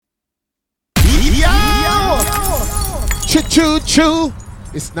Choo choo.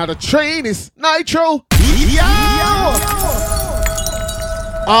 It's not a train, it's nitro. Yeah.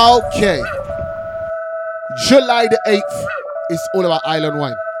 Okay. July the 8th is all about Island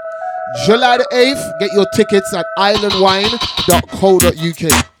Wine. July the 8th, get your tickets at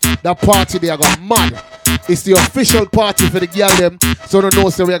islandwine.co.uk. That party they are going mad. It's the official party for the girl them. So don't know,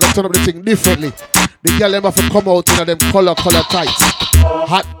 so we are going to turn up the thing differently. The girl them have to come out in them color tights.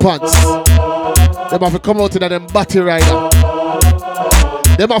 Hot pants. Them have to come out in them body rider.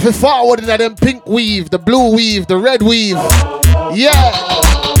 Them have to forward in them pink weave, the blue weave, the red weave. Yeah.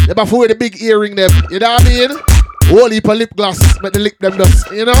 Them have to wear the big earring them. You know what I mean? Whole heap of lip gloss. Make the lip them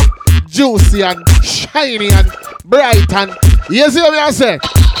just, you know? Juicy and shiny and bright and... You see what I say?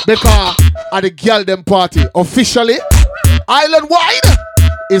 Because at the girl them party, officially, Island Wine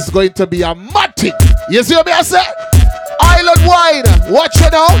is going to be a mad thing. You see what I say? Island Wine. Watch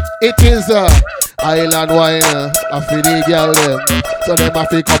it now. It is Island Wine. I feel the girl them. So them have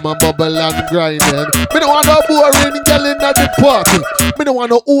to come and bubble and grind them. Me don't want no boring girl in the party. Me don't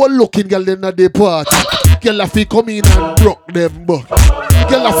want no old looking girl in the party. Girl have to come in and broke them buck.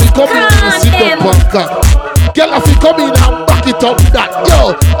 Girl have to come in and sit up on cock. Girl have to come in and back it up that.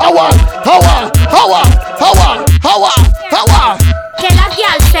 Yo, how? Tell a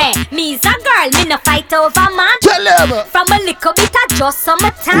girl say, me's a girl, me no fight over man. Tell him. From a little bit of just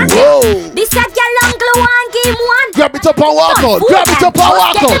summertime. Whoa. This a girl on glue and game one. Grab it up and walk out. Grab it up and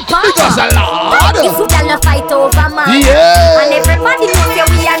walk out. Because a lot. If you girl no fight over man. Yeah. And everybody knows that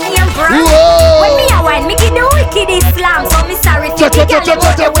we are name brand. Whoa. When me a wine, me give the wicked Islam. So me sorry for the girl who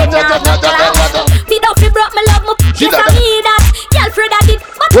was the winner. Feed out fi broke my love, me yes I need that. Girl Fred I did.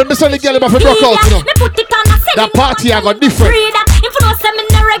 When me say the girl about to broke out, you know. Me put it on a second. That party I got different.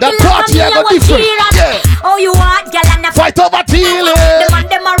 That party I got different. Yeah. Oh you want girl and a fight over till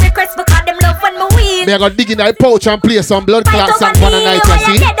them a request because them love when me win. Me I got dig in my pouch and play some blood clot song for the night, you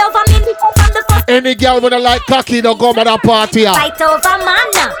see. Any girl wanna like cocky don't go to that party. Fight over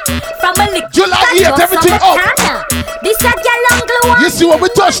man. From a lick. July 8th, everything up. This a girl on glue. You see when we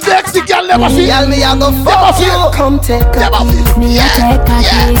touch next, the girl never feel. Girl, me a go fuck you. Come take a kiss. Me a take a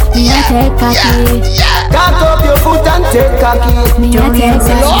kiss. Me a take a kiss. Cock up your foot and take a kiss. Me a take a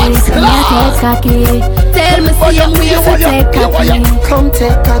kiss. Me a take a kiss. Tell me see you me a take a kiss. Come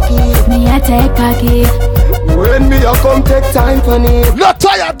take a kiss. Me a take a kiss. When me a come take time for me. No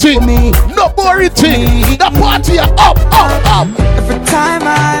tired thing, no boring thing. The party up. Every time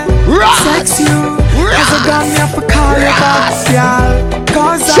I sex you, cause I got me up a call you back, girl.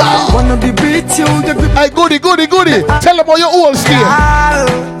 Cause I wanna be with you. Hey, goody. Tell them how your old still.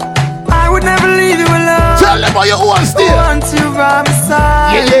 I would never leave you alone. Tell them how your old still. I want you by my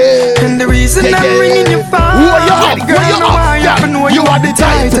side. Yeah. And the reason I'm ringing your phone. Who are you up? You are the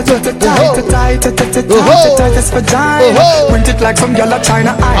tightest vagina. Print it like some girl at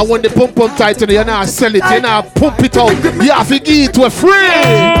China. I want the pump tight to you now sell it, you now pump it out. You have to give it to a free.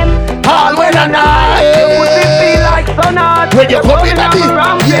 All when I night. Would it be like so not? When you come in at it,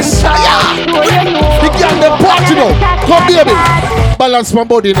 yes, sir. The girl them party now. Come baby. Balance my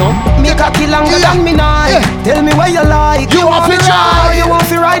body now. Make a kill longer than me night. Tell me what you like. You want to ride. You want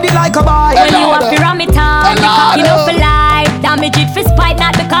to ride it like a bike. When you have to ram it on, you know for life. Damage it for spite,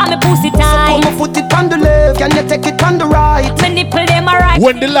 not because me pussy tight. Come put it on the left, can you take it on the right? Me nipple them a right.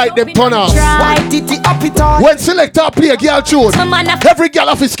 When the light them turn off. White titty up it on. When selector play a girl tune, every girl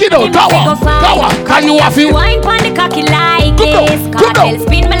off his skin out. Power. Can you have it? Wine pon the cocky like this. Cartel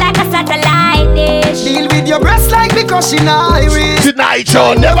spin me like a satellite dish. Deal with your breasts like because she Irish. Tonight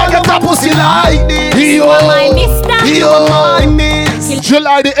you never get a pussy like this. You are my mister. You are my miss.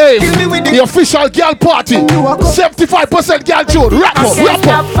 July the 8th, the official girl party. 75% girl tune. Rap up.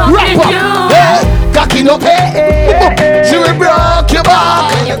 Hey, cocky no pay. She will break your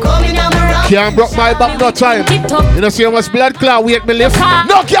back. Can't broke my back no time. You know see how much blood clot weight me lift.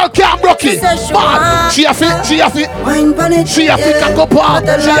 No girl can't broke it. Man, she have it. She have it cock up on.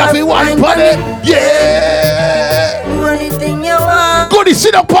 She have it wine pon it. Yeah. Anything you want. Goody,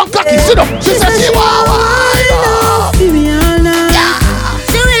 sit up on cocky, sit up. She said she want wine. Give me all night.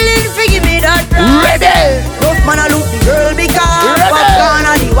 She willing to give me that. Ready. Rough man a look the girl because popcorn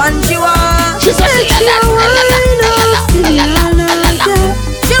are the one she want. She said she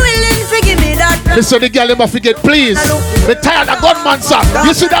She willing to give me that. The Listen, the girl them have to get please. Me tired of gunman, sir.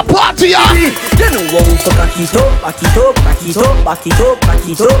 You see that party, yeah? You know how to back it up, back it up, back it up, back it up, back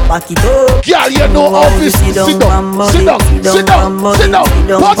it up, back it up. Girl, you know how to sit down, sit down, sit down, sit down,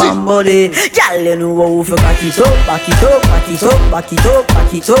 party. Girl, you know how to back it up, back it up, back it up, back it up,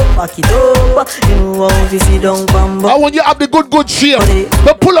 back it up, back it up. You know how to sit down, bambo. I want you have the good shape.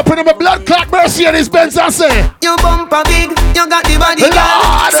 But pull up in my blood clot mercy and his Benz and say, you bumper big, you got the body,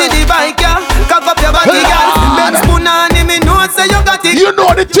 girl. See the bike, yeah. Cock up your body, girl. Benz punani, me know say you got it. You know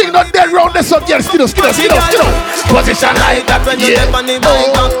the thing not dead round the sun, girl. Skiddo. Position like that when you step on the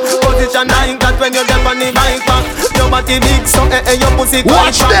bike back. Position like that when you step on the bike back. Your body big, so your pussy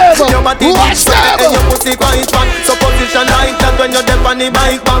quite fat. Your body big, so your pussy quite fat. So position like that when you step on the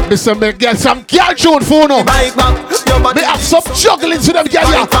bike back. Listen, me get some girl tune for no. Bike back. Me have some juggling to them girl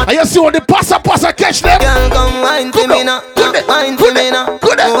here. And you see when the passa catch them. Girl, come wine for me now. Wine for me now.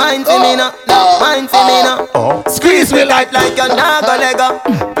 Wine for me now. Wine for me now. Squeeze me like a naga lega.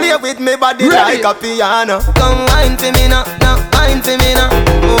 Play with me body like a piano. Come wine for me now. Wine for me now.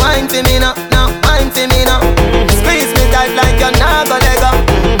 Wine for me now. Wine for me now. Squeeze me tight like a naga lega.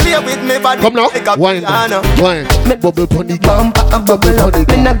 Play with me body like a piano. Wine. Bubble pony girl. Bubble pony girl.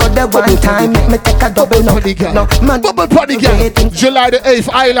 Me nah go there one time. Make me take a double no. Bubble pony girl. July the 8th,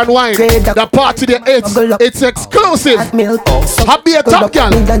 Island Wine. The party the 8th. It's exclusive. I'll be a top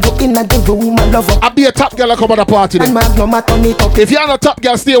girl. I'll be a top girl. I come on the party then. If you're not a top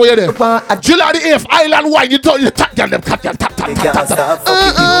girl, stay away there. July the 8th, Island Wine. You top girl them. Top girl. Top girl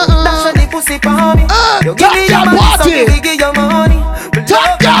party.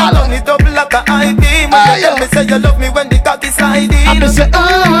 Top girl. Me say you love me when the cock is sliding. This is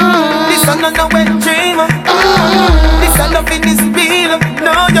another wet dream. This is nothing is real.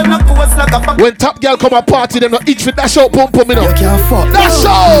 No, you're not close like a fuck. When top girl come a party, them not each with that show pump you know. You can't fuck. That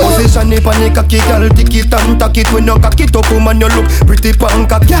show. Position it on the cocky, girl. Tick it and tack it. When you cock it up, woman, you look pretty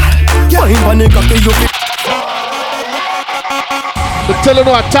punk. Wine on the cocky, you fit. I'm telling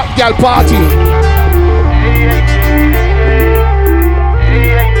you a top girl party.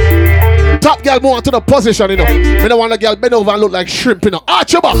 Top girl more to the position, you know. Me don't want a girl bend over and look like shrimp, you know.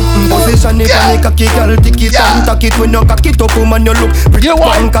 Arch your back. Position it on the cocky, girl. Tick it and tack it. When you cock it up, woman, you look pretty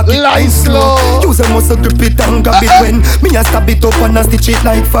punk. Lie slow. Use a muscle grip it and grab it. When me a stab it up and a stitch it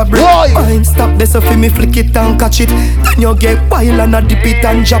like fabric. Fine, stop this so fi me flick it and catch it. Then you get wild and a dip it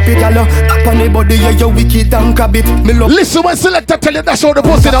and drop it. Girl, up on the body, yeah, you wicked and grab it. Me love. Listen when selector tell you that's how the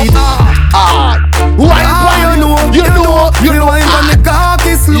pussy now. Wine, you know, wine on the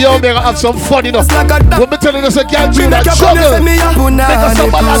cocky slow. Yo, me have some fun, you know. When me telling us a girl do that trouble, make us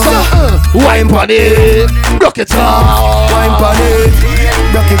some balance. Wine pon it, rock it off. Wine pon it,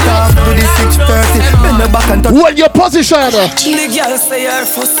 rock it off to the 6:30. Bend the back and touch. When your position, the girl say her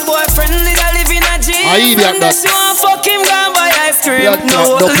first boyfriend nigga live in a gym. And that she want fuck him, gone buy ice cream.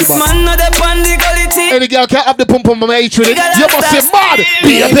 No, this man not the pan the quality. Any girl can't have the pump on my age with it. You must say mad,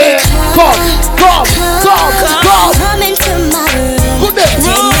 baby. Come. Come into my room. Good day.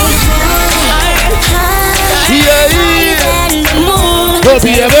 Come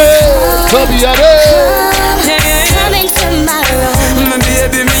into my room.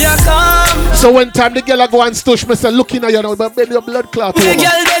 Baby, me a come. So when time the girl go and stush me say looking at you now, but baby your blood clot over. The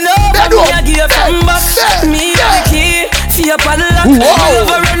girl they know. Me a give from back. Me a the key. See your paddle lock.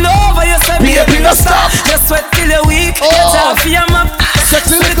 Run over. You say baby no stop. You sweat till you weak. Tell for your map.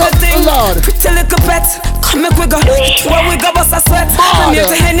 Sexy little thing. Pretty little pet. Come make we go. When we go bust a sweat. Come here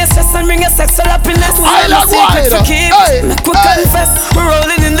to hand your stress and bring your sexual happiness. I love secret to keep. Make we confess. We're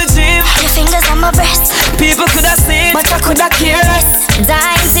rolling in the gym. Your fingers on my breast. People could have seen, but I could have cared.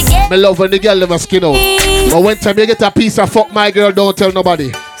 Dying to get. Me love when the girl never skin out. But when time you get a piece of fuck my girl, don't tell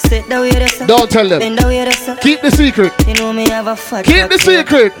nobody. Sit down with us. Don't tell them. Keep the secret. You know me have a fuck. Keep the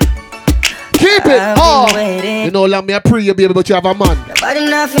secret. Keep it. You know, let me pray you baby, but you have a man. Nobody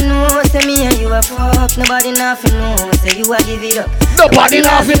nothing know, say me and you a fuck. Nobody nothing know, say you a give it up. Nobody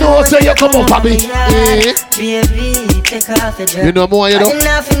nothing know, say you come up for me. Baby, take off your dress. You know more, you know.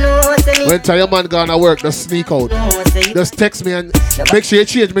 Know, when time your man gonna work, just sneak out. Just text me and make sure you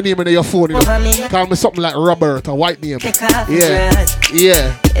change my name in your phone, you know. Call me something like Robert, a white name.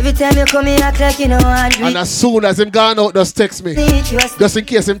 Yeah. Every time you come in, act like you know hungry. And as soon as him gone out, just text me. Just in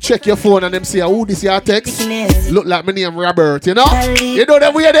case him check your phone and him see who this your text. Look like my name Robert, you know? You know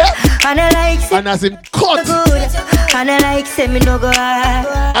them way there? And as him cut.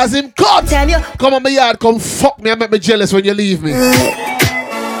 As him cut. Come on my yard, come fuck me and make me jealous when you leave me.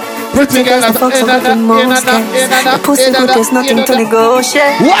 Pretty girl at the The pussy good, there's nothing to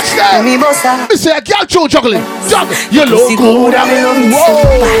negotiate. Watch that. Me bossa. Me say a girl show juggling. You look good. Whoa.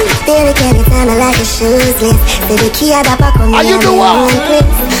 Baby, can you tell me like a shoes list? Baby, key at the back of me. Are you the one?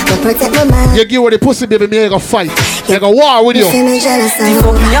 But protect my mind. You give her the pussy, baby, me ain't gonna fight. You go war with you. Me jealous and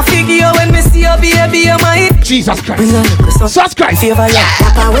Me a figure when me see your baby, you might. Jesus Christ. Jesus Christ.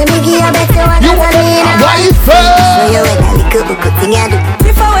 Papa, when me give you better one You than me now. wife. So you with a little good thing I do.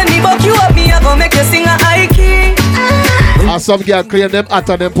 Before when me buck you up, me a go make you sing a high key. And some girl claim them hot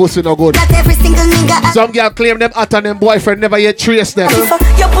and them pussy no good. Not every single nigga. Some girl claim them hot and them boyfriend never yet trace them.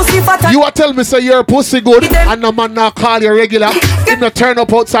 Your pussy fat. You a tell me say your pussy good and no man not call you regular. Him not turn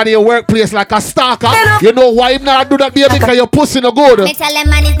up outside of your workplace like a stalker. You know why him not do that, baby? Because your pussy no good. Me tell them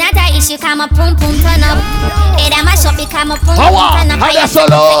man it's not a issue, come a pum pum turn up. It a mash up, it come a pum pum turn up. Hiya so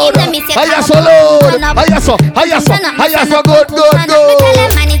loud. Hiya so loud. Hiya so good. Me tell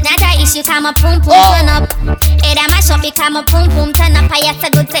them man it's not a issue, come a pum pum turn up. It a mash up, it come a pum pum turn up. Hiya so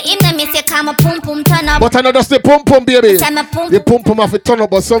good, say him them me say come a pum pum turn up. But I know that's the pum pum, baby. Say me pum The pum pum have to turn up,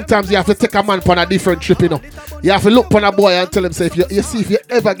 but sometimes you have to take a man on a different trip, you know. You have to look on a boy and tell him, say, if you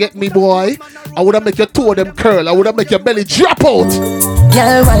ever get me, boy, I would have make your two of them curl. I would have make your belly drop out.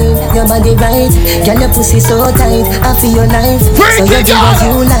 Girl, wine, your body right. Girl, your pussy so tight. I feel your knife. So you do what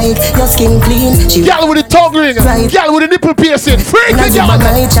you like. Your skin clean. Girl with the tongue ring. Right. Girl with the nipple piercing. Freaky girl.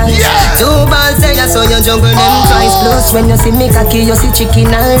 Yeah. Two balls say you so you jungle them twice. Plus when you see me cocky, you see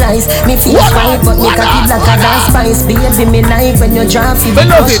chicken and rice. Me feel right, but me cocky black and that spice. Baby, me like when you drop it. Me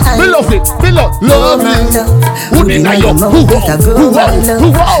love it. Me love it. Me love it. Who did I yo? Who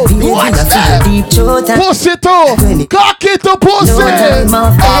watch that? Pussy too. Cocky to pussy.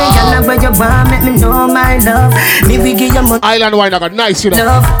 Island wine I got nice, you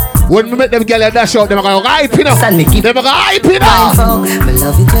know. When we make them girls dash out, them are going to hype, you know. Them are going to hype, you know. Me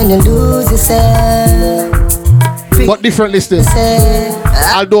love it when you lose yourself. But differently still.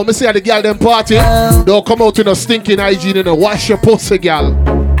 Although me say the girl them party, don't come out in a stinking hygiene, you know. Wash your pussy, girl.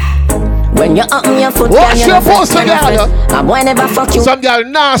 When you're up on your foot, wash your pussy, girl. A boy never fuck you. Some girl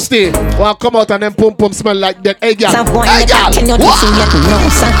nasty. Well, come out and them pum pum smell like that. Hey, girl. Hey, girl.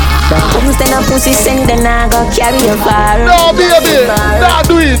 Then a pussy send, then I go carry your far. No, baby. Nah,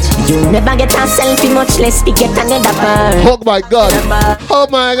 do it. You never get a selfie, much less to get another bar. Oh, my God. Oh,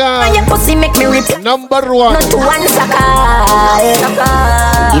 my God. When your pussy make me rip. Number one. Not to one sucker.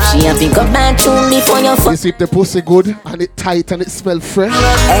 If she a pick up my tune before you fuck. You see if the pussy good and it tight and it smell fresh.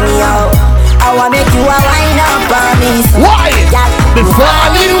 Anyhow, I wanna make you a wine up on me. Why? Me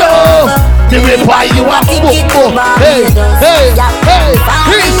fall in love. Me will buy you a book. Hey, hey, hey,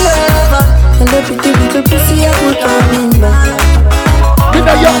 please. And the pretty little pussy I put on in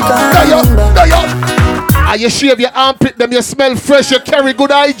No, yo. Are you shave your armpit, them you smell fresh, you carry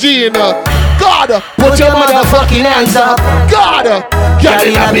good hygiene. God, put your motherfucking hands up. God, girl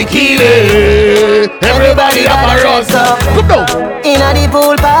in a bikini. Everybody up a run. Come down. In a the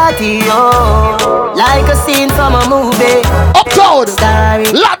pool party, oh, like a scene from a movie. Uptown, Starry.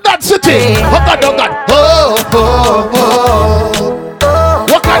 London City. Oh God, oh God. Oh.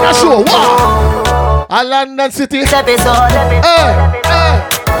 What kind of show? Wow. A London City.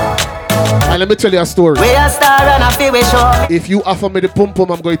 And let me tell you a story. If you offer me the pum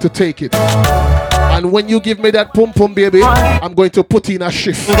pum, I'm going to take it. And when you give me that pum pum, baby, I'm going to put in a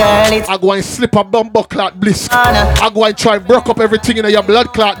shift. I go and slip a bumper clot bliss. I go and try broke up everything in your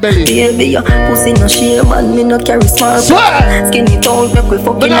blood clot belly. Baby, your pussy no shame and me no carry smart. Swear! Skinny down, make we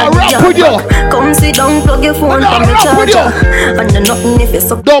fucking I rap with you. Come sit down, plug your phone from the charger. And you nothing if you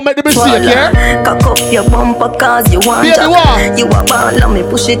suck. Don't make the mistake, yeah? Cock up your bumper cause you want baby, what? You a ball and me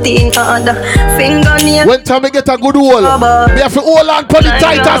push it in harder. Fingernail. When time I get a good hole, me have to hold on for the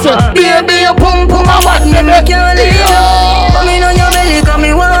tight as well. Baby, your pum pum a what me can't leave. Come in on your belly, come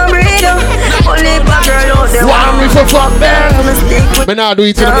in one breathe. Only bad girl out there want me for fuck them. Me nah do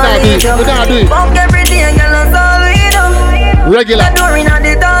it, me nah do it. Fuck every day, girl, that's all we do. Regular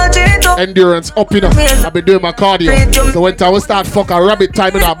endurance up, you know. I've been doing my cardio. So when time we start fuck a rabbit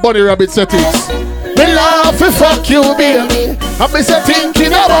time in our bunny rabbit settings. Me love to fuck you, baby. I'm be thinking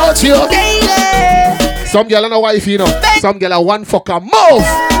about you daily. Some girl and a wife, you know. Some girl a one fuck a mouth.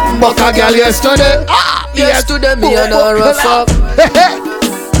 Fuck a girl yesterday. Yesterday me and her a fuck.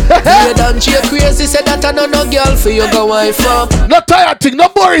 You done she crazy, said that I know no girl for you go wife fuck. No tired thing, no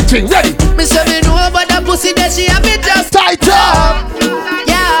boring thing, ready? Me say me know about that pussy that she have it just tight up.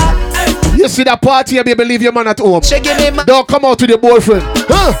 Yeah. You see that party, you baby, leave your man at home. She give me don't come out with your boyfriend.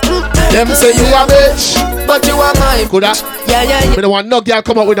 Huh? Them say you a bitch, but you are mine. Coulda. We don't want no girl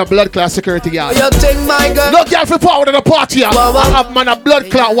come out with a blood clot security girl. You think my girl? No girl for power in the party. I have man a blood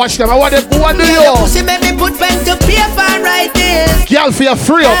clot watch them. I want them what do you? Pussy make me put pen to paper right there. Girl for your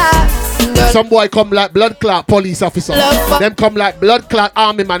free up. Some boy come like blood clot police officer. Them come like blood clot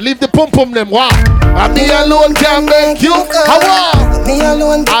army man. Leave the pum pum them. Wow. And me alone can make you. How? Me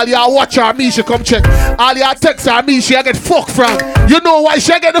alone. All y'all watch her, me she come check. All y'all text her, me she get fuck from. You know why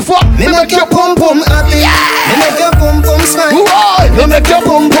she get the fuck? Me make your pum pum happy. Me make your pum pum smile. Me make your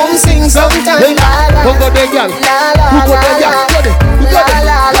pum pum sing sometime. Who go there, girl? Who go there, girl?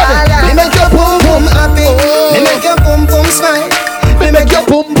 Me make your pum pum happy. Me make your pum pum smile. Me make your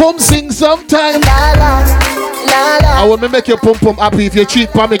pum pum sing sometime. I will make your pum pum happy if you cheat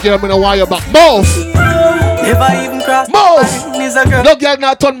for me, girl. Me no want you back. Move. Never even cross. Move. No girl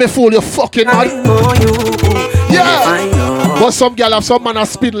not turn me fool. You fucking mad. Yeah. But some girl have some man a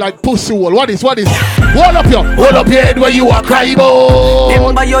spin like pussy wall. What is? Hold up your head where you are crying.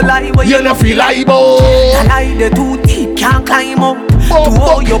 Remember your lie where you no feel like. The lie the too deep can't climb up. To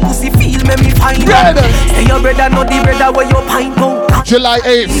how your pussy feel make me find out. Say your brother not the brother where you pint out. July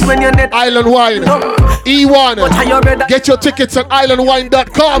 8th, Island Wine, E1. Get your tickets at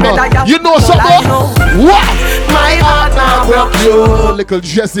islandwine.com. You know something? What? My heart now broke you. Little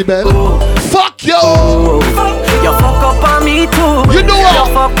Jezebel. Fuck you. You fuck up on me too. You know what?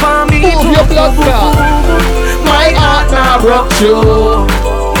 You fuck on me Move too. your blood clot. My heart now broke you.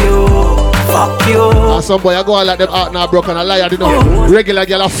 Fuck you. Some boy I go out like them heart now broke and a liar, you know. Regular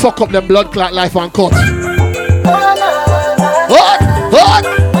girl I fuck up them blood clot life and cut. What?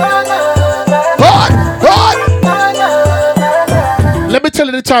 Let me tell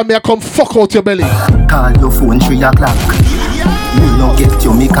you the time me I come fuck out your belly. Call your phone 3 o'clock. Me no get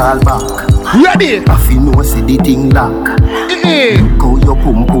you, me call back. Ready? I feel no see the thing lock. Go your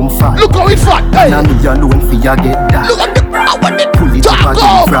pum pum fat. Look how it fat. Hey. Now me alone for you get that. Look at the pull it up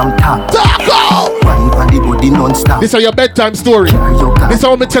again from top. Taco. Wine for the body non-stop. This is your bedtime story. This is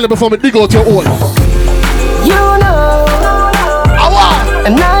what me tell you before me dig out your hole. You know,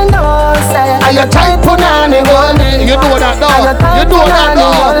 and I know, say, and you type on and you know that now. You know that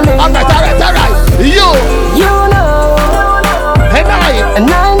now. Alright. You know, and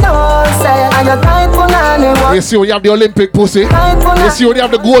I know, say, and you type on and you see when you have the Olympic pussy. You see when you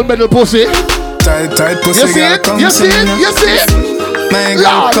have the gold medal pussy. Tight pussy. You see it? My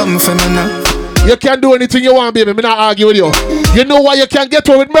girl come for me now. You can do anything you want, baby. Me not argue with you. You know why you can't get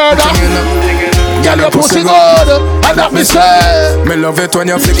away with murder? Girl, your pussy good, and that me say. Me love it when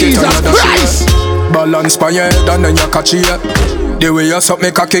you flick it on the face. Balance by your head and then you catch it. The way you suck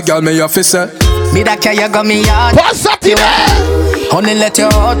me cocky, girl, me your fist say. Me that care you got me yard. On Saturday. Only let you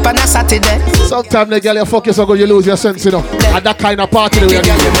out on a Saturday. Sometimes the girl you fuck you so good you lose your sense, you know. At that kind of party the way you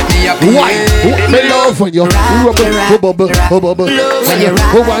do. Why? Me love when you bubble.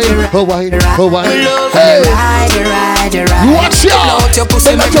 Wine. Hey. You watch out. Your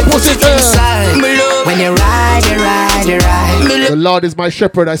pussy when you ride. The Lord is my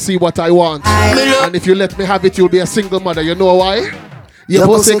shepherd, I see what I want. And if you let me have it, you'll be a single mother. You know why? Your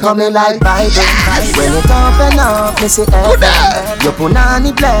pussy coming like Bible. When you open up, me see heaven. Your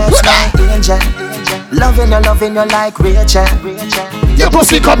punani bless like angel. Loving you like Rachel. Your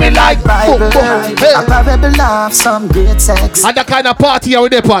pussy coming like Bible. Hey. A parable of some great sex. And the kind of party you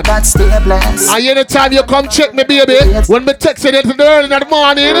with them on. God stay blessed. And anytime you come check me, baby, when me text you in the early in the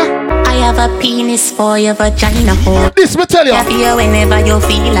morning. I have a penis for your vagina hole. This me tell you. I feel whenever you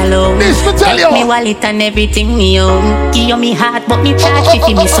feel alone. This me tell you. Me wallet and everything me own. Give you me heart, but me charge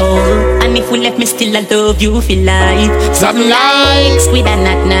for me soul. And if we left me still, I love you for life. Some likes with a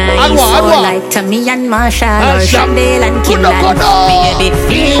not nice. So like Tommy and Marshall or Chandel and Kimlan. Baby,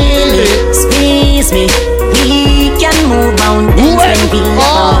 feel me, squeeze me. We can move mountains when we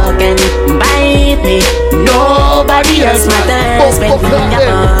walk and bite me. Nobody else matters when we are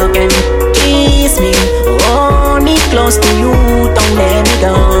walking. Kiss me, hold me close to you, don't let me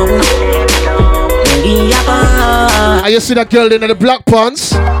go. I you see that girl in the black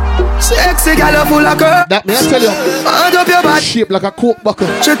pants? Sexy girl full of curve. That me I tell you. Hand up your back. Shaped like a coke buckle.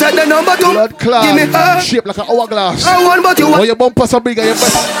 She take the number 2. Blood clot. Give me her. Shaped like an hourglass. I want but you want. Oh your bumper so big and your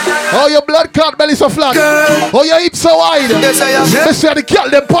breast. Oh your blood clot belly so flat. Girl. Oh your hips so wide. Yes I am. They say the girl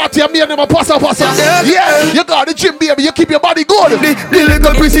them party and me and them a passa. Yeah. You got the gym baby. You keep your body good. The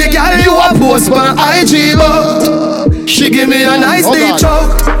little pretty girl you a post on IG. She give me a nice deep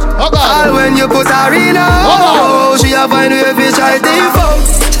choke. All when you put her in her. She a find way if try to fuck.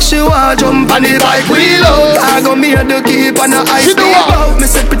 She want jump on the bike wheel out. I gon' me the keep on the ice cream out. Me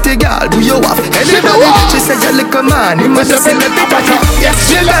say pretty girl, do you have any money? She said you little man, you must have been a bit of. Yes,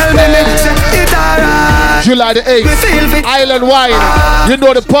 she tell me say it alright. July the 8th, Island Wine. You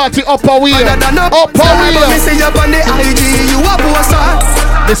know the party upper wheel. Upper wheel.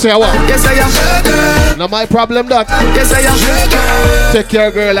 They say what? Yes, I am. Not my problem that. Yes, I am. Take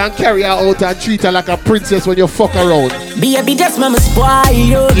your girl and carry her out and treat her like a princess when you fuck around. Baby, just mama spoil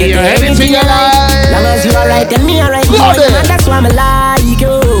you. Yeah, anything you like. Long as you alright, then me alright. And that's why I like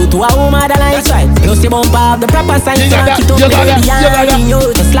you. To a woman that likes right. You see bump up the proper sign. You got that.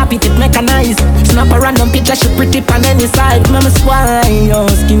 Just slap it mechanized. Snap a random picture, she pretty pan any side. Mama spoil you.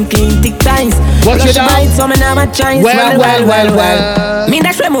 Skin clean, thick ties. Watch it out. So me never chance. Well. Me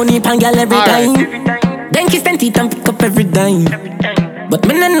dash my money pan girl every time. Then kiss and teeth and pick up every dime. But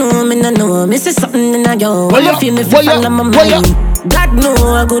me no know. Me see something in a girl. When you feel me fall on my mind. God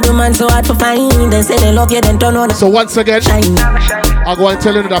know a good woman so hard to find. They say they love you, then turn on. So once again, I go and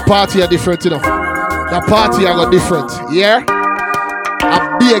tell you that party are different, you know. That party are got different, yeah?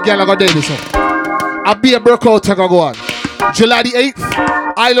 I be a girl I got daily, so I be a breakout I go on. July the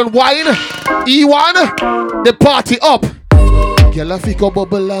 8th, Island Wine, E1, the party up. Girl I fi go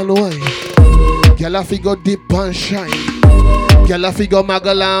bubble and wine. Girl I fi go dip and shine. Girl I fi go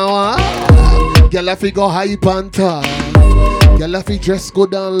maggle and wine. Girl I fi go hype and talk. Girl I fi dress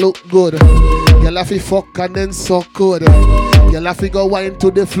good and look good. Girl I fi fuck and then suck good. Girl I fi go wine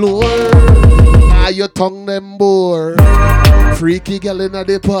to the floor. Ah, your tongue them bore. Freaky girl inna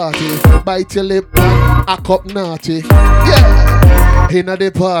the party. Bite your lip and act up naughty. Yeah. Inna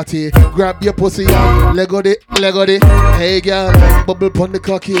the party. Grab your pussy and Lego the. Hey girl, bubble pon the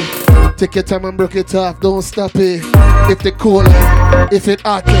cocky. Take your time and break it off, don't stop it. If the cold, if it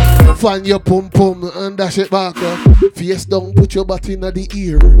hot, find your pum pum and dash it back. Face down, put your butt in the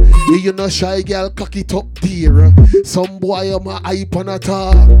ear. You know shy girl, cock it up dear. Some boy on my hype on a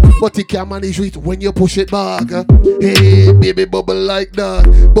top, but he can't manage it when you push it back. Hey baby, bubble like that,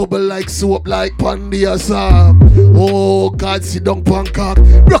 bubble like soap, like pandy or soap. Oh God, sit down pancake,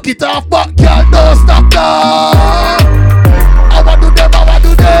 rock it off back, girl, don't stop that. I want to them.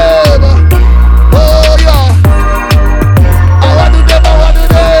 Oh yeah. I want to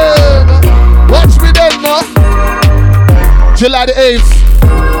them. Watch me then, no? July the 8th,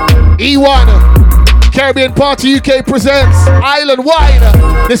 E1, Caribbean Party UK presents Island Wine.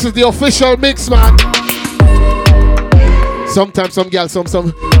 This is the official mix, man. Sometimes some girls, some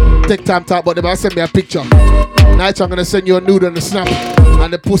take time talk, but they might send me a picture. Night I'm gonna send you a nude on the snap,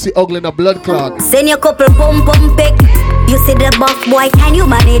 and the pussy ugly in a blood clot. Send your couple pum pick. You see the buff boy, can you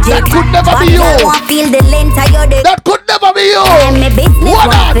manage it? That could never be you. Won't feel the length of your dick. That could never be you. And my business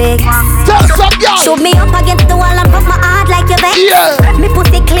what up? Fix. Tell some girl. Shoot me up against the wall and pop my heart like you vex. Yeah. Me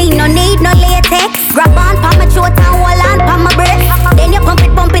pussy clean, no need no latex. Grab on pa my throat and hold on pa my breast. Then you pump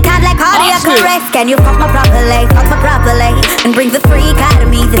it hard like cardiac arrest. Can you fuck my properly, and bring the freak out of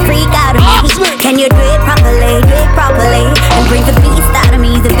me, Can you do it properly, and bring the beast out of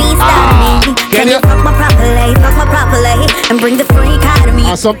me, Can you fuck my properly, and bring the freak out of me.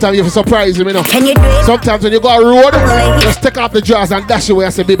 And sometimes you surprise me, you know. Can you do it? Sometimes when you go on road, just take off the jaws and dash away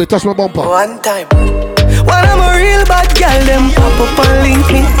and say, baby, touch my bumper. One time. When I'm a real bad girl, them pop up and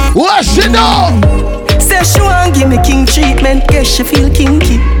link me. What she know? Say she want give me king treatment, guess she feel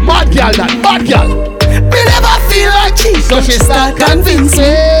kinky. Bad girl, that bad girl. Me never feel like cheese, so she start convincing.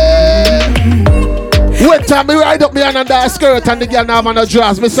 Wait till me ride up me under a skirt and the girl now man a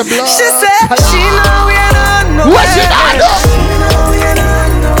dress, me say blood. She said she know we don't know. What she know?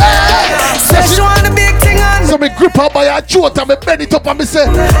 Say she want the big thing on. So me grip her by her throat and me bend it up and me say,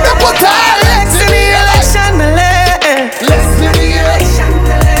 me put her legs in the election. Legs in the election.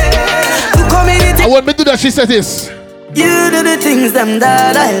 And when me do that, she said this. You do the things them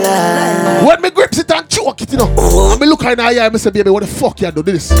that I like. When me grips it and choke it, you know. And me look her in her eye and me say, baby, what the fuck you do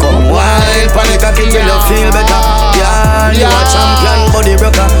this? Come wine, panic till you feel better. Yeah, you are champion body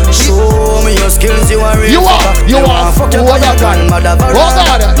broker. Show me your skills, you are real. You are fuck your grandmother.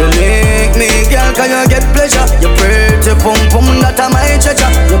 You make me, girl, can you get pleasure? You pretty pum pum, that are my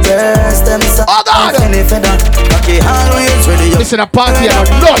treasure. You best them so. Oh God! Cocky always ready. Listen, a party are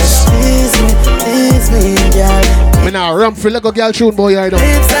nuts. Tease me, girl. Me nah ramp for Lego girl tune, boy, I know.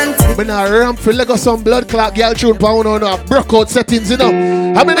 Me nah ramp for Lego some blood clot girl tune, pound on a breakout settings, you know.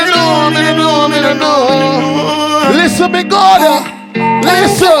 I mean, I know. Listen, me God.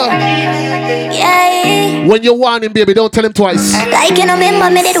 Listen. Yeah. When you want him, baby, don't tell him twice. Like you know, remember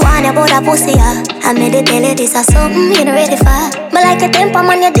me did want about a pussy, yeah. I made it tell you this is something you know ready for. But like a temper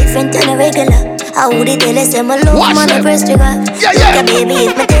man, you're different than a regular. I would it tell us I'm alone, man, I press trigger. Yeah, baby,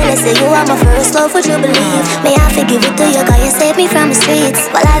 if my tell us say you are my first love, would you believe? May I forgive it to you, cause you saved me from the streets.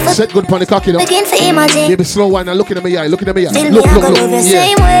 Well, I set good pon the cocky, though. Begin for imagine. Baby, slow wine and looking at me eye, looking at me eye. Look.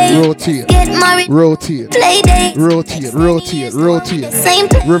 Same way. Rotate. Get married. Rotate. Play date. Rotate. Same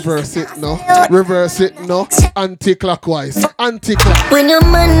thing. Reverse it, no. Anti-clockwise. When your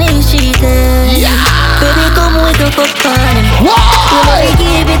money cheated, baby, come with the fuck party. Why?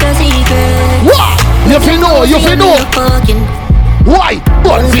 Give it a secret. Why? You feel know. Why?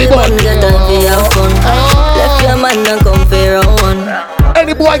 But left your man and come for one.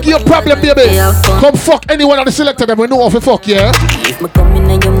 Any boy give you a problem, baby. Come fuck anyone on the selector them we know if you fuck, yeah? If me coming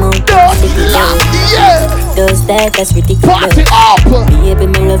in your mouth, yeah. Does that's ridiculous. Party up. Baby,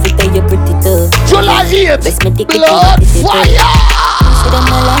 me love it that you're pretty tough. July 8th. Blood fire.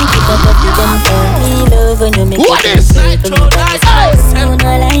 What is?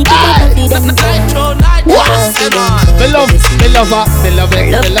 Me love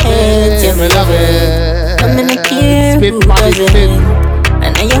it. Spit body spin.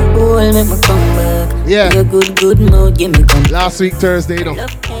 And now you hold me, my come back. Yeah. You're good mood, give me come. Last week Thursday, you know.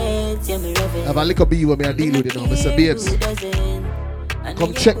 Have a little bee with me, I deal with it now, Mr. Babes.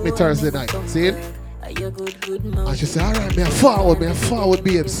 Come check me Thursday night. See it? And she said, alright, me a forward,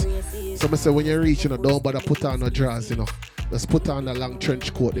 babes. So I said, when you reach, you know, don't bother put on no drawers, you know. Just put on a long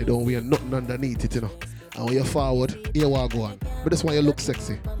trench coat, they don't wear nothing underneath it, you know. And when you're forward, here we go on. But that's why you look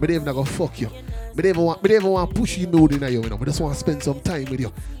sexy. But they even not gonna fuck you. But they even want to push you nude in you, you know. But just want to spend some time with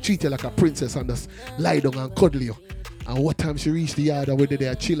you. Treat you like a princess and just lie down and cuddle you. And what time she reach the yard and we're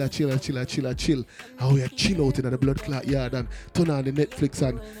there chill. And we chill out in the blood clot yard and turn on the Netflix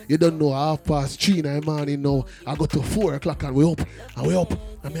and you don't know 3:30 in the morning now. I go to 4 o'clock and we up.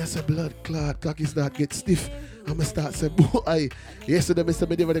 And me I say blood clot, cocky start get stiff. And I start say, boy, yesterday Mr.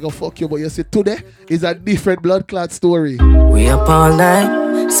 Me never go fuck you, but you see today is a different blood clot story. We up all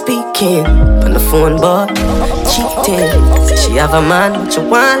night, speaking on the phone, but cheating. She have a man, but you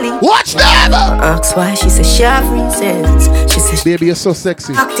want leave. Watch them! Ask why, she says she have reasons. She says, baby, you're so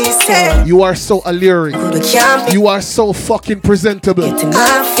sexy. You are so alluring. You are so fucking presentable.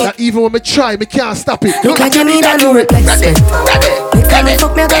 That even when me try, me can't stop it. Look like you need a new replacement. You can't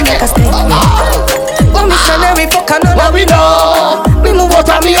fuck me, I don't make a statement. Oh, missionary fuck another we know. Me move out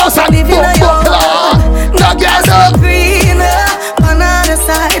of me house and live in a yard. No girl no green on the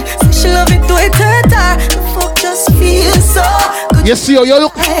side. Say she love it to it her. The fuck just feels so good. You see how you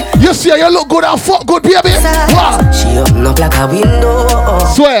look? You see how you look good and fuck good, baby? Wow. She open up like a window.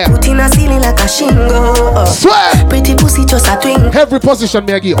 Swear. Put in a ceiling like a shingle. Swear. Pretty pussy just a twink. Every position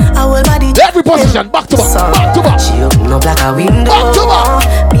me I give you. Our body. Every position. Back to back. She open up like a window. Back to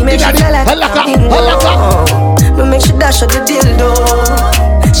back. Me make she feel like a window. Me make she dash out the dildo.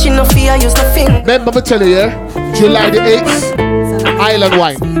 She no fear use the finger. Remember me tell you, yeah? July the 8th, Island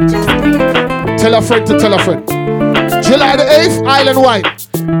Wine. Tell a friend to tell a friend. July the 8th, Island Wine.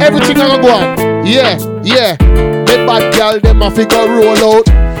 Everything gonna go on. Yeah. The bad girl, them a figure roll out.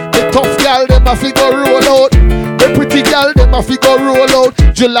 The tough girl, them a figure roll out. The pretty girl, them a figure roll out.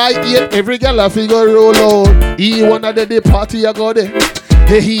 July 8th, every girl a figure roll out. He wanna do the party, I go there.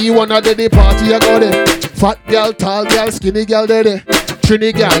 He wanna do the party, I go there. Fat girl, tall girl, skinny girl, there.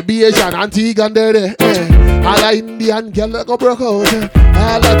 Trini girl, Asian, Antiguan, there. All a Indian girl, that go broke out.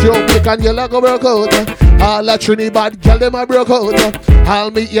 All a Jamaican girl, that go broke out. All a Trinidad girl, them a broke out.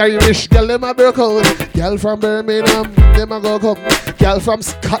 All me Irish girl, them a broke out. Girl from Birmingham, them a go come. Girl from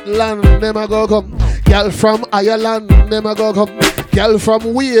Scotland, them a go come. Girl from Ireland, them a go come. Girl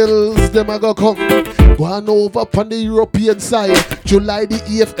from Wales, them a go come. Go on over on the European side. July the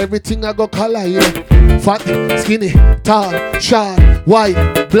 8th, everything I go collide. Fat, skinny, tall, short,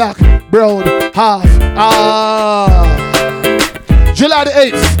 white, black, brown, half. July the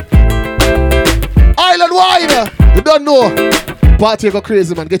 8th. Island Wine. You don't know. Party go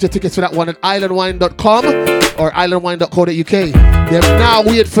crazy, man. Get your tickets for that one at islandwine.com or islandwine.co.uk. Them now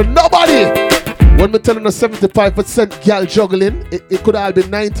wait for nobody. When we telling us 75% gal juggling, it could all be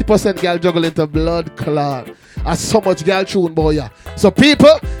 90% gal juggling to blood clot. That's so much gal tune, boy. Yeah. So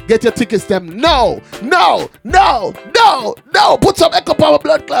people, get your tickets them now. No. Put some echo power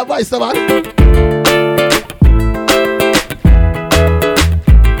blood clot voice, man.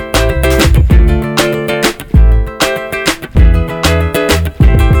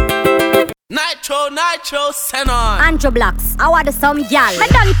 Nitro, send on. Andrew Blocks, I want some gal. Me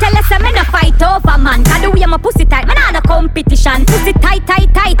don't tell us I'm no fight over, man. Cause the way my pussy tight, man, not a competition. Pussy tight,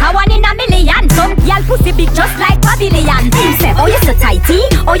 I want in a million. Some gal pussy big just like pavilion. He say, oh you so tighty,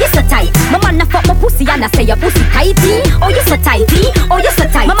 oh you so tight. My man a fuck my pussy and I say your pussy tighty. Oh you so tighty, oh you so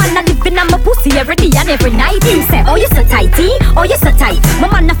tight. My man a living on my pussy pussy every day and every night. Him say, oh you so tighty, oh you so tight. My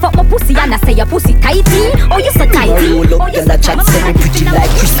man a fuck my pussy and I say your pussy tighty, oh you so tighty. Roll up, girl a chat, say me pretty like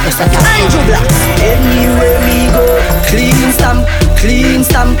Christmas. Andrew Black. Anywhere me go, clean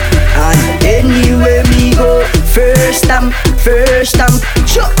stamp, and anywhere me go, first stamp.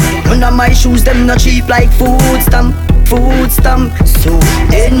 Sure, none of my shoes them not cheap like food stamp. So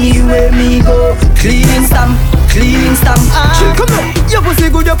anywhere me go, clean stamp. Come on, your pussy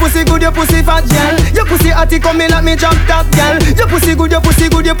good, your pussy fat, girl. Your pussy atty coming like me drop top, girl. Your pussy good, your pussy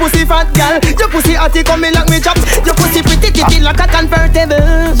fat, girl. Your pussy atty coming like me drop. Your pussy pretty titty like a convertible,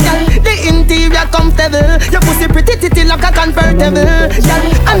 girl. The interior comfortable. Your pussy pretty titty like a convertible, girl.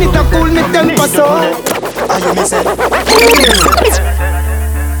 And it a cool me temper so. Are you missing?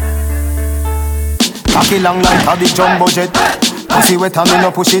 Cocky long like a big jumbo jet. Pussy wet and me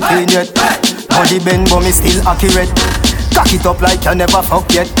no push it in yet. Body bend but me still accurate. Cock it up like you never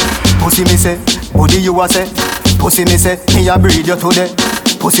fuck yet. Pussy me say, body you a say. Pussy me say, me a breed you today.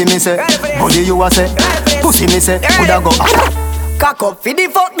 Pussy me say, body you a say. Pussy me say, coulda go. Cock up for the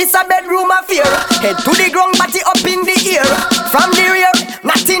fuck, this a bedroom affair. Head to the ground, body up in the air. From the rear,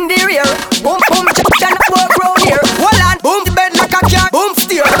 not in the rear. Boom, then work round here. Hold on, boom, the bed like a car. Boom,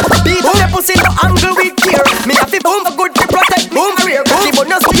 steer. Beat up the pussy, no angle with care. Me have to boom, good to protect boom rear. The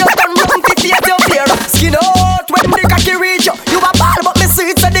bonus to your turn round to face your fear. Skin out when the cocky reach you. You a ball, but me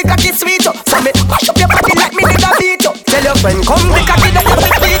sweet, so the cocky sweet you. So me mash up your body like me did a beat you. Tell your friend, come the cocky that you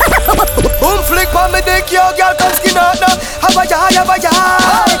will beat. Boom, flick on me dick, yo, girl, come skin out now. Have a yai.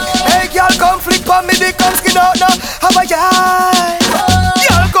 Hey, girl, come flick on me dick, come skin out now. Have a yai.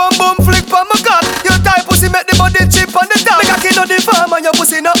 Girl, come boom, flick on my cock. Your tight pussy make the body chip on the top. Me cocky no the farm and your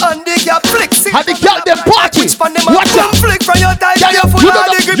pussy no handicap. Flick, see. Had the girl them party. Watch them flick from your tight to your foot on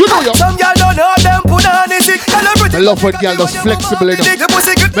the grip. Some girl don't know them put on the sick. I love when girl does flexible enough.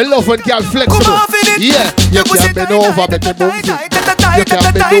 I love when girl flexible. Yeah, you can bend over, make it move. You can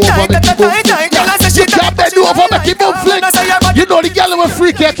bend over, make it move. You can bend over, make it move. You know the girl with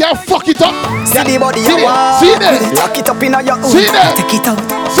freak, you can't fuck it up. See the body you want. See that? Lock it up in your own. See that? Take it out.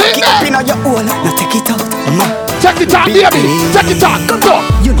 See Lock it up in your own. Now take it out. Check it out, baby. Check it out. Go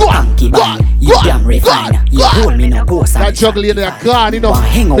on. You go on. Go on. You damn refine. You hold me no go. That juggling in the car, you know.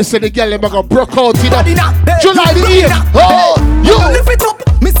 They say the girl them gonna broke out, you know. July the 8th. Oh, you lift it up.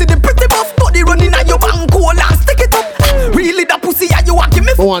 Me see the pretty buff body running at your bank hole and stick it up. Really that pussy are you walking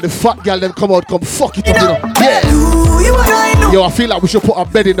me? I want the fat girl them come out, come fuck it up, you know. Yeah. Yo, I feel like we should put a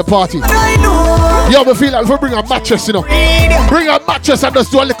bed in the party. Yo, I feel like if we bring a mattress, you know. Bring a mattress and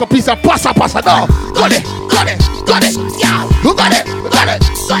just do a little piece of passa now. Got it. Yeah. You got it.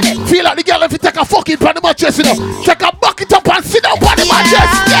 Feel like the girl if you take a fucking pan the mattress, you know. Take a bucket up and sit down on the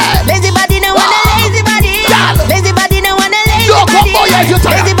mattress. Yeah. Lazy body no want a lazy body. Lazy body no want a lazy body.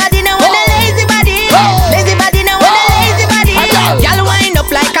 Lazy body no want a lazy body. Lazy body no want a lazy body. Girl wind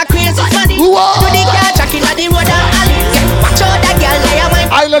up like a crazy body. To the car tracking at the road and alley. Watch out that girl lay a wine.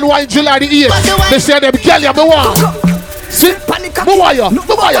 Island wine July the 8th. They say them girl you me want. Sit, Mawaya.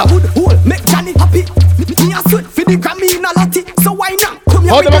 Make Johnny happy. Me a sweat for the Grammy in a lottie. So why not? Come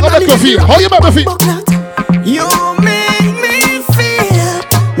here. How you make me feel? How you make me feel? You make me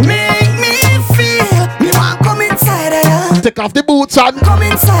feel. Me want come inside of you. Take off the boots and come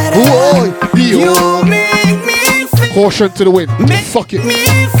inside of you. You make me feel. Caution to the wind. Fuck it.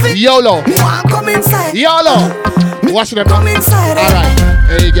 YOLO. Me want come inside. YOLO. Watch them now. Alright.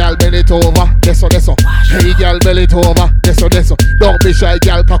 Hey girl, bend it over. This so. Hey girl, bend it over. This so. Don't be shy,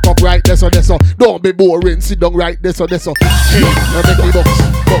 girl. Cock up right. This so. Don't be boring. Sit down right. This so. Hey, now make it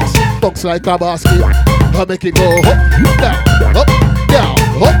box like a basket. Now make it go up, down,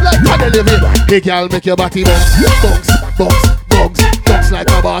 up like a living. Hey girl, make your body box like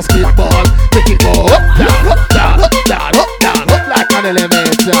a basketball. Make it go up like an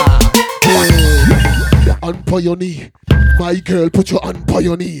elevator. On your knee, my girl, put your hand on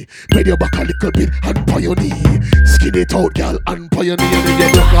your knee. Bend your back a little bit, hand on your knee. Skin it out, girl, hand on your knee, and then you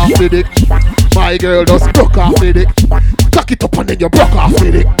broke off with it. My girl just broke off with it. Tuck it up and then you broke off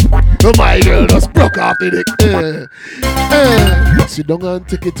with it. My girl just broke off with it. Sit down and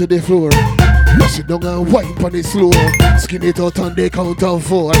take it to the floor. Sit down and wipe on it slow. Skin it out on the count of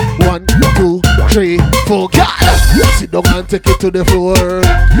 4. 1, 2, 3, 4. God! Sit down and take it to the floor.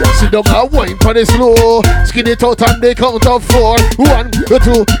 Sit down and wipe on it slow. Skin it out on the count of 4. 1,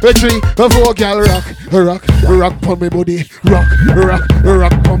 2, 3, 4. Girl, rock on me body. Rock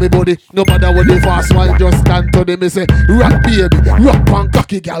on me body. No matter what the fast wine, just stand to them and say, rock baby, rock on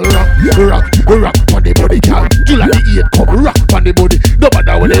cocky girl, rock on the body, girl. July the 8th, come rock on the body. No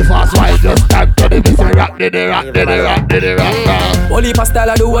matter what the fast wine, just stand. Anthony, me say rock, did it rock. Wally pa style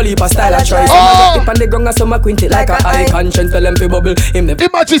I do, wally pa style I try. Some dip on the ground and some a quint it like a icon. Tell them fi bubble.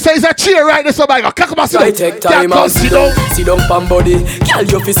 Imagine say it's a cheer right there, so I go cock my sit down. Take time and sit down pan body. Girl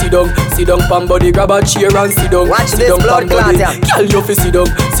you fi sit down pan body. Grab a chair and sit down. Watch this blood clot, yeah. Girl you fi sit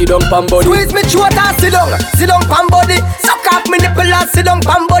down pan body. Squeeze me throat and sit down pan body. Suck up me nipple and sit down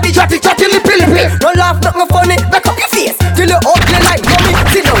pan body. Chatty lippy. No laugh, nothing funny. Back up your face till you ugly like mommy.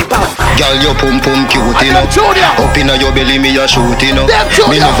 Sit down pan. Girl you pum cute you know. Up inna your belly me a shoot you know.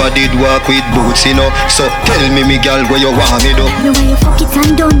 Me never did walk with boots you know. So tell me girl where you want me do. The way you fuck it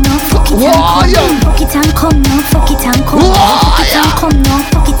and don't know. Fuck it and come. Fuck it and come now. Fuck it and come. Fuck it and come now.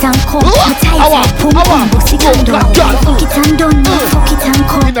 Fuck it and come. My tight like pum bossy and don't. Fuck it and don't know. Fuck it and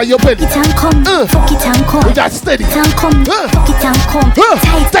come. Inna your belly. Fuck it and come. Fuck it and come. We got steady. Fuck it and come. Fuck it and come.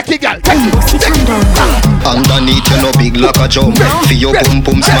 Tight. Take it, girl. Take it. Bossy and don't. Underneath you no big like a jump. Feel your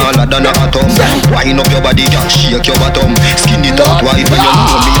pum smaller than a atom. Wind up your body, girl, shake your bottom. Skin it out wide when you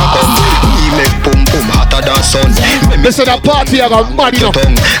know me a come. We make pum hotter than sun. Listen, that party I got mad enough.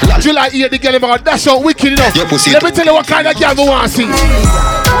 July hear the girl about that's so wicked enough. Let me tell you what kind of girl we want to see.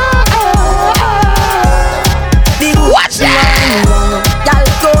 Watch that!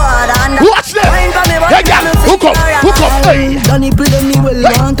 Watch that! Hey girl, hook up, hey! Don't nipple them me well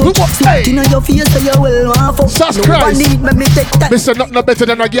want to. Sit in your face so you well want fuck. Jesus Christ! Listen, nothing no better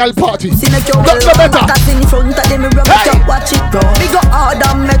than a girl party. Nothing no better. In front of them, Hey! watch it bro. We go hard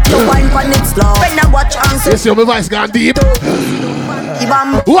and make you wine for next law. When I watch and say, You see my voice gone deep.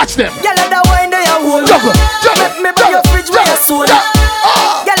 Watch them. girl let the wine there you hold. Juggle. Make me buy your fridge where you sold.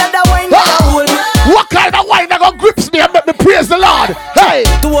 Girl let the wine there you hold. What kind of wine that gonna grips me and make me praise the Lord? Hey!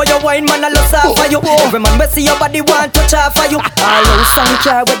 Do all your wine man I love for you. Every man we see your body want touch off for you. All those sun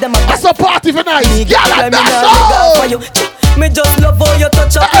care with them. That's a party for nice. Girl, and that's for you. Me just love how you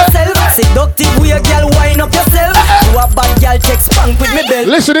touch up yourself. Seductive way, girl, wine up yourself. You a bad girl, take spank with me belt.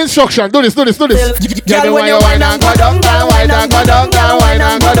 Listen instruction, do this. Girl, when you wine and go down, girl, wine and go down, girl, wine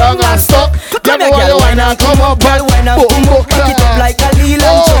and go down and stuck. Girl, when you wine and come up, girl, wine and come up, back it up like a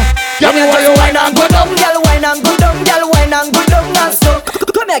Leland chuck. Girl, when you wine and go down, girl, wine and go down, girl, wine and go down and stuck.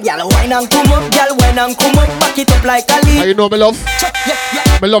 Come here, girl, wine and come up, girl, wine and come up, back it up like a Leland. You know me love?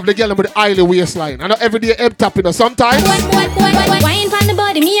 Me love the girl with the oily waistline. I know every day I'm tapping her sometimes. Wine pan the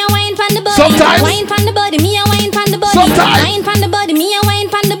body, me a wine pan the body. Sometimes. Wine pan the body, me a wine pan the body. Sometimes. Wine pan the body, me a wine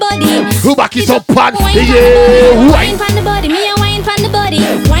pan the body. Who back it up, pan? Wine Yeah, wine pan the body, me a wine pan the body.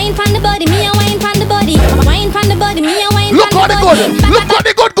 Wine pan the body, me a wine pan the body. Wine pan the body, me a wine Look pan on the the body. good. Look on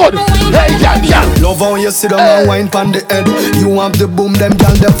the good. Hey, girl. Love how you sit down and wine pan the head. You have the boom, them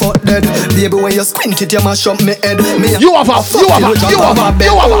girl the foot dead. Baby when you squint it, you mash up me head. You have a.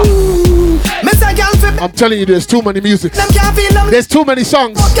 I'm telling you, there's too many musics. There's too many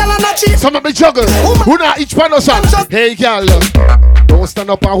songs. Some of me juggle. Who not each one of songs? Hey, girl, don't stand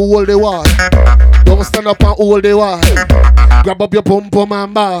up and hold the wall. Don't stand up and hold the wall. Grab up your pum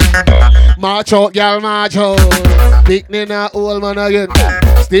and bar. March out, girl, march out. Picnic in a old man again.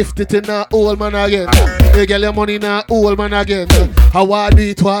 Stiff it in a old man again. Hey, girl, your money in a old man again. How I do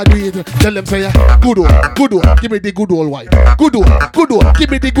it. Tell them say, good one. Give me the good old wine. Good one. Give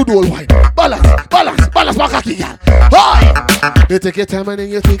me the good old wine. Balance, my cocky, girl. Hi! You take your time and then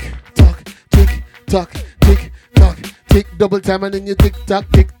you tick tock. Tick double time and then you tick tock.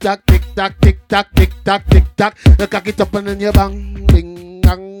 You cock it up and then you bang, bing,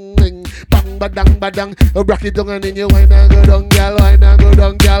 bang, bing, bang, badang. You rock it down and then you wine and go down, girl.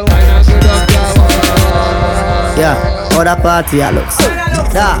 Yeah, how the party I look so.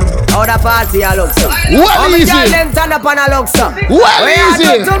 How the party I look so. Well easy. Girl them turn up and I look so. Well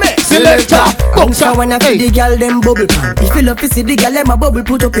easy. Selector. So when I feel the girl them bubble pan. If you love to see the girl them a bubble,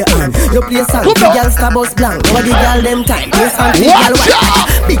 put up your hand. You play song, the girl star bus blank. Over the girl them time, play song, the girl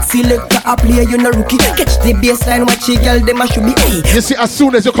white. Big selector a player, you no rookie. Catch the baseline, watch the girl them a should be. Hey. You see as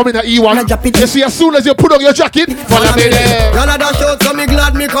soon as you come in at E1, you see as soon as you put on your jacket, follow me there. Y'all dash out, so me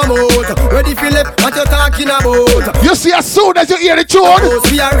glad me come out. Ready Philip, what you talking about? You see as soon as you hear the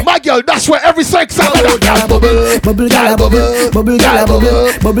tune, my girl, that's where every sex bubble, bubble, bubble,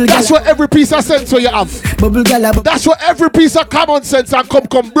 bubble. That's where every piece of sense you have. Bubble, that's where every piece of common sense and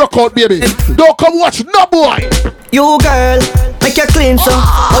come broke out, baby. Don't come watch no boy. You girl, make you clean so.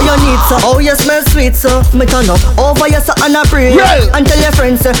 Oh you need so. Oh you smell sweet so. Me turn up over you so and I pray. And tell your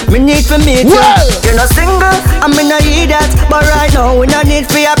friends so. Me need to meet you. You're not single, I me not need that. But right now we not need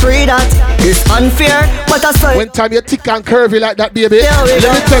for you pray that. It's unfair, but I say. When time you thick and curvy like that, baby, yeah, let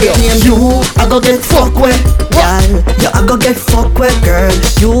me tell you. You, I go get fucked with. Girl, you a go get fuck with, girl.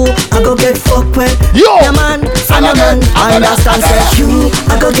 You a go get fuck with. Yo, your man, from your man. Understand, say you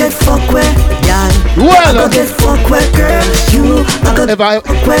a go get fuck with. Girl, well, I go get fuck with, girl. You a go get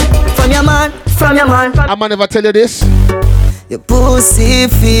fuck with. From your man, from your man. I'ma never tell you this. Your pussy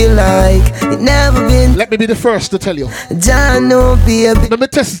feel like it never been. Let me be the first to tell you. John, no baby. Let me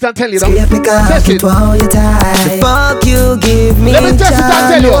test it and tell you. Test it. The fuck you give me. Let me test it and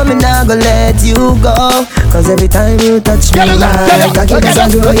tell you. I'm not gonna let you go. Cause every time you touch me, like I keep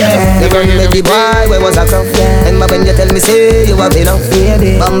on doing, yeah. Never met the boy where was a crop, yeah. Remember when you tell me say you have enough,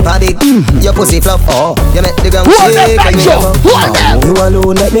 baby. Bumper big, your pussy flop, oh. You make the ground shake and me up. You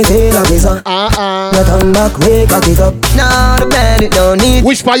alone let me feel like this, you turn back, wake up, it up. Now the bed, it don't need.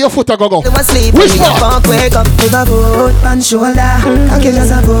 Which part your foot a go? Which part? Wake up, with a foot and shoulder. I can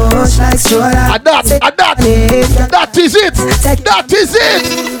just a push like shoulder. That is it. That is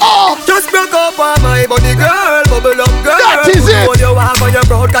it. Oh, just broke up on my body, girl. Bubble up, girl. That is it. Put your walk on your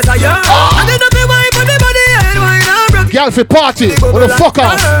broad, cause I am. And then up your wife on the body and wine up. Girl for party. What the fuck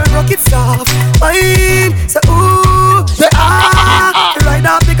off? Rock it soft. Wine. Say ooh. Say right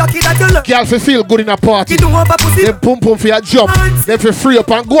off the cocky that you love. Girl for feel good in a party. Them pum pum for your jump. Them for free up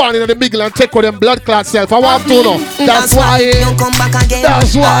and go on in the middle and take with them blood clot self. I want to know. That's why. You come back again.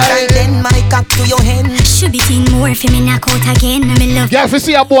 That's why. Then my cock to your hand. Should be seen more if you knock out again. Me love. Girl for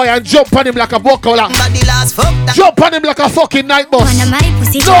see a boy and jump on him like a buckler. Jump on him like a fucking night bus.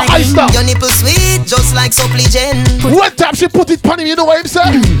 No ice stop. Your nipple sweet just like Suppligen. What time she put it on him, you know what I'm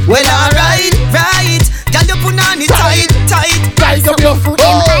saying? Well, alright, right. Girl, you put on it tight. Tight up your foot.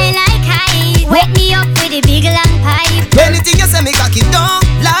 I like height. Wet me up with a big long pipe. Anything you say me cocky don't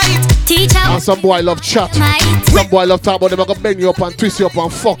light. Teacher. And some boy love chat. Some boy love talk about them. I gonna bend you up and twist you up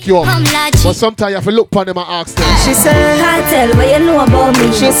and fuck you up. But sometimes you have to look upon them and ask them. She said, I tell what you know about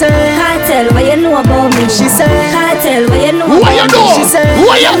me. She said, I tell what you know about me. She said, I tell what you know about me. What you know? She said,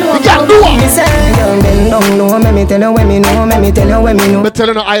 what you can do? She said, young men don't know. Let me tell you when me know. Let me tell you when me know. Me tell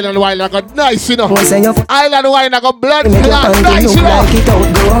you no island wine I got nice, you know. Island wine I got blood clot nice, you know.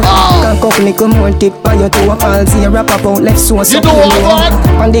 Cock little more tip on your toe. I'll see a wrap up out left so. You know what?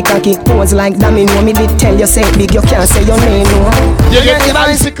 On the cocky pose like that. Me know me did tell you say big. You can't say your name no. You get the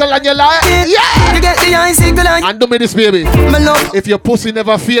icicle and you lie. Yeah. You get the icicle and do me this, baby. If your pussy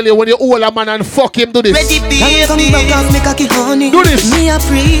never feel you when you hold a man and fuck him, do this. Ready, baby. Welcome, make a key honey. Do this. Me a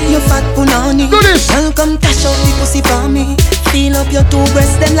free, you fat punani. Do this. Welcome, cash out the pussy for me. Feel up your two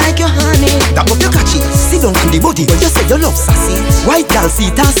breasts, them like your honey. That up your catchy. Sit down on the body when you say you love sassy. White girl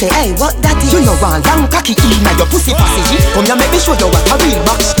see it and say, hey, what that is? You know one long cocky in your pussy passage. Come here, make me show you what a real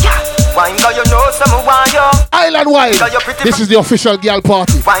box. Wine, girl, you know some wine, yo. Island wine. This is the official girl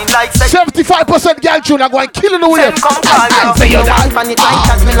party. Wine like 75% girl tune. I'm going killing the way. I say you that. Fan it like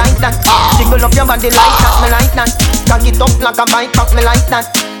that, me like that. Jiggle up your body like that, me like that. Cock it up like a bike pack, me like that.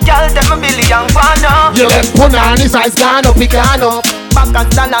 Girl, them a billion fan up. You left punani size gone up, it gone up. Back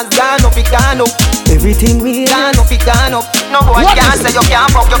and dollars gone up, it gone up. Everything we gone up, it gone up. No boy can't say you can't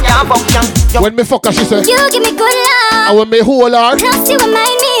fuck, you can't fuck. When me fuck her, she say, you give me good love. And when me hold her, plus you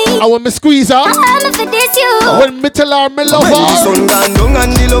remind me. And when me squeeze her, I'm for this you. When me tell her me love her. When the sun gone down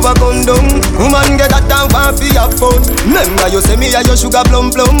and the lover come down, woman get that down for your phone. Remember you say me a your sugar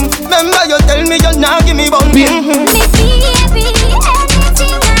plum plum. Remember you tell me you now give me bun. Me baby,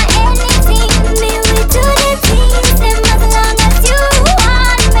 anything me will do the things them as long as you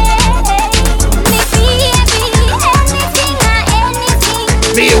want me. Me baby, anything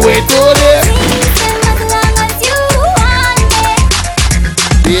me will do this.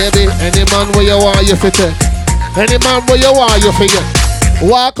 Baby, any man where you want you fit it. Any man where you want you fit it.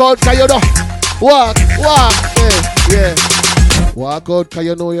 Walk out cause you know. Walk, yeah. Walk out cause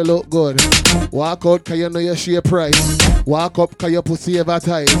you know you look good. Walk out cause you know your shape right. Walk up cause your pussy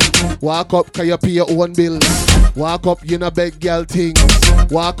advertise. Walk up cause you pay your own bills. Walk up you know beg girl things.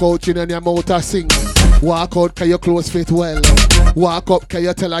 Walk out you know your mouth a sing. Walk out cause your clothes fit well. Walk up cause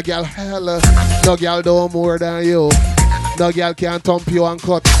you tell a girl hell. No girl do more than you. No girl can thump you and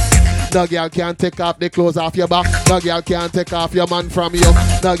cut. No girl can take off the clothes off your back. No girl can take off your man from you.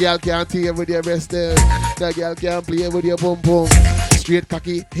 No girl can tear with your breast there. No girl can play with your boom boom. Straight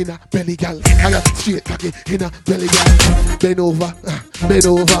cocky in a belly gal. Straight cocky in a belly gal. Bend over, bend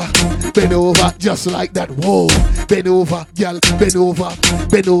over, bend over, just like that. Whoa, bend over, gal, bend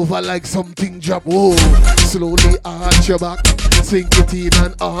over like something drop. Whoa, slowly arch your back, sink it in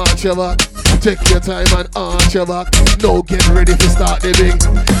and arch your back. Take your time and arch your back. Now get ready to start the big.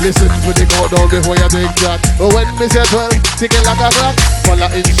 Listen for the countdown before you take that. But when me say 12, tick it like a clock. Follow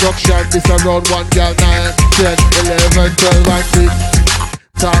instruction, this around 1 girl 9, 10, 11, 12 and tick.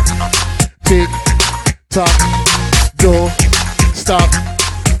 Tock, tick, tock, don't stop,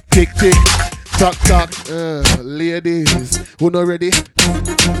 tick tick, tock tock. Ladies, who not ready?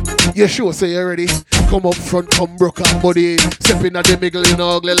 You sure say you ready? Come up front, come broke up body. Stepping at the middle, you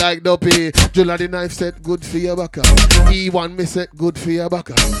know, ugly like Duppy. Julia the knife set good for your backer. E1 me set good for your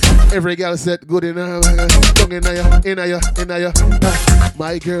backer. Every girl set good in her backer. Tongue in her.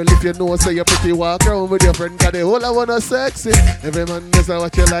 My girl, if you know, say you're pretty, walk around with your friend. Cause the whole I wanna sexy. Every man knows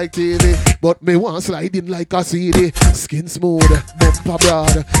what you like TV. But me want sliding like a CD. Skin smooth, bumper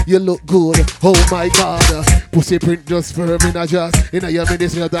broad. You look good, oh my God. Pussy print just firm in a jazz. In a your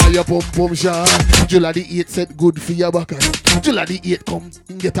ministry, your pum pum shot. Julia the 8 set good for your backers. Julia the 8 come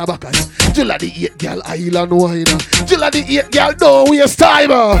get a backers. Julia the 8 girl island wine. Julia the 8 girl don't waste time.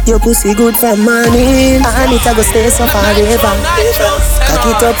 Your pussy good from morning, and it a go stay so forever. Cock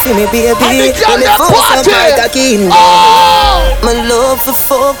it up for me, baby. When the force of my cocky in my love for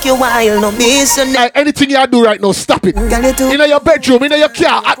fuck you while no mission. Anything you do right now, stop it. In your bedroom, in your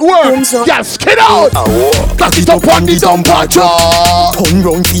car, at work. Yeah, skin out. Cock it up on the dumper truck. Turn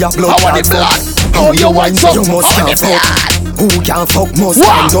round for your blood. How are the blood? How you wine so? You must can't fuck. Who can fuck must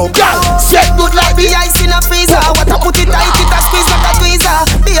stand up. Set good like the ice in a freezer. What I put it tight, it a squeeze like a tweezer.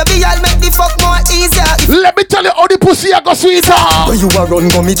 Baby, I'll make the fuck more easier. Let me tell you how the pussy I go sweeter. When you a run,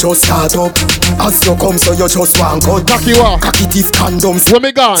 go me just start up. As you come, so you just want cut. Cocky what? Cocky teeth condoms. Where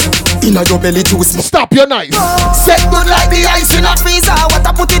me gone? Inna your belly juice. Stop your knife. Set good like the ice in a freezer. What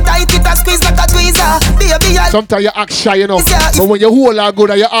I put it tight, it a squeeze like a tweezer. Baby, I'll sometimes you act shy enough, but when you hold her good,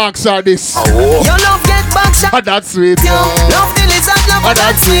 you ask her this. Your love get back shot. Oh, that's sweet. Love the lizard, love oh,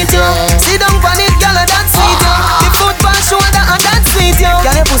 that's sweet. Sit down on it, girl, that's sweet. The foot on shoulder, and that's sweet.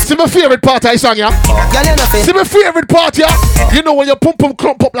 See my favorite part I sang, yeah? See my favorite part, yeah? You know when your pum pum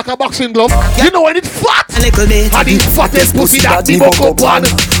clump up like a boxing glove? You know when it's fat? A little bit. And the fattest pussy that the buck up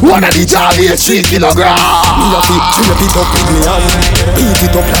one of the jolly 3 kilograms. Me a fit, drape it up with me hand. Beat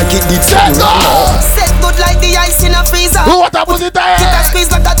it up like it did something. Set good like the ice in a freezer. What a pussy there?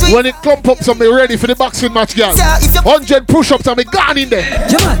 When it clump up, so me ready for the boxing match, girl. 100 push-ups and me gone in there.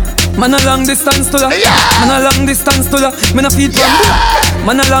 Yeah, man a long distance to that. Man a long distance to that. Man a feet from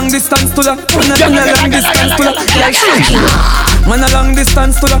man a long distance to that. Man a long distance to that. Man a long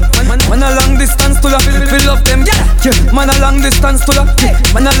distance to that. Man a long distance to that. Fill up them. Man a long distance to that.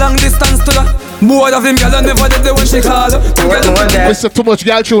 Man a long distance to that. Bored of him, girl, and never did the one she call. Listen, too much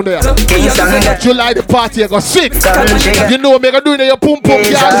girl tune there. July the party, I got sick. You know me gonna do it in your pum pum,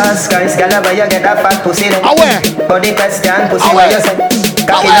 girl. Away. Body question, pussy what you say.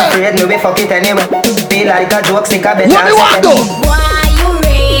 Cocky afraid, me we fuck it anyway. Feel like a joke, stick a bit. What do you want to? Why you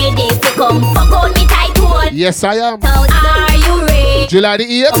ready to come fuck on me tight hole? Yes, I am. Are you ready? July the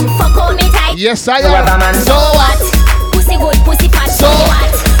 8th. Come fuck on me tight. Yes, I am. So what? Pussy good, pussy fat. So what?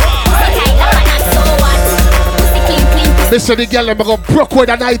 Pussy tight like a knot. So what? Pussy clean, clean. Listen, the girl, I'm gonna broke with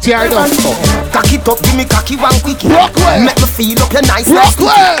the night here, you know. Cock it up, give me cocky one quick. Broke way. Make me feel up your nice. Broke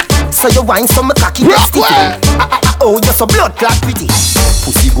way. So you wine some cocky. Broke way. Oh, you're so blood clot pretty.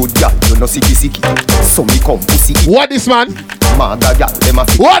 Pussy good girl, you know sicky. So me come pussy. What this man? Mother girl, them a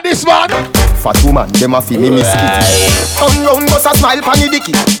fi. What this man? Fat woman, them a fi me miss. Come round, bust a smile pon the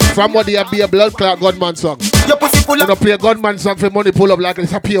dicky. From what they be a blood clot gunman song. Your pussy full You of. don't play a gunman song for money pull up like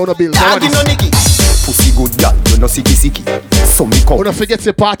it's a pay on a bill. Dog in no nicky. Pussy good girl, you know sicky. So me come. Don't forget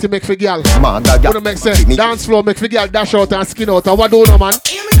the party make for girl. Mother girl. Don't make sense. Dance floor make for girl dash out and skin out. And what do no man?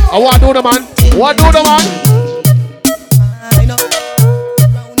 And what do no man? What do no man?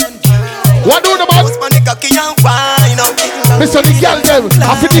 What do the man? Mr. the girl them,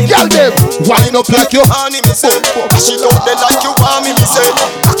 happy the girl them. Wind up like you honey, me say. She out there like you want me, say.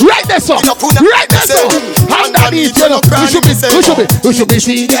 Right there, sir. Right there, sir. Underneath, you know. We should be singing, girl. We should be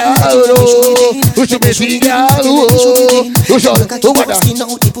singing, girl. We should be singing, girl. You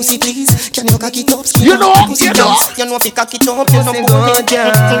know, you know. You know if you cock it up, you know good,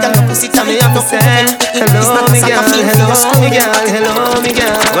 girl. Girl, pussy tell me I'm not saying. Hello, me girl. Hello, me girl. Hello, me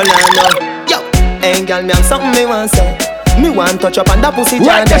girl. Well, I know. Hey girl, me have something me want say. Me want touch up on that pussy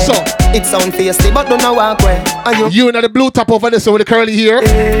right there, so. It sound tasty, but don't know walk way. You in the blue top over there, so with the curly hair.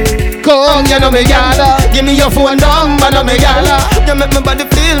 Come, you know me gala. Give me your phone number, no me gala. You make my body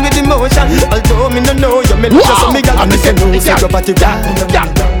feel with emotion. Although me no know you, me look just me gala. Me say no, say your body down.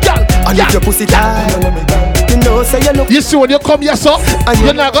 And if your pussy down, you know say you look. You see when you come here, so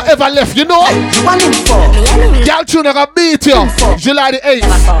you're not gonna ever left, you know? Girl, you not gonna beat you. July the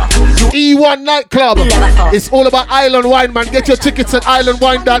 8th, E1 nightclub. It's all about Island Wine, man. Get your tickets at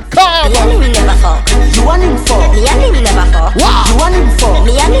islandwine.com. You want him for? Me and him never fuck. Wow. You want him for?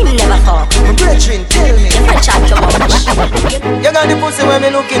 Me and him never fuck. My brethren, tell me. You got the pussy where me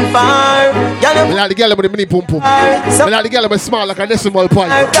looking for. Me like the girl with the mini pum pum. Me like the girl with small like a decimal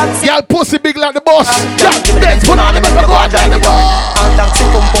point. Girl pussy big like the boss. Jack Benz, put on the back, go and drive the bus.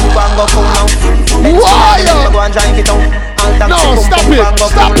 Why? No, stop it,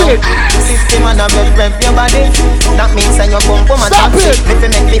 stop it. That means I your bum pum and taxi. Me fi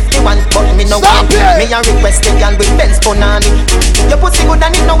make 51, but me no want it. Me a request the girl with Benz punani. Your pussy good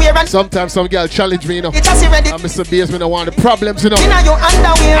and it nowhere and sometimes some girl challenge me, you know. it has ready. And Mr. Bass, me no want the problems, you know. Inna your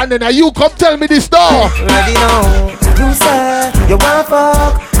underwear. And then you come tell me this door. Ready now. You say you want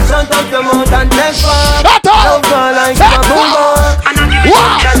fuck. Shut up your mouth and take fuck. Shut up. Love girl like a boom.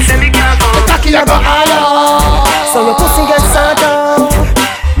 Wow. The cocky a go all out. So your pussy gets sort out.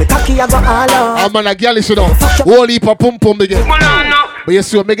 The cocky a go all out. I'm on a girl, you know. Whole heap of pum pum again. But you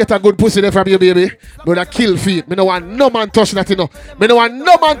see, when me get a good pussy there from you, baby, me da kill feet. Me no want no man touch that, you know. Me no want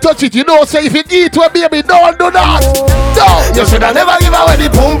no man touch it, you know. So if you eat to a baby, don't do that. No, you shoulda never give away the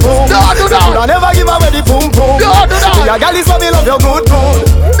pum pum. Don't do that. Shoulda never give away the pum pum. Don't do that. Your girl is so me love your good food.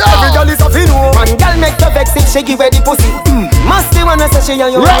 Every girl is so fi know. One girl make you vex if she give away the pussy. Must be one that say she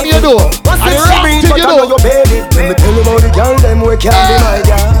and you. Wrong you do. Must be And she wrong bring thing but you I know do. your baby. Let me tell you about the girl them we can't be my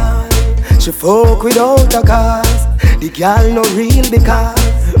girl. She fuck without a cause. The girl no real because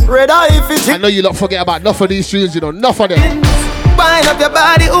red eye if it. I know you don't forget about enough of these streets, you know. Enough of them. Wind up your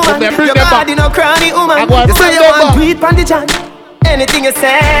body, woman. Bring Your them body no cranny, woman. I'm going to You say bring you them want back. tweet on the chat. Anything you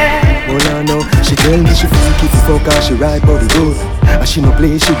say. Oh no, no. She tell me she freaky to fuck her, she ride body good. And she no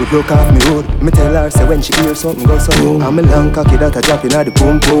play, she go broke off me hood. Me tell her, say when she hear something go so boom. I'm a long cocky that a drop in the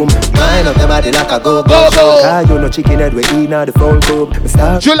boom boom. Wind up your body like a go go. Cause you no chicken head we eat now the phone club.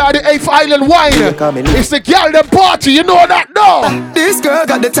 July the 8th, Island Wine. It's the girl them party, you know that, no? This girl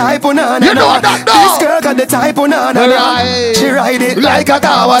got the type on her. You know that, no? This girl got the type on her. Right. She ride it like a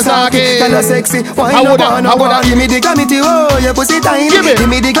Kawasaki. Kinda sexy. Why no wanna give me the gamity, oh, your pussy tiny. Give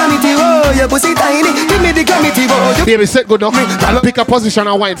me the gamity, oh, your pussy tiny. Give me the gamity, oh. Baby, set good enough. Pick a position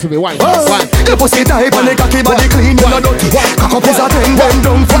and wine for me. Wine. Wine. Your pussy tight and the cocky body clean. You know dirty. Cock up is a 10, bend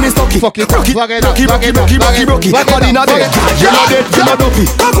down for me stocky. Fuck it. Rocky, Fuck it up. rocky, Fuck rocky, it up. rocky, rocky, rocky. Fuck it Body up. not dead. You know dead, you know dopey.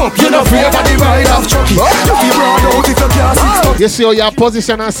 Cock up, you know afraid of the ride of Chucky. You keep broad out if you can't see. You see how your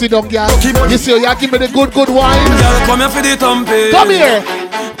position and sit down, girl. You see how you give me the good wine. Girl, come here for the thumping. Come here.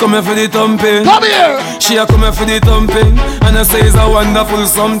 Come here for the thumping. Come here. She a come here for the thumping. And I say it's a wonderful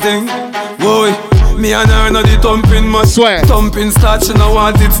something. Boy, me and her know the thumping much. Swear. Thumping start, she no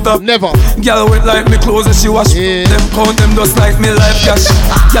want it stop. Never. Girl wet like me clothes and she wash. Yeah. Them count them just like me life cash.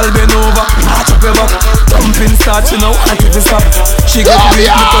 Girl bend over, arch up your back. Thumping start, she no want it to stop. She get me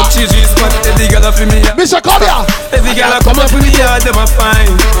touch she G-spot. Every girl a fi me ya. Mr. Come here. Every girl a come up with me yard, them a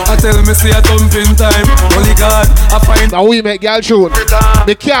fine. I tell me say a thumping time. Only God I find. Now we make girl tune.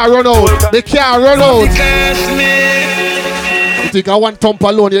 They can't run out. They can't run out. You think I want thump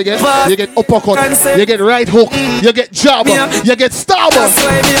alone, you get uppercut, you get right hook, you get jab, you get stab. That's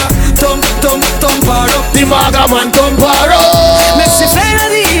why me a thump her up. The maga man thump her up. Make she fly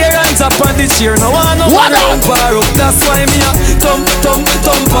in the air and tap on the chair. No one no What one thump her up. That's why me a thump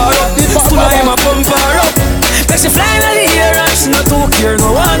her up. Full of him a pump her up. Make she fly in the air and she not too care.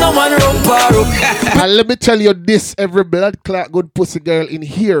 No one rump her up. And let me tell you this, every blood clot good pussy girl in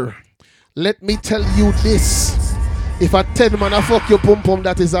here. Let me tell you this. If a 10 man a fuck your pum pum,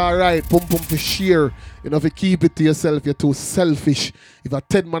 that is alright. Pum pum for sheer. You know, if you keep it to yourself, you're too selfish. If a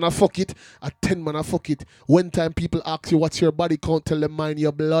 10 man a fuck it, a 10 man a fuck it. When time people ask you what's your body count, tell them mind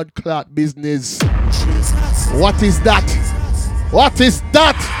your blood clot business. Jesus. What is that? What is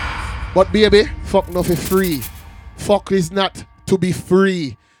that? But baby, fuck not for free. Fuck is not to be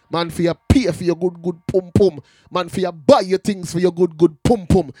free. Man, for your pay for your good pum pum. Man, for your buy your things for your good pum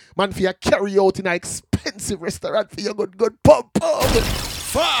pum. Man, for your carry out in an expensive restaurant for your good pum pum.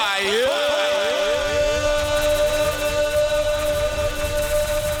 Fire!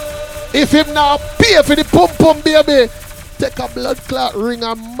 If him now pay for the pum pum, baby, take a blood clot ring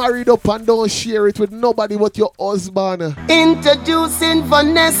and marry it up and don't share it with nobody but your husband. Introducing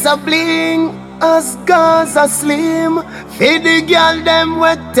Vanessa Bling. As Gaza Slim, feed the girl them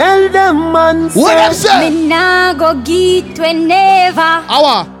we tell them man say. What them say? Me nah go get we never.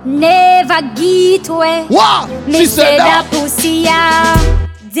 Awa. Never get we. What? Me She said that. pussy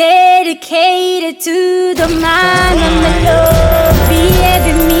dedicated to the man of my love.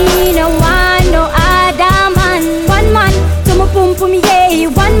 Baby, me no want no other man.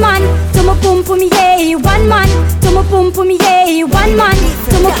 Hey, one man,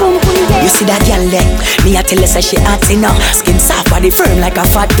 to my pum pum day. You see that girl there? Me a tell her say she hot enough. Skin soft, body firm like a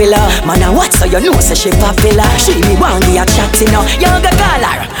fat pillar. Man a what so you know say she popular. She me want me a chat enough. You go call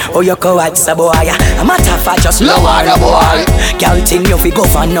her. Oh you go at the boy. A matter of fact just lower the boy. Girl thing you fi go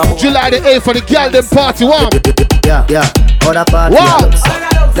for now. July the 8th for the girl them party one. Yeah. How the party looks up.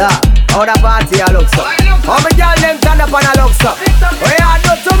 Yeah. How the party looks up. How my girl them stand up and a looks up. Oh yeah,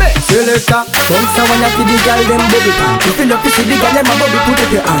 do to me. Selector. Bounce a wanna see the girl them bubble pan. If you love to see the girl them a bubble, put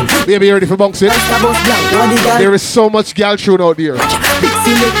up your hand. Baby, you ready for bouncing? There is so much girl tune out there.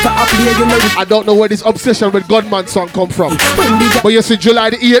 I don't know where this obsession with Gunman song come from. But you see July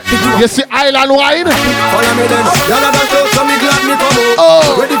the 8th, you see Island Wine.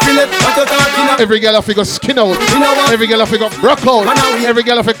 Oh. Every girl have to go skin out. Every girl have to go broke out. Every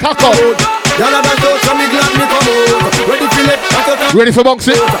girl have to cock out. Ready for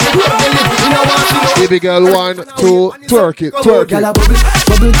bouncing? Baby girl, 1, 2, twerk it, twerk it.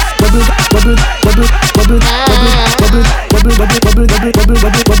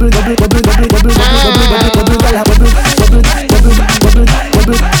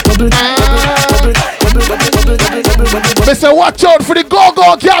 Mister, watch out for the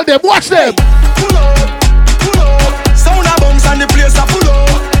go-go girl them, watch them. Sound a bounce and the place a pull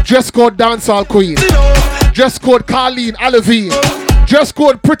up. Dress code dancehall queen. Dress code Carleen Alevine. Dress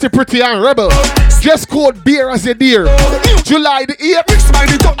code pretty and rebel. Dress code beer as a deer. July the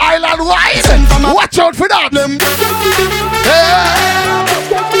 8th, Island Wine. Watch out for that.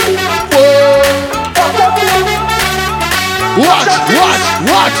 Watch.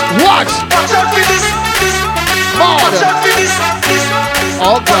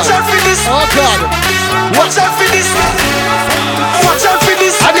 Oh God. Watch out for this. Watch out for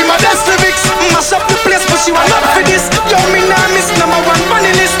this. I did my best lyrics. Mash up the place, but she was not for this. Yo, me nah miss number one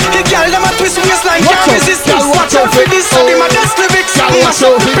funny list. The girl them a twist waistline, can't resist. Watch out for this. I did my best lyrics. Mash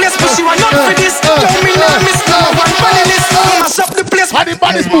up the place, but she was not for this. Yo, me nah miss number one funny list. Mash up the place. How the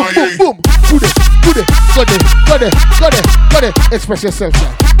bodies boom. Got it. Express yourself,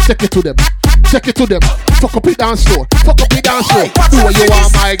 man. Take it to them. Fuck up it dance floor. Do what you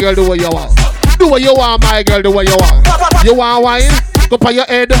want, my girl. Do what you want. You want wine? Go by your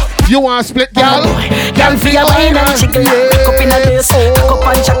head. You want split, girl? Girl, for your wine and chicken. Cock up in a this. Cock up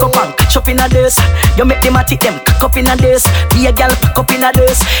and jack up and catch up in a this. You make them a tick them. Cock up in a this. Be a girl, pack up in a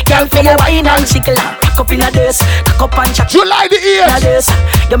this. Girl, for your wine and chicken. Cock up in a this. Cock up and jack. July the 8th.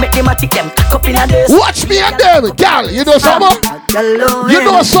 You make them a tick them. Cock up in a this. Watch me and them, girl. You know something?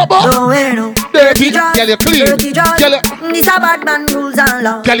 Dirty. Girl, you clean. Girl, this a bad man rules and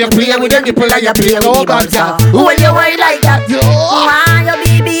law. Girl, you play with them nipple and you play no bad girl. When you wine like that, why your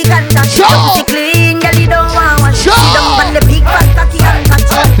baby contact? She clean, girl, you don't want one. She don't want the big fat cocky and catch.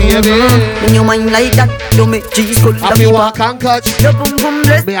 When you wine like that, you make cheese good. I be walk and catch. Your pum pum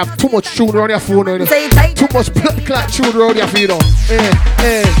bless. Me have too much tune around your phone. Say tight. Too much blood clot tune around your feet.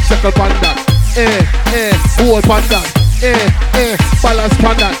 Circle pan that. Hold pan that. Balance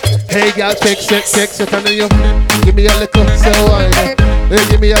pan that. Hey girl, take it and then you give me a little slow wine.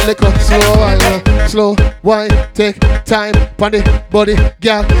 Give me a little slow wine. Slow wine, take time, pan the body,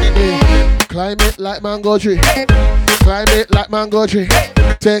 girl. Climb it like mango tree.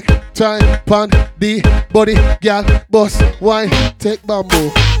 Take time, pan the body, girl. Boss wine, take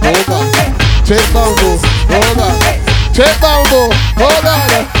bamboo. Hold on. Take bamboo. Hold on. Take bamboo. Hold on.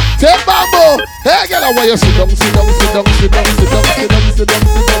 Take bamboo. Hey girl, I want you sit down.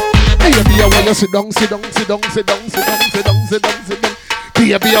 Baby, I want you sit down.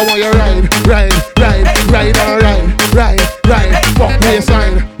 Baby, I want you ride. Fuck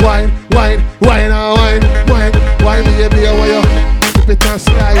waistline, wine. Baby, I want you sip it and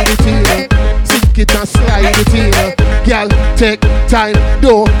slide it in. Sink it and slide it in. Girl, take time,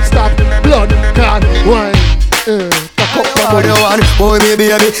 don't stop, blood clot wine. Boy, me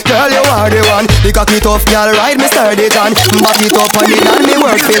baby, girl, you are the one. The cocky tough, girl, ride me sturdy John. Back it up on it and me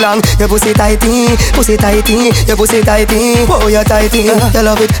work for long. Your pussy tighty. Oh, you tighty. You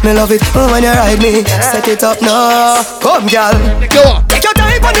love it, me love it. When you ride me, set it up now. Come, girl. Take your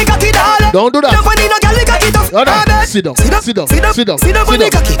time on the cocky, darling. Don't do that. Nobody no girl, the cocky tough. Sit down. Sit down on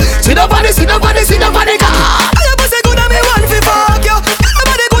the cocky. Sit down on the cocky. Your pussy good and me want to fuck you.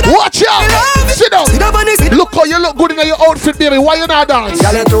 Watch out! Sit down. Look how you look good in your outfit, baby. Why you not dance?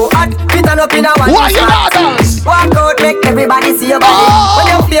 Girl, you too hot. Fit on up in a one. Why you not dance? Walk out, make everybody see your body. When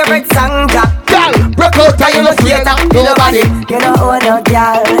your favorite song drop, girl, break out and you no fear nobody. You know own no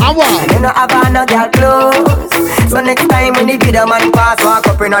girl. And what? You know have no girl clothes. So next time when the video man pass, walk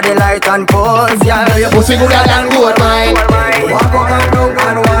up in the light and pose. Girl, your pussy gooder than gold mine. Walk up and down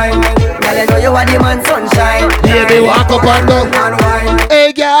and wine. Girl, you know you are the man sunshine. Baby, walk up and down.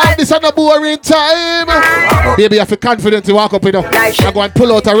 Hey, girl, this is a boring time. Baby, you feel confident to walk up, you know. I'm going to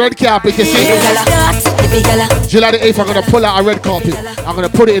pull out a red carpet, you see. July the 8th, I'm going to pull out a red carpet. I'm going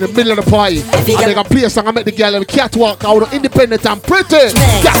to put it in the middle of the party. And they're going to play a song and make the girl and catwalk out independent and pretty.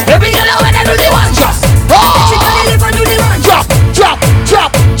 Yeah, every girl I want to do the one drop. Drop, drop,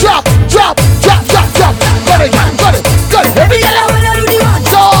 drop, drop, drop, drop, drop, drop. Got it, got it, got it. Every girl I want to do the one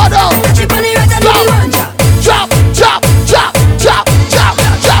drop. Drop, drop, drop, drop, drop,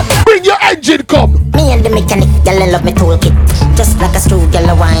 drop. Bring your engine, come. Me and the mechanic, girl, I love me toolkit. Just like a screw, girl,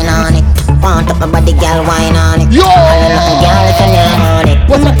 I wine on it. Want up my body, girl, wine on it. Yo! Girl, if you learn on it.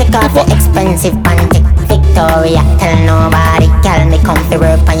 When I take off the expensive panty, Victoria, tell nobody. Girl, me come to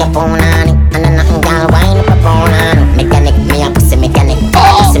work on your phone on it. And then nothing, girl, wine up a phone on it. Mechanic, me a pussy mechanic.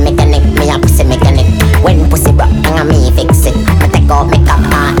 Pussy mechanic, me a pussy mechanic. When pussy rock, and me fix it. I take off me cap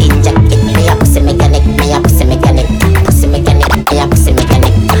and inject it. Me a pussy mechanic, me a pussy mechanic. Pussy mechanic, me a pussy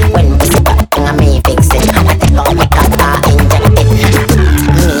mechanic. When pussy rock, and me fix it. I take off me cap and inject it.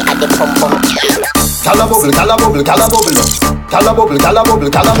 Me a the pum pum. Cala bubble, cala bubble, cala bubble. Cala bubble, cala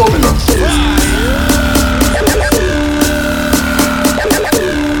bubble, cala bubble.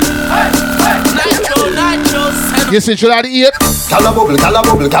 You see July the 8th? Cala bubble, cala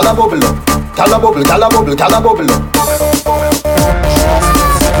bubble, cala bubble. Cala bubble, cala bubble, cala bubble.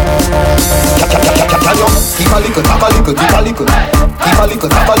 Keep a little, tap a little, keep a little. Keep a little,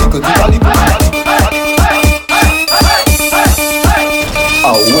 tap a little, keep a little.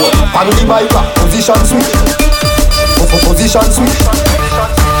 Oh, and the bike, position switch. Position switch.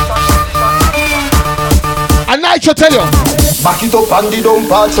 And I should tell you. Back it up and the dump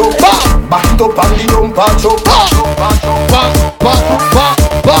patch up. Back it up and the dump patch up.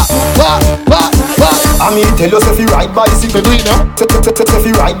 I mean tell us if you ride bicycle. Do it now. If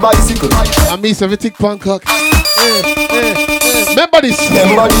you ride bicycle. I mean everything Bangkok. Remember this.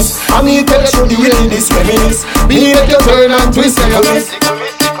 Remember this. I mean tell us the way this reminisce. Me make you turn and twist your wrist.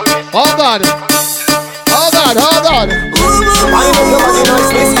 Oh God. Oh God. Oh God. I know your body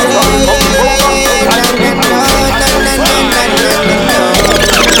nice waist.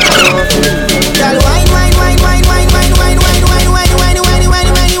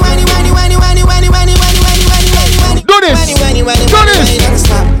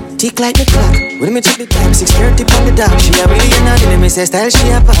 Tick like the clock. When me check the time, 6:30 on the dot. She a millionaire, then me say style she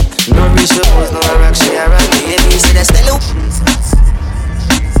a pop. No reach the pose, no rock, she a rock. Baby, see that style.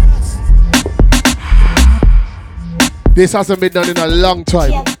 This hasn't been done in a long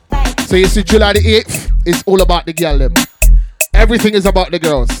time. So you see July the 8th, it's all about the girl them. Everything is about the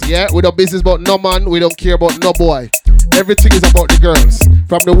girls, yeah? We don't business about no man, we don't care about no boy. Everything is about the girls.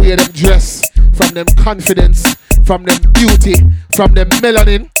 From the way them dress, from them confidence, from them beauty, from them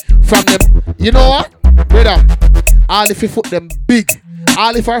melanin, from them, you know what? Brother, all if you foot them big,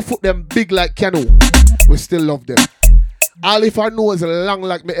 all if I foot them big like canoe, we still love them. All if our nose long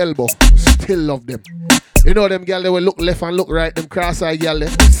like my elbow, still love them. You know them girl, they will look left and look right, them cross-eyed girl, they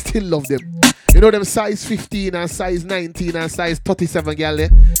still love them. You know them size 15 and size 19 and size 37 girl,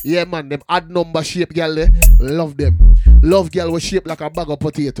 yeah man, them odd number shape girl, love them. Love girl was shaped like a bag of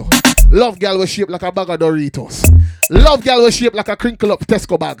potato. Love girl was shaped like a bag of Doritos. Love girl was shaped like a crinkle up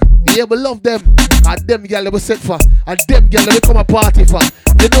Tesco bag. Yeah, we love them. And them girl they were set for. And them girl they come a party for.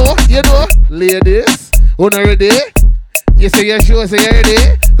 You know, ladies, who not ready? You say you're sure, say you're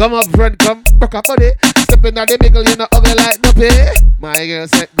ready. Come up friend, come, rock up body. Step in the middle, you know, ugly like no pay. My girl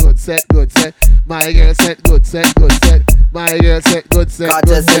set good, set good, set. My girl set good, set good, set. My girl set good, set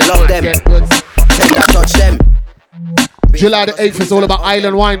good, set. Love them. Tender touch them. July the 8th is all about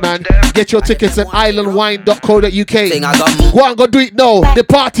Island Wine, man. Get your tickets at islandwine.co.uk. Go on, go do it now. The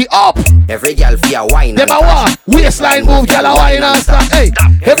party up. Every girl feel wine. Them a what? Waistline move, girl a wine and stop. Hey,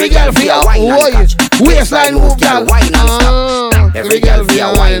 every girl feel wine. Waistline move, girl wine and stop. Every girl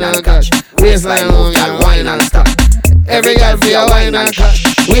feel wine and catch. Waistline move, girl wine and stop. Every girl feel wine and catch.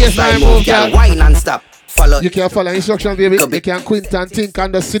 Waistline move, girl wine and stop. You can follow instructions, baby. You can quint and think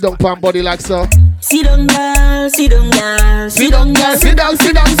and just sit down pan body like so. Sit down, girl, sit down, girl. Sit down, girl, sit down,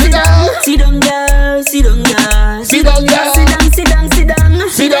 sit down, sit down. Sit down, girl, sit down, girl. Sit down, girl. Sit down, sit down, sit down.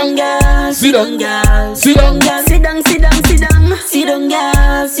 Sit down, girl. Sit down, girl. Sit down, girl. Sit down, sit down, sit down. Sit down,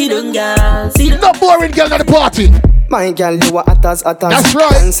 girl. Sit down, girl. Sit down. Not boring girl at the party. My girl, you are hot as. That's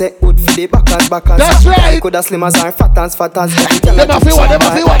right. And say good for the backers. That's right. Could have slim as or fat as. Them a feel what, them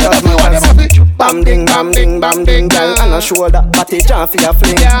a feel. Bam ding, bam ding, bam ding, girl. And a shoulder, body jam for your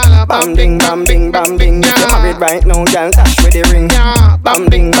fling. Bam ding, bam ding, bam ding. If you're married right now, girl, dash with the ring. Bam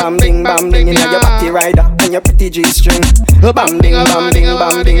ding, bam ding, bam ding. You know your body rider and your pretty G-string. Bam ding, bam ding,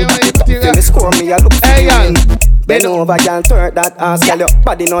 bam ding. Feel me score me, I look for you win. Bend over, girl, turn that ass, girl. Your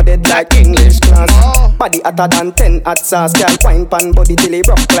body no dead like English class. Body hotter than 10 hot sauce, girl. Wine pan body till it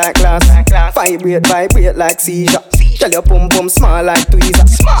broke like glass. Vibrate like seizure. Girl, your pum pum small like tweezer.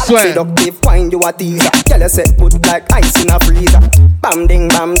 Seductive wine, you a teaser. Girl, you set good like ice in a freezer. Bam ding,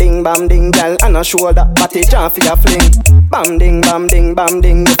 bam ding, bam ding, girl. And a shoulder, body jam for your fling. Bam ding, bam ding, bam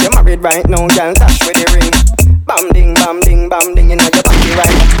ding. If you're married right now, girl, dash with the ring. Bam ding, bam ding, bam ding. You know your body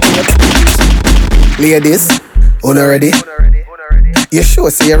right. Ladies, una ready? You sure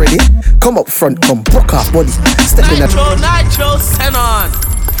say you ready? Come up front, come broke off body. Step in Nitro, send on.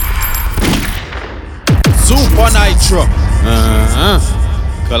 Super Nitro.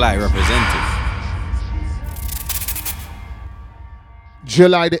 Collide representative.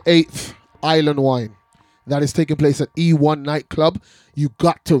 July the 8th, Island Wine. That is taking place at E1 nightclub. You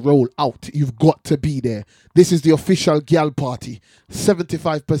got to roll out. You've got to be there. This is the official gal party.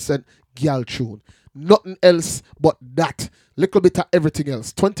 75% gal tune. Nothing else but that. Little bit of everything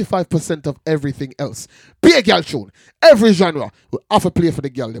else. 25% of everything else. Be a gal tune. Every genre will have a play for the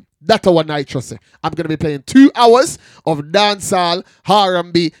gal them. That's our Nitro say. I'm going to be playing 2 hours of dancehall,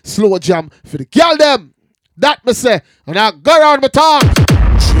 R&B, slow jam for the gal them. That me say. And I go around my tongue.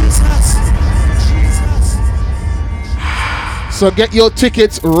 So get your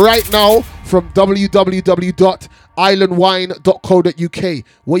tickets right now from www.islandwine.co.uk.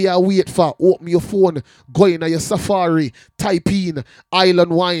 What you wait for? Open your phone, go in your Safari, type in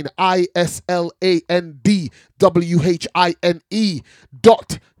Island Wine,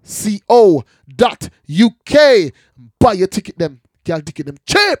 ISLANDWHINE.co.uk. Buy your ticket them. Girl ticket them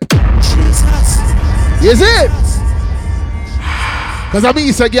cheap. Is it? Cause I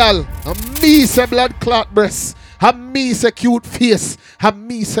me say girl, I me say blood clot breasts. I me say cute face. I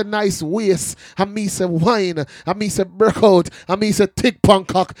me say nice waist. I me say wine. I me say breakout. I me say thick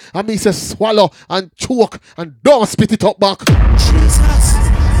pancock. I me say swallow and choke and don't spit it up back. Jesus.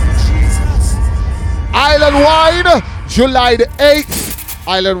 Island Wine, July the 8th.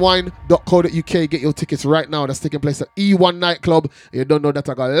 Islandwine.co.uk. Get your tickets right now. That's taking place at E1 nightclub. You don't know that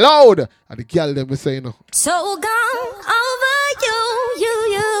I got loud. And the girl them we say no. So gone over you. Yeah.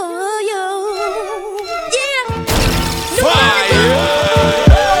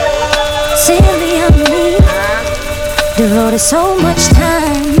 Silly on me. Devoted so much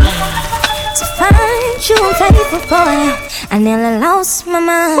time to find you faithful boy. I nearly lost my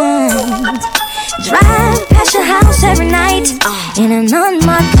mind. Drive past your house every night in an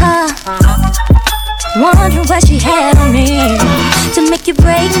unmarked car, wondering what she had on me to make you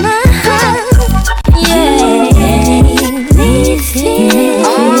break my heart. Yeah,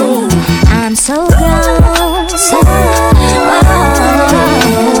 I'm so gone. So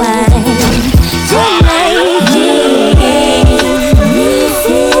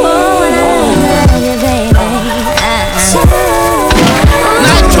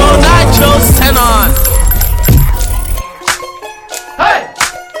Nitro, send on.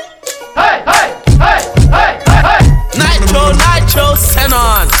 Nitro, send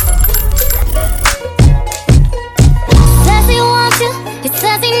on. Says he wants you, he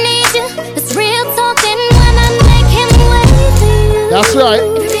says he needs you. It's real talking when I make him wait for you. That's right.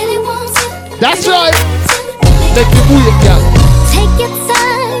 If he really wants you, that's right. Make you move, girl. Take your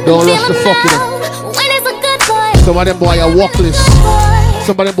time. Don't rush the fucking up. When it's a good boy. Some of them boy are walkless.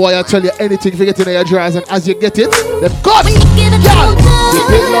 Some of them boy will tell you anything if you get in your drawers, and as you get it, they've got it. Dip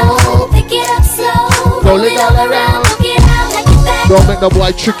it low, pick it up slow, roll it all around, look it out like you back. Don't make no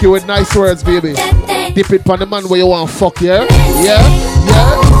boy trick you with nice words, baby. Dip it on the man where you want fuck, yeah? Yeah?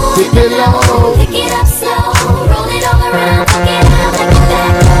 Dip it low, pick it up slow, roll it all around, look it out like you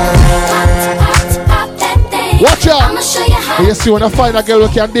back. Pop that thing. Watch out! I'ma show you how. You see when I find a girl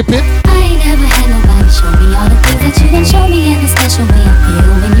who can dip it? I ain't never had nobody show me all the things that you done show me, and the special way I feel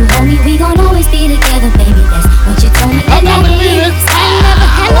when you hold me. We gon' always be together, baby. That's what you told me. And I never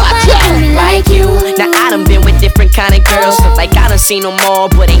had nobody do me like you. Now I done been with different kind of girls, so like I done seen them all,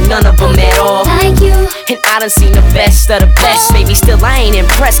 but ain't none of them at all like you. And I done seen the best of the best, baby. Still I ain't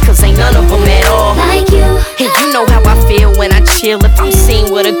impressed, cause ain't none of them at all like you. And you know how I feel when I chill. If I'm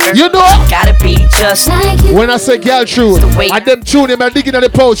seen with a girl, you know, gotta be just like you. When I say girl tune, I them tune him and digging at the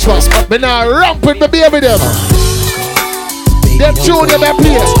pouch for me now ramping the baby them. Them tune them and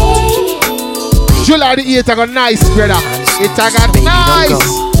play. July the 8th, I got nice, brother. It I got nice.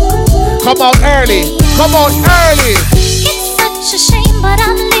 Come out early. Come out early. It's such a shame, but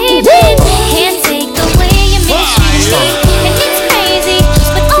I'm leaving. Can't take the way you make me feel. And it's crazy,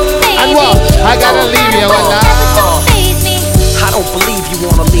 but oh baby. And what? I gotta leave you right now. I don't believe you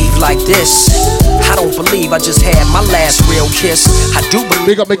wanna leave like this. I don't believe I just had my last real kiss. I do believe.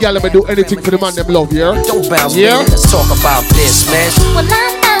 Big up my gal, do anything for the man them love, yeah? Don't bounce, yeah? Man. Let's talk about this, man. Well,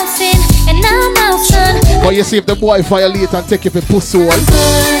 I'm bouncing and I'm bouncing. But you see if the boy violate and take you for pussy one.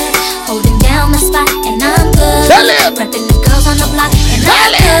 Holding down the spot and I'm good. Tell him. Repping the girls on the block and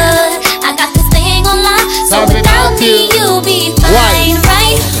I'm good. I got this thing on lock, so without me you'll be fine,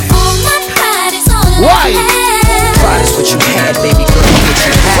 right? All my pride is on the Why? Pride is what you had, baby girl. What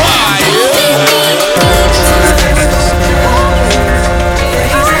you had.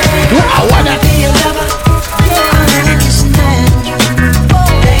 I wanna be your lover.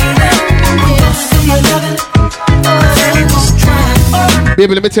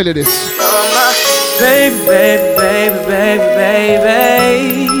 Baby, let me tell you this. Baby, baby, baby, baby,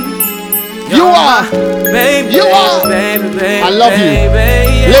 baby. You are. Baby, you are. Baby, baby, I love you.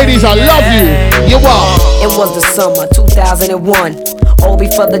 Baby, ladies, I love you. You are. It was the summer 2001. All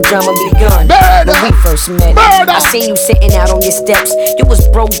before the drama begun. Murder. When we first met, Murder. I seen you sitting out on your steps. You was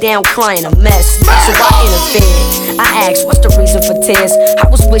broke down, crying a mess. So I interfered. I asked, what's the reason for tears? I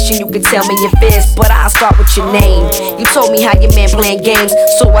was wishing you could tell me your fears, but I'll start with your name. You told me how your man playing games,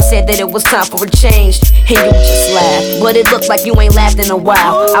 so I said that it was time for a change. And you just laughed, but it looked like you ain't laughed in a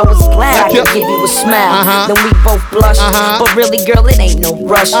while. I was glad I could give you a smile. Then we both blushed, but really, girl, it ain't no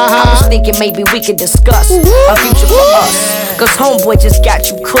rush. I was thinking maybe we could discuss a future for us. Cause homeboy just got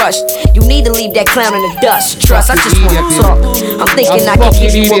you crushed. You need to leave that clown in the dust. Trust, I just wanna talk. I'm thinking I can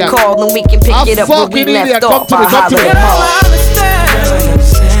give you a call and we can pick it up where we left off. I holler at I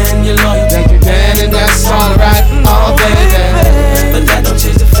understand your loyalty, and that's alright, oh baby. But that don't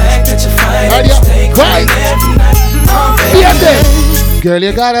change the fact that you're fine. You stay crying every night, oh baby. Girl,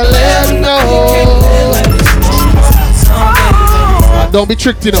 you gotta let him know. Don't be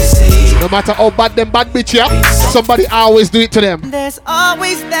tricked, you know. No matter how bad them bad bitch, yeah, somebody always do it to them. There's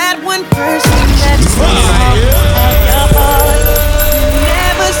always that one person that's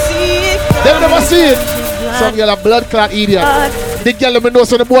never see it. They never see it. Some girl a blood clot idiot. The girl let me know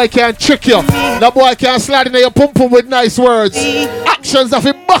so the boy can't trick you. The boy can't slide in your pum pum with nice words. Actions have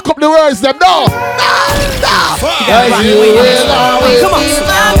to back up the words them. No. As you will always. Come on.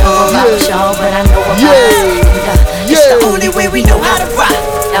 I know about y'all, but I know about us. It's the only way we know how to rock. I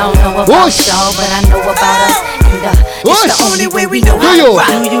don't know about y'all, but I know about us. It's the only way we know how to rock.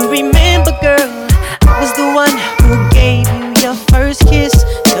 Do you remember, girl? I was the one who gave you your first kiss.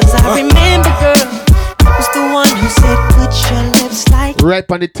 Cause I remember, girl, I was the one who said put your lips like right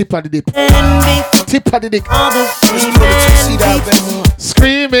on the tip of the dip. Tip of the dick. All the fame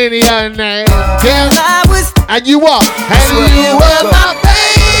screaming your name. Yeah. I was, and you are. And you were my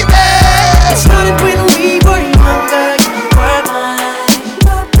baby. It started when we were younger. You were mine.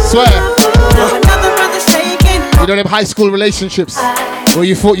 Swear. Now another brother's taking. You know them high school relationships where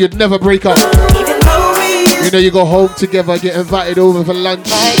you thought you'd never break up. Even though we used, you know you go home together, get invited over for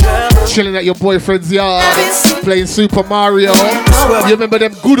lunch, chilling at your boyfriend's yard, playing Super Mario. You remember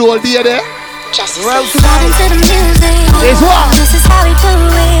them good old days there? Just vibing to the music. It's what? This is how we do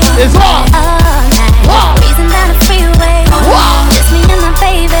it. It's what? All night. Wow. Breezing down the freeway. Wow. Just me and my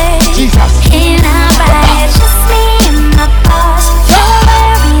baby. Jesus. In our ride. Just me and my boss. No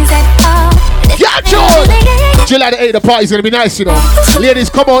worries at all. Yeah, George. July the 8th, the party's gonna be nice, you know. Ladies,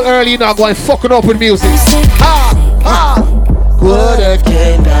 come on early now, going fucking up with music. Would've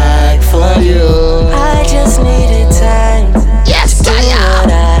came back for you. I just needed time. Yes, to do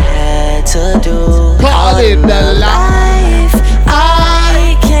what I had to do. Call it the life.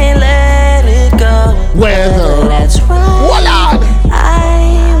 I can't let it go. Whether that's right. Voila.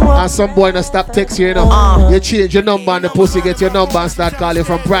 And some boy no stop text you, you know. You change your number and the pussy get your number and start calling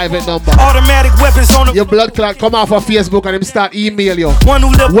from private number. Automatic weapons on the. Your blood clot come off of Facebook and him start email you.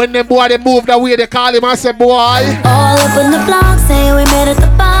 When them boy they move that way, they call him and say, boy. All up in the blog saying we met at the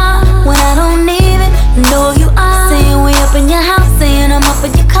bar. When I don't even know who you are. Saying we up in your house, saying I'm up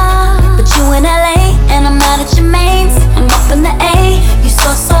in your car. But you in LA and I'm out at your mains. I'm up in the A, you so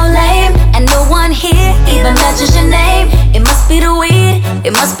lame. And no one here even mentions your name. It must be the weed,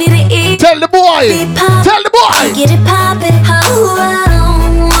 it must be the E. Tell the boy, tell the boy. Get it poppin',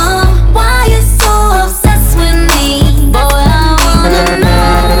 why you so obsessed with me? Boy, I wanna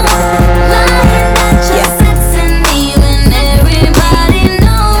know. Lying that you're sexing me when everybody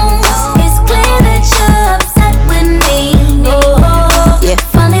knows. It's clear that you're upset with me. Oh, yeah.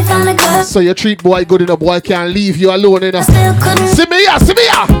 Finally found a girl. So you treat boy good enough, boy can't leave you alone enough. See me here, see me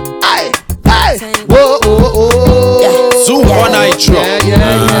here. Aye, aye. Whoa, whoa, whoa. Super Nitro.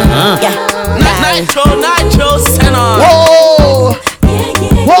 Nitro, send on. Whoa,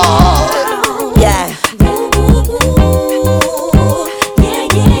 whoa. Yeah.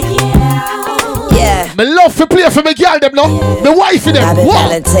 Yeah. Me love to play for me girl them now. Me wife in them.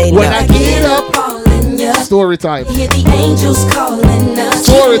 What? When I get up. Story time. Hear the angels calling us.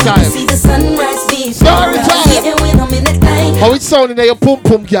 Story time. See the sunrise before Story us. time. Even when I'm in that thing. How it sounding in your pum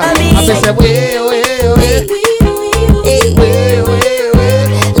pum girl? I be say way.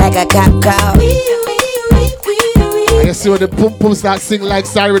 Like a cop car. And you see when the pum pum start sing like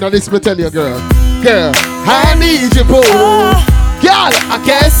siren on this, me tell you, girl. Girl, I need you, boo. Girl, I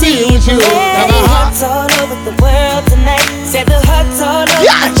can't see you with you. Hearts all over the world tonight. Said the hearts all over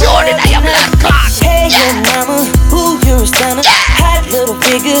yeah, Jordan, I am blood clot. Hey, your mama, ooh, you're a stunner. Hot little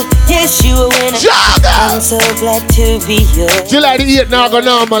figure, yes, you a winner. I'm so glad to be yours. July the 8th, now go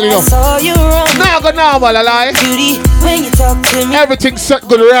normal, you know. I saw you run. Now go normal, I lie. Beauty, when you talk to me. Everything set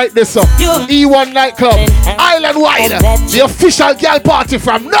good right this up. E1 nightclub, Island Wine, the official girl party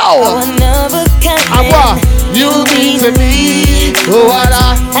from now. And what? You mean to me, what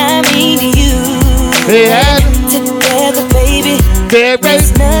I mean to you. Yeah. Together, baby.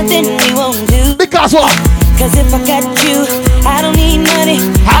 There's nothing we won't do. Because what? Cause if I got you, I don't need money.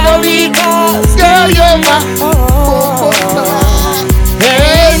 I don't need cars. Girl, you're my.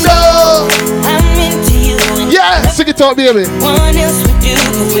 Hey, no. I'm into you. Yeah, sing it out, baby. One else would do.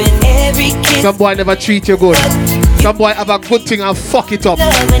 Cause with every kiss. Some boy never treat you good. Some boy have a good thing and fuck it up.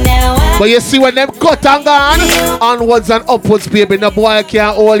 But you see when them cut and gone, onwards and upwards, baby, no boy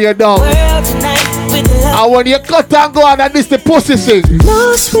can't hold you down. And when you cut and go on, and this the pussy sing.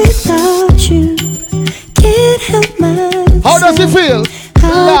 Lost without you, can't help myself. How does it feel?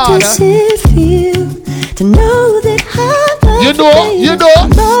 How does it feel to know that I love you know, you know.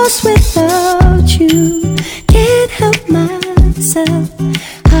 Lost without you, can't help myself.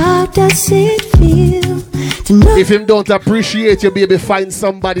 How does it feel to know? If him don't appreciate you, baby, find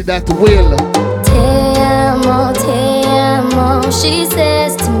somebody that will. Te amo, she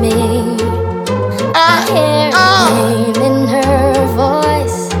says to me. I hear her name in her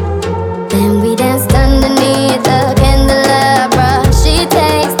voice. Then we danced underneath the candelabra. She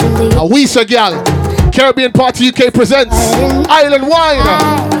takes the lead. A Weezer girl, Caribbean Party UK presents Island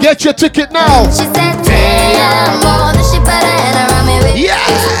Wine. Get your ticket now. She said, te amo. Then she put her hand around me with yeah.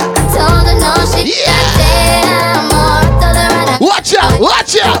 I told her no, she said, te amo. Told her right now. Watch out,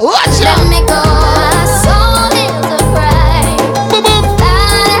 watch out, watch out. Let me go. I saw him to cry. Boom, boom.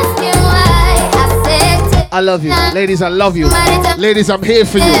 I love you. Ladies, I love you. Ladies, I'm here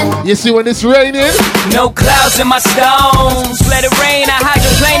for you. You see when it's raining? No clouds in my stones. Let it rain. I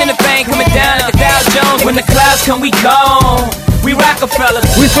hydroplane in the bank. Coming down like a Dow Jones. When the clouds come, we gone. We Rockefellers.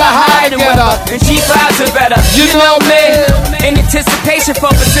 We fly high together. And G5s are better. You know me. In anticipation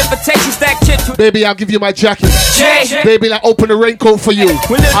for precipitation. Stack chips. Baby, I'll give you my jacket. Jay. Baby, I'll open the raincoat for you.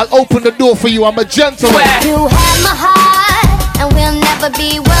 I'll open the door for you. I'm a gentleman. You have my heart, and we'll never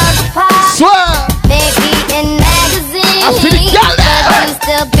be worlds apart. Swear. Maybe in magazines, I feel it, but you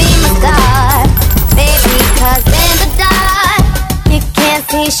still be my star. Baby, cause in the dark, you can't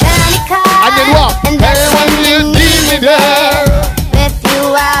see shiny cars. And then what? And that's when you need me there. With you,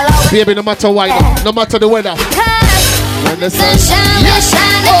 I'll always. Baby, no matter what, no matter the weather. When the sunshine will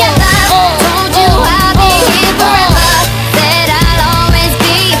shine together. Told you I'll be here forever. Said I'll always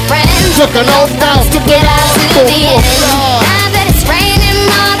be your friend. Took an oath now to get out to the end. Now that it's raining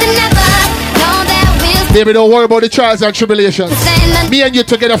more than ever. Baby, don't worry about the trials and tribulations. Me and you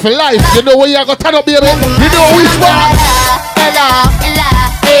together for life. You know where you are going to turn up, baby? You know which one? Ella,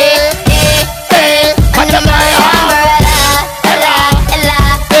 under my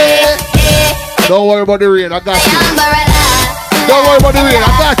Don't worry about the rain, I got you. Don't worry about the rain, I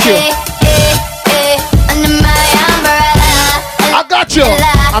got you. I got you.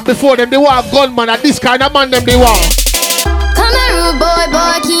 And before them, they want gunman, and this kind of man them they want. Come here, rude boy,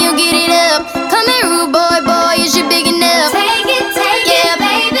 can you get it up? Come here, rude boy, is you big enough? Take it, yeah,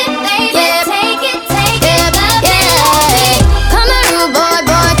 baby, yeah, take it, yeah. Come here, rude boy,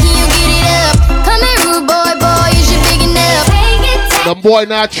 can you get it up? Come here, rude boy, is you big enough? Take it, the Some boy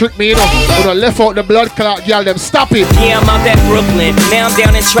now trick me, you know. When I left out the blood clot, girl, them stop it. Yeah, I'm out at Brooklyn. Now I'm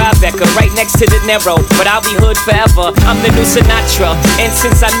down in Tribeca, right next to the Narrow. But I'll be hood forever. I'm the new Sinatra. And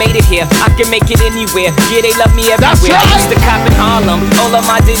since I made it here, I can make it anywhere. Yeah, they love me everywhere. That's right. I used to cop in Harlem. All of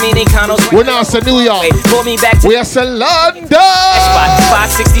my Dominicanos. We're now in New York. Pull me back to we're in London.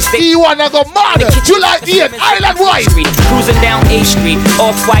 560 State. You wanna go mad? July 8th, Island White. Cruising down A Street,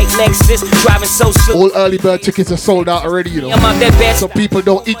 off-white Lexus, driving so slow. All early bird tickets are sold out already, you know. I'm out that bad. So people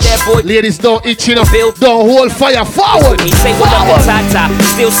don't itch. Ladies don't itch, you know. Don't hold fire forward. He say what up with Tata,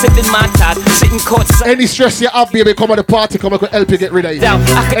 still sipping my top, sitting courtside. Any stress you have, baby, come at the party, come I could help you get rid of it.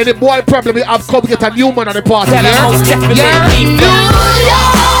 Any boy problem you have, come get a new man at the party. Yeah?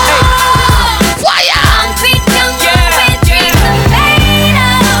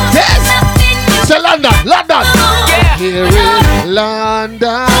 Say London, London. Here in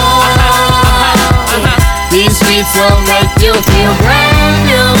London. These streets will make you feel brand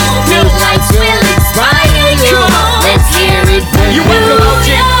new. New lights will inspire you. Let's hear it for you.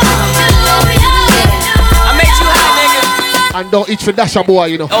 I make you high, nigga. And don't itch for Dasha boy,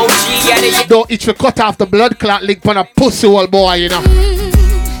 you know. OG, yeah, don't itch for cut off the blood clot link on a pussy wall boy, you know. To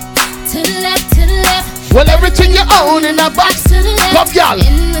the left, to the left. Well, everything you own in the box. To the left. Come, y'all.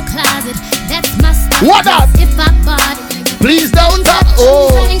 In the closet. That's my stuff. What up? If I bought it. Please don't talk.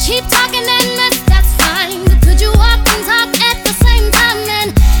 Oh. Keep talking and that's fine. But could you walk and talk at the same time?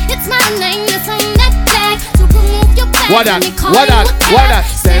 And it's my name that's on that tag. To remove your back. What up? What up? What up?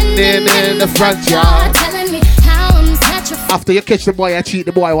 Standing in the front yard. Telling me how I'm such a after you catch the boy and cheat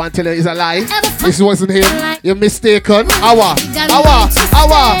the boy, want to tell you it's a lie. This wasn't him. You're mistaken. Awa. You must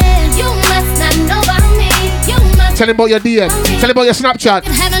not know about me. You must tell him about your DM. Tell him about your Snapchat.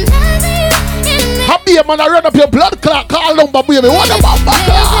 Happy man, I run up your blood clot. Call number, baby. What about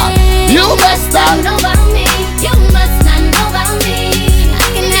that? You must not know about me. You must not know about me. I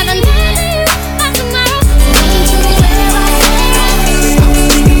can have another by tomorrow.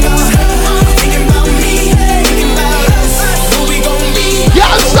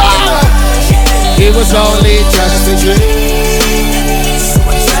 Yes, sir. It was only just a dream.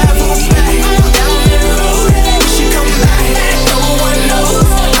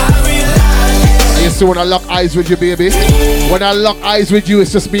 So when I lock eyes with you, baby, when I lock eyes with you,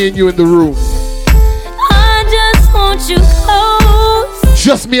 it's just me and you in the room. I just want you close.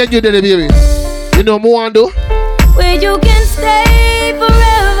 Just me and you, daddy, baby. You know what I want to do? Where you can stay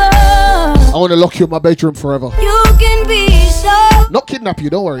forever. I want to lock you in my bedroom forever. You can be so. Not kidnap you,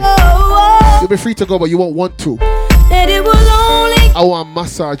 don't worry. Oh, you'll be free to go, but you won't want to. That it will only. I want to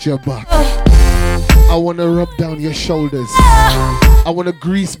massage your back. I want to rub down your shoulders. I want to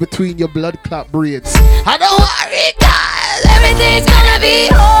grease between your blood clot braids. I don't worry, guys. Everything's gonna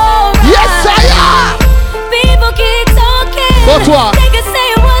be alright. Yes, I am. People keep talking. But what? They can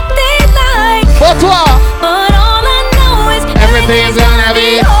say what they like. But what? But all I know is everything's gonna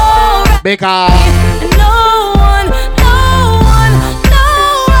be alright. Because no one.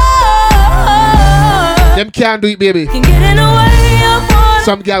 Them can't do it, baby. Can get in the way of what?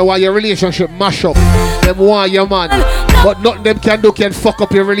 Some girl want your relationship mash up. Them want your man. But nothing them can fuck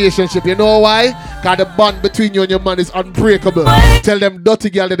up your relationship. You know why? Because the bond between you and your man is unbreakable. Tell them dirty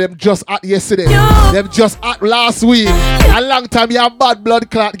girl that them just at yesterday. Them just at last week. A long time you have bad blood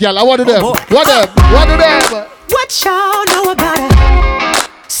clot girl. I want to them. What them? What do them? What y'all know about it?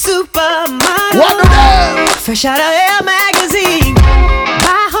 Supermodel. What do them? Fresh out of Air magazine.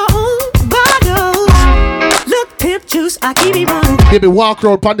 Buy her own bottles. Look, pimp juice, I keep it running. Baby, walk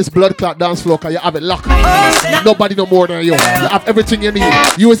around on this blood clot dance floor because you have it locked. Nobody no more than you. You have everything you need.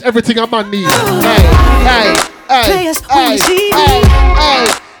 You is everything a man needs. Hey.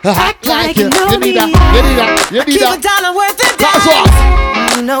 Act like you know me. You need that. Keep a dollar worth of Cause what?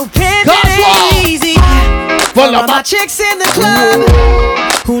 No pimping ain't easy. Full of my chicks in the club.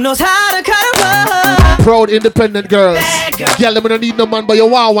 Who knows how to cut a rug? Proud independent girls. Girl, them don't need no man, but you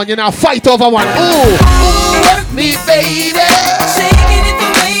want one. You now fight over one. Ooh. Work me, baby. Shaking it the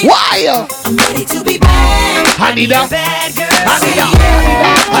way. Why? I'm ready to be bad. I need that. Bad girl.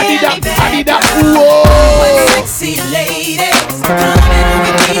 I need that. Whoa. Sexy lady. Coming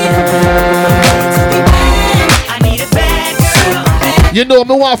with me. I need a bad girl. You know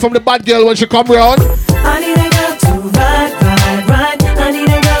me want from the bad girl when she come round. I need a girl to ride. I need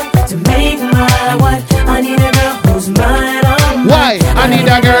a girl to make my wife. I need a girl who's mine. Why? I need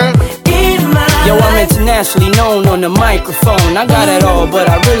a girl. Yo, I'm internationally known on the microphone. I got it all, but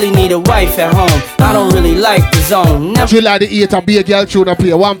I really need a wife at home. I don't really like the zone. Never July the 8th and be a girl tune up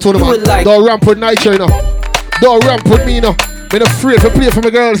here. What I'm talking about? Like don't ramp with Nitro, you know. Don't ramp with me, you know. Me not afraid to play for my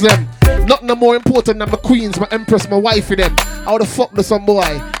girls them. Nothing no more important than my queens, my empress, my wifey them. How the fuck do some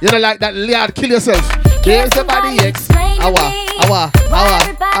boy? You know like that lad, kill yourself. Here's somebody X. Awa.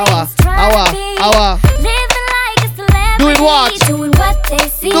 Doing what? Doing what they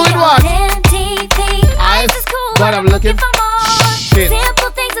see. Doing what? But I'm looking for more. Shit.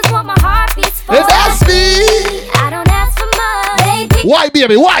 Simple things is what my heart beats for. Hey, that's me. I don't ask for much. Baby. Why,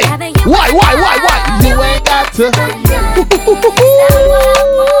 baby? Why? Why? You ain't got to.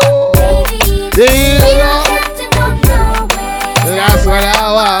 That's what I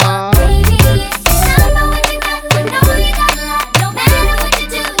want.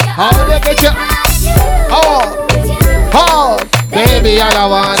 How they get you? Hard. Baby, all I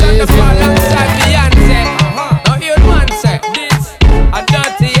want is you. Now hear the man say this a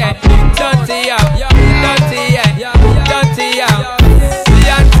dirty yeah, dirty yeah, dirty yeah, dirty yeah.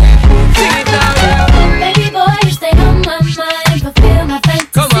 Beyonce, sing it now, yeah. Baby boy, you stay on my mind, fulfill my fantasy.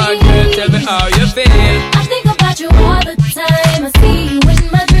 Come on, girl, tell me how you feel. I think about you all the time. I see you in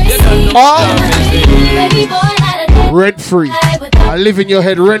my dreams. Baby boy, rent free. I live in your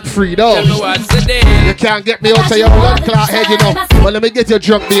head rent free, though. You can't get me out of your blood clot head, you know. But let me get you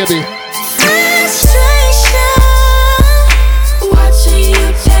drunk, baby.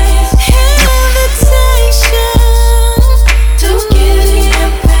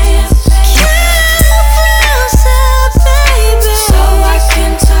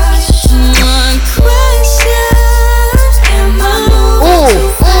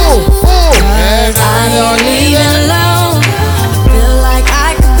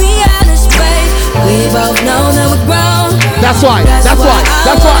 That's why.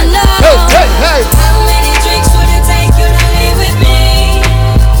 Hey. How many drinks would it take you to leave with me?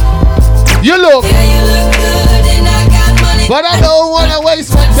 You look. Yeah, you look good and I got money. But I don't wanna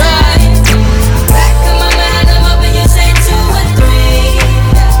waste my time. Back of my mind, I'm hoping you say 2 or 3.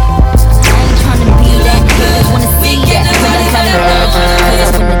 I ain't trying to be that good. Wanna see that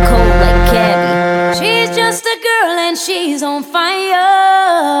when the cold like Cabby. She's just a girl and she's on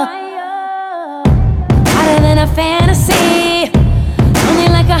fire. Hotter than a fantasy. Only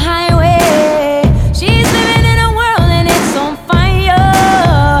like a highway. She's living in a world and it's on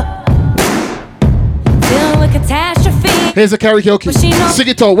fire. Filled with catastrophe. Here's a karaoke. Sing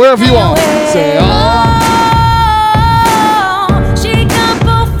it all, wherever you are. Say, She got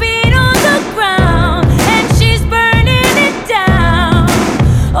both feet on the ground and she's burning it down.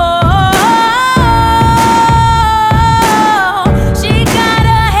 She got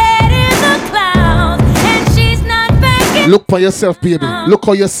her head in the clouds and she's not backing. Look for yourself, baby. Look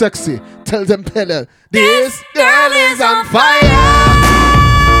how you're sexy. Tell them, Pella, this girl is on fire.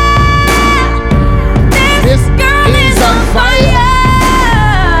 This girl is on fire.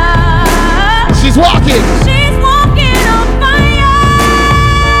 She's walking. She's walking on fire.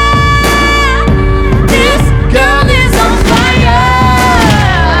 This girl is on fire.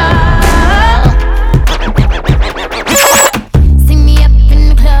 See me up in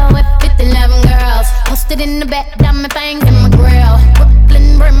the club with 50, 11 girls. Posted in the back, diamond things in my grill.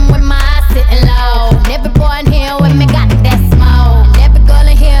 Brooklyn brim with my eyes sitting low. And every boy in here with me got that smoke. And every girl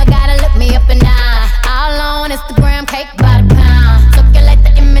in here gotta look me up and down. All on Instagram, cake by the pound. Circulate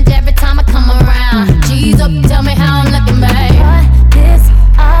the image every time I come around. G's up, tell me how I'm looking, babe. What this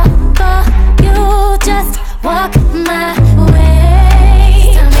all for? You just walk my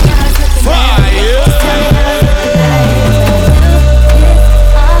way. Tell me how it's looking, babe. Tell me how it's looking, babe.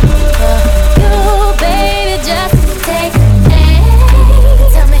 You, baby, just take aim.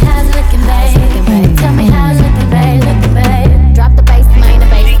 Tell me how it's looking, babe. Tell me how it's looking, babe. Looking, babe. Drop the bass, main the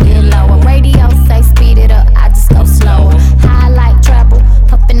bass get lower. Radio say speed it up, I just go slower. Highlight treble,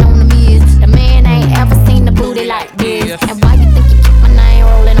 puffin' on the mid. The man ain't ever seen the booty like this. And why you think you keep my name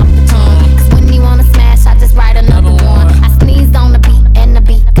rolling off the tongue? Cause when he wanna smash, I just write another one. I sneezed on the beat and the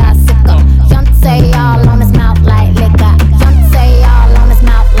beat got sicker. Yontay all on his mouth like liquor. Yontay all on his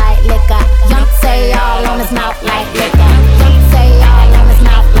mouth like liquor. Yontay all on his mouth like liquor. Yontay all on his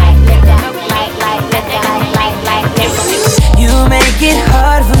mouth like liquor. Like liquor, like liquor. You make it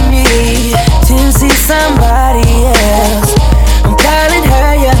hard for me to see somebody else. I'm calling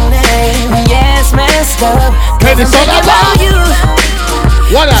her your name. Yes, messed up. Hey, this all about you.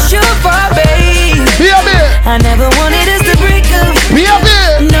 What up? Sure for babe. Be a bit. I never wanted us to break up. Be a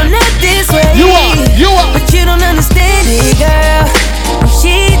bit. No, not this way. You are. But you don't understand it, girl. When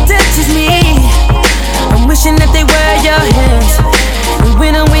she touches me, I'm wishing that they were your hands. And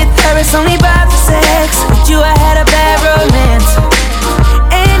when I'm with her, it's only about the sex. With you, I had a bad romance.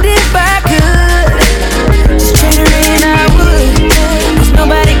 And if I could just trade her in, I would. 'Cause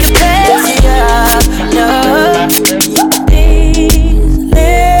nobody can pass you up, no.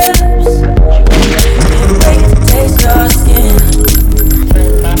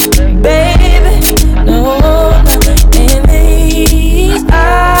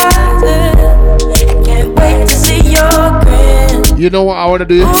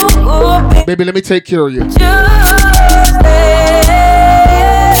 do? Baby, let me take care of you.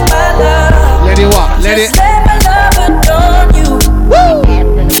 Let it walk. Let it. Woo!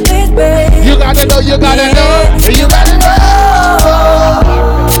 You gotta know. You gotta know. You gotta know.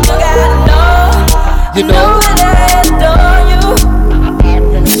 You know.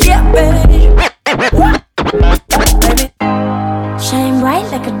 Shine bright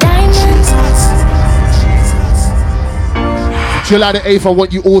like a diamond. July the 8th, I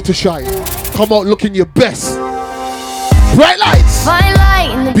want you all to shine. Come out looking your best. Bright lights. Fine light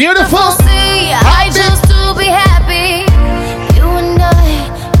in the beautiful sea. I choose to be happy. You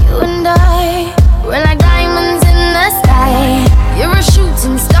and I, we're like diamonds in the sky. You're a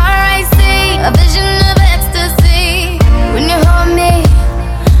shooting star, I see. A vision of ecstasy. When you hold me,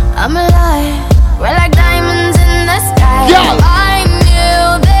 I'm alive. We're like diamonds in the sky. Yeah. I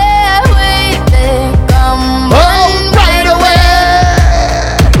knew that we'd become one right away.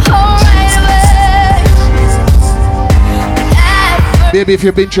 Oh, right away. Baby, if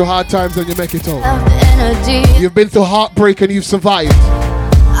you've been through hard times and you make it out. Energy. You've been through heartbreak and you've survived.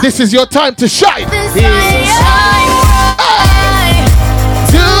 This is your time to shine.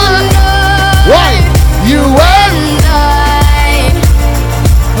 Why? You and I,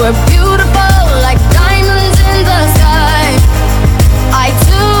 we're beautiful like diamonds in the sky.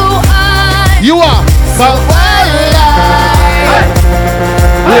 You are.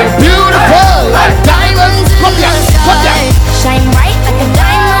 We're beautiful like diamonds in the sky. Shine bright like a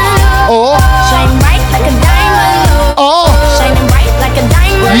diamond. Oh. Shine bright like a diamond. Oh. Shining bright like a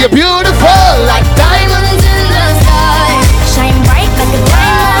diamond. You're beautiful like diamonds in the sky. Shine bright like a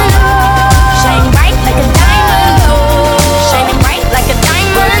diamond. Shine bright like a diamond. Shining bright like a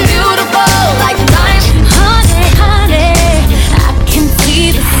diamond. Beautiful like a diamond. Honey, honey, I can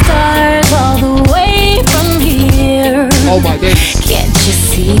see the stars all the way from here. Oh my goodness. Can't you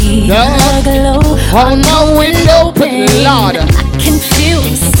see the glow on my window pane? Lord, I can feel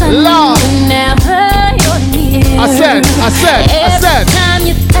the sun whenever you're near. I said. Every time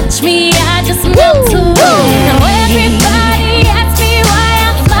you touch me, I just melt away. Now everybody asks me why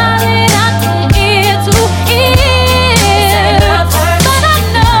I'm smiling out from ear to ear, but I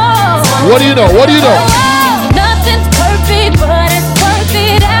know. What do you know? What do you know? Nothing's perfect, but it's worth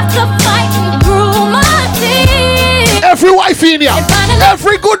it after fighting through my tears. Every wife in here,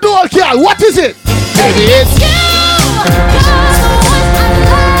 every good old girl, what is it? Baby, it's you.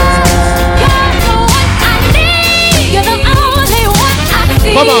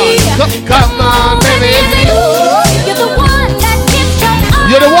 Come on, baby. You're the one that gets your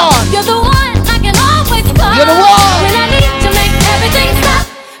You're the one. You're the one I can always call. You're the one. When I need to make everything stop.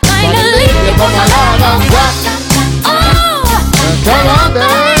 Finally, you put my love on top. Oh, come on,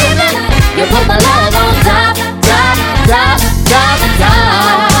 baby. You put my love on top.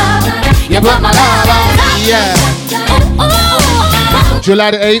 You put my love on top. Yeah.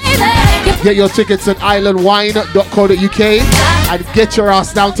 July the 8th, get your tickets at islandwine.co.uk and get your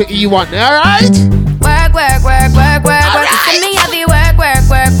ass down to E1, alright? Work. You see me, I be work.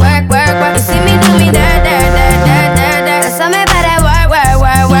 You see me do me dirt. So me better work.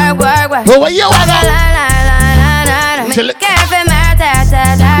 Well, what you want?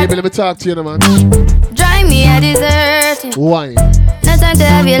 Baby, let me talk to you, man. Drive me a dessert. Wine. No time to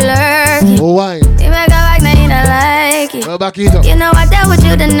have you lurking. Wine. You make a like, now you don't like it. Well, back it up. You know I dealt with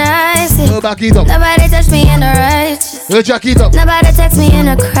you the nicest. Well, back it up. Nobody touched me in the righteous. Well, jack it up. Nobody text me in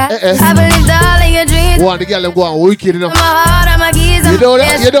a crack. I believed all of your dreams. One, the girl them go on wicked enough. My heart and my keys. You know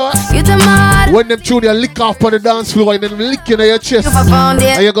that? You know that? You to my heart. When them tune you lick off on the dance floor and then licking on your chest.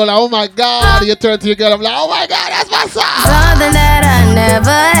 And you go like, oh my God. You turn to your girl, I'm like, oh my God, that's my song. Something that I never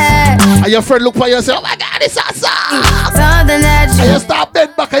had. And your friend look for you and say, oh my God, it's a song. Something that you. And you start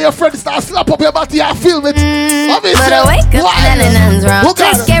bend back and your friend start slap up your body and film it. But I wake up and nothing's wrong.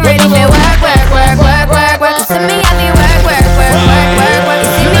 Just get ready for work. You see me, I be work.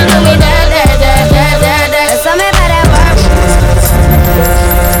 You see me do me dirt. So me better work.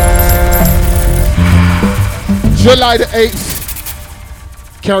 July the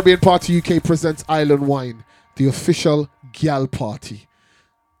 8th, Caribbean Party UK presents Island Wine, the official gal party.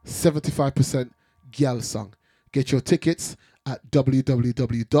 75% gal song. Get your tickets at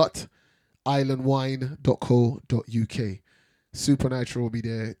www.islandwine.co.uk. Super Nitro will be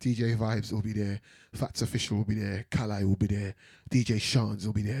there, DJ Vibes will be there, Fats Official will be there, Kalai will be there, DJ Shans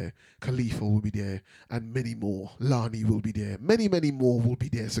will be there, Khalifa will be there, and many more. Lani will be there. Many more will be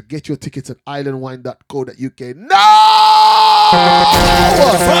there. So get your tickets at islandwine.co.uk.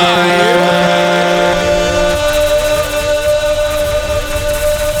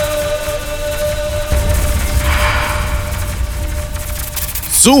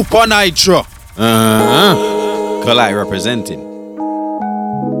 Super Nitro. Collide representing.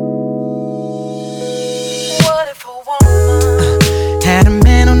 Had a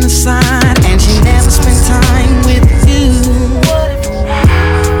man on the side and she never spent time with you.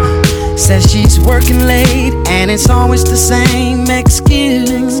 Says she's working late and it's always the same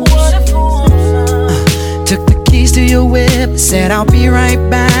excuse. Took the keys to your whip, said I'll be right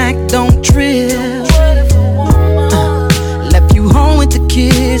back, don't trip. Left you home with the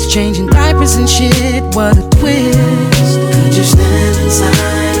kids, changing diapers and shit, what a twist. Could you stand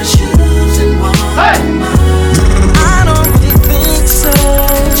inside her shoes and walk in mine? I don't really think so.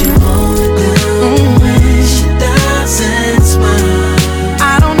 Could you hold it down when she doesn't smile?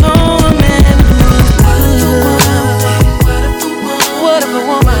 I don't know a man who's good. What if a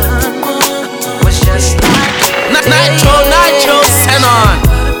woman was just like Nitro, send on.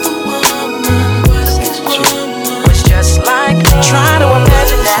 Was just like me. Try to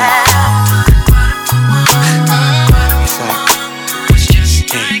imagine that.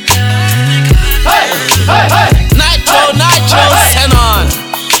 Nitro, send on.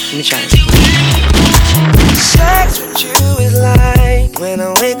 Let me try this. Sex with you is like when I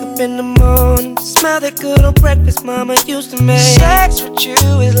wake up in the morning, smell that good old breakfast mama used to make. Sex with you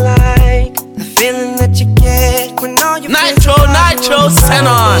is like the feeling that you get when all your Nitro, send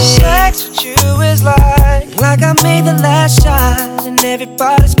on. Sex with you is like I made the last shot and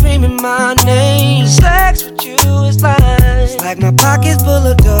everybody screaming my name. Sex with you is like my pocket's full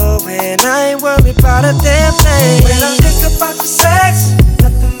of dough and I ain't worried about a damn thing. When I think about the sex,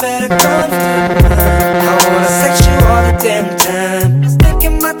 nothing better comes to mind. I wanna sex you all the damn time. Just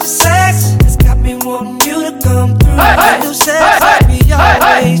thinking about the sex, it's got me wanting you to come through. And do sex like we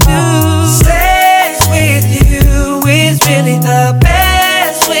always do. Sex with you is really the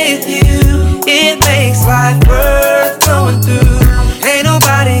best with you. It makes life worth going through. Ain't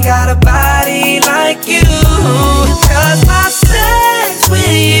nobody got a body like you. Cause my sex with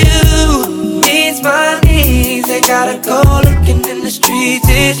you meets my needs. They gotta go looking in the streets.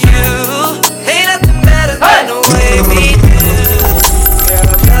 It's you. Ain't nothing better than the way we do. Girl,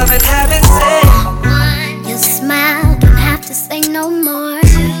 I'm loving having sex. Your smile, don't have to say no more.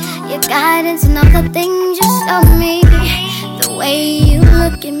 Your guidance and all the things you show me. The way you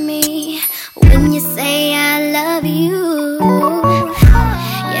look at me when you say I love you.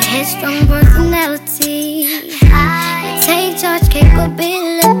 Your headstrong personality, your take charge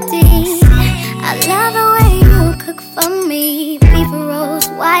capability. I love the way you cook for me. Beef rolls,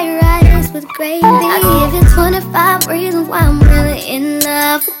 white rice with gravy. I give you 25 reasons why I'm really in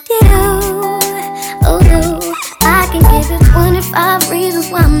love with you. Oh, I can give you 25 reasons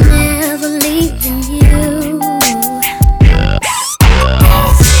why I'm never leaving you.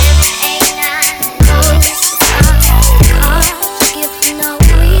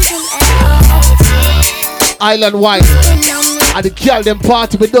 Island Whine. And the girl them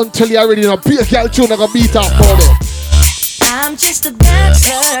party, we don't tell you already, no be a girl tune, I gonna beat up for them. I'm just a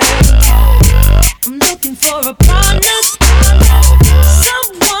dancer. I'm looking for a partner.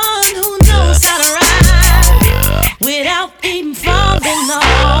 Someone who knows how to ride without even falling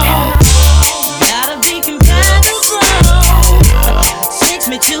off. Gotta be compatible. Takes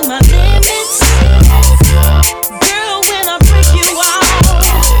me to my limits. Girl, when I break you off,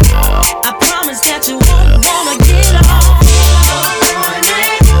 I promise that you won't wanna get off.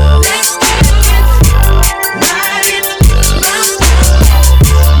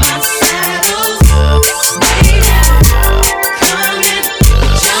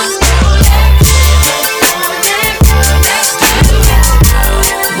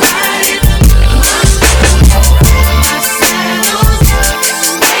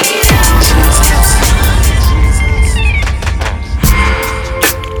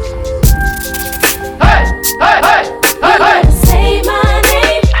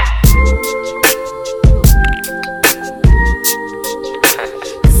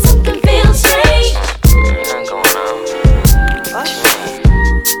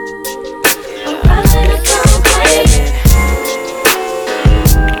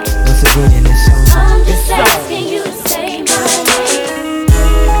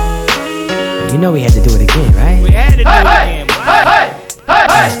 You know we had to do it again, right? We had to do it again.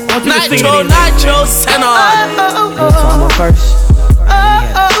 Nitro, send on. So I'm on first.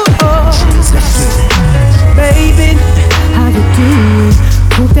 Baby, how you doing?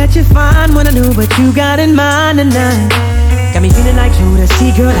 Hope that you're fine when I know what you got in mind tonight. Got me feeling like you to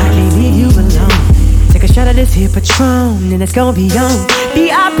see, girl, I can't leave you alone. Take a shot of this here Patron, and it's gonna be on.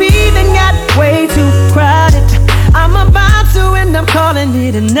 VIP then got way too crowded. I'm about to and I'm calling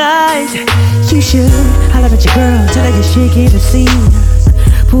it a night. You should holler at your girl, tell her you're shaking the scene.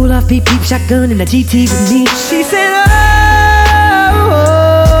 my feet, peep shotgun in the GT with me. She said, oh,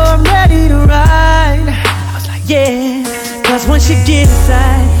 I'm ready to ride. I was like, yeah. Cause once you get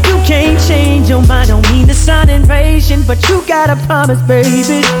inside, you can't change your mind. Don't mean to sound impatient, but you gotta promise,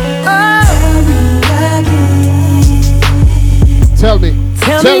 baby. Oh, tell me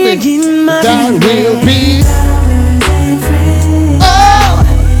again, my that will be. Oh,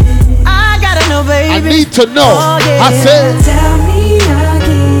 I gotta know, baby. I need to know. Oh, yeah. I said, tell me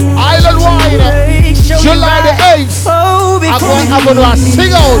again. Island Wine, July the 8th. Oh, I'm gonna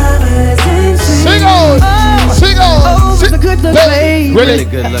sing out. Sing out. Sing out. Really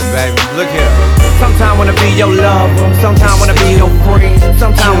good look, baby. Look here. Sometimes wanna be your lover, sometimes wanna be your friend,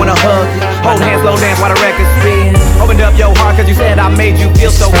 sometimes wanna hug you, hold hands, slow dance while the record spins. Opened up your heart cause you said I made you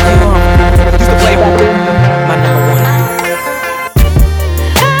feel so good. Used to play my number one.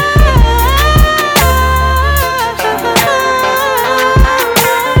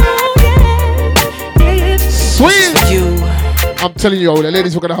 Sweet. I'm telling you, the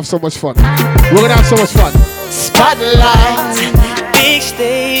ladies, we're gonna have so much fun. We're gonna have so much fun. Spotlight, big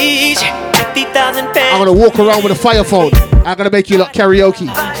stage, 50,000 fans. I'm gonna walk around with a fire phone. I'm gonna make you lot karaoke.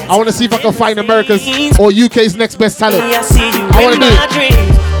 I wanna see if I can find America's or UK's next best talent. I wanna do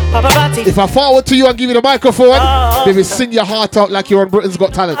it. If I forward to you and give you the microphone, baby, sing your heart out like you're on Britain's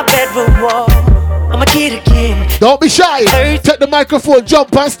Got Talent. I'm a kid again. Don't be shy. Take the microphone,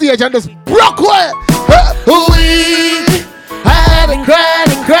 jump on stage and just rock away. We had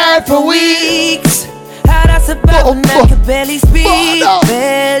and cried for weeks. How that's about when I could barely speak,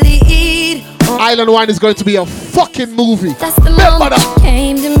 barely eat. Island Wine is going to be a fucking movie. That's the moment you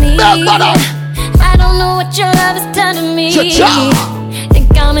came to me. I don't know what your love is telling me.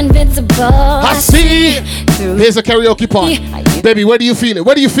 Think I'm invincible. I see. Here's a karaoke part. Baby, where do you feel it?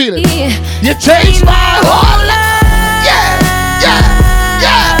 Where do you feel it? You changed my whole life. Yeah.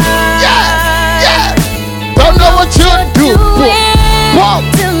 Don't know what you do.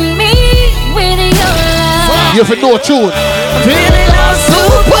 To me with your love. You have no tune. Feeling all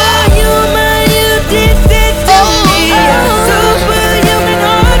superhuman, you did it to me. Superhuman,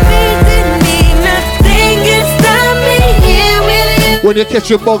 heart beating me. Nothing can stop me here with you. When you catch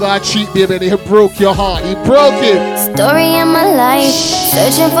your bug or cheat, baby, and he broke your heart. He broke it. Story in my life,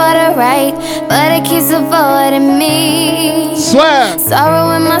 searching for the right, but it keeps avoiding me. Swear.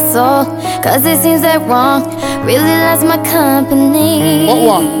 Sorrow in my soul, cause it seems that wrong really loves my company.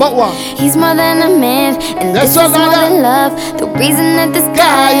 But what? He's more than a man, and that's this is more than love. The reason that the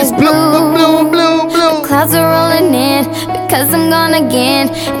sky is blue. The clouds are rolling in, because I'm gone again.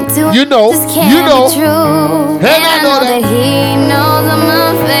 And this can't be true. And I know that he knows I'm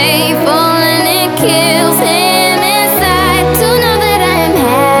unfaithful, and it kills him inside to know that I'm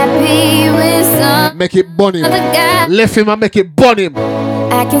happy with some. Make it bun him. Left him and make it bun him.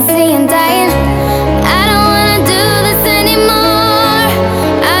 I can see him dying. I don't wanna do this anymore.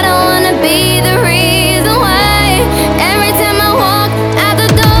 I don't wanna be the reason why. Every time I walk out the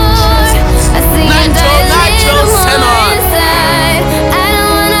door, I see him dying a little more inside. I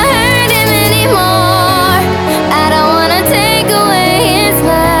don't wanna hurt him anymore. I don't wanna take away his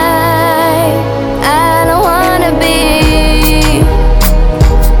life. I don't wanna be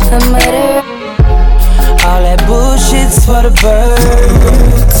a murderer. All that bullshit's for the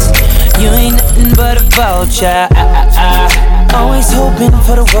birds. You ain't nothing but a vulture. Always hoping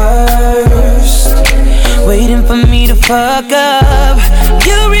for the worst, waiting for me to fuck up.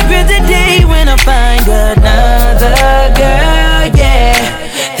 You'll regret the day when I find another girl, yeah.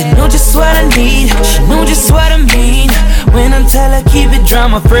 They know just what I need, she know just what I mean. When I tell her keep it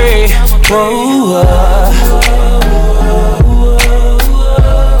drama free. Whoa,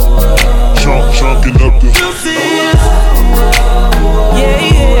 Chalking up the yeah.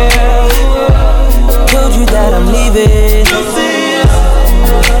 Told you that I'm leaving.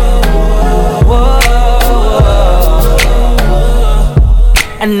 Whoa.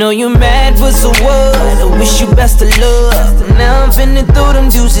 I know you're mad, but so what? I wish you best of luck. Now I'm finna throw them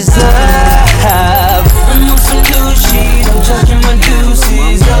juices up. I'm on some new shit, I'm chucking my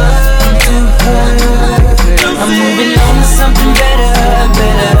deuces up to her. I'm moving on to something better.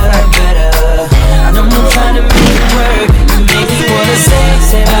 And I'm not trying to make it work. Make you wanna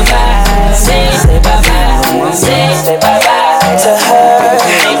say bye-bye. Say bye-bye. Say bye-bye to her.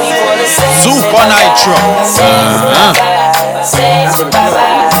 Make me wanna say Super Nitro. Say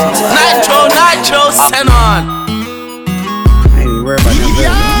bye-bye to her. Nitro, send on. I ain't even worried about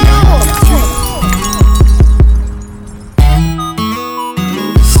that.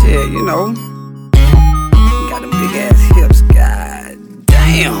 Shit, you know. Got them big ass hips, god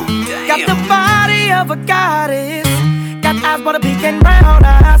damn. Got the body of a goddess. Got eyes but a pink and brown.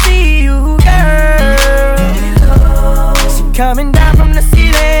 I see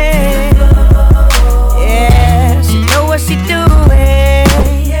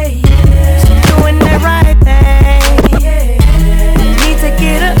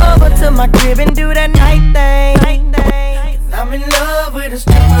crib and do that night thing. I'm in love with a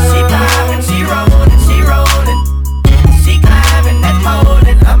stripper. She poppin', she rollin', she rollin'. She climbing that pole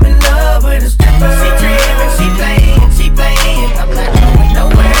and I'm in love with a stripper. She trippin', she playin'. I'm not going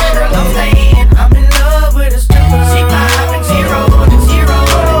nowhere, girl, I'm staying. I'm in love with a stripper. She poppin', she rollin', she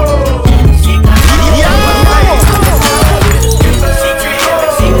rollin'. She climbing that pole. She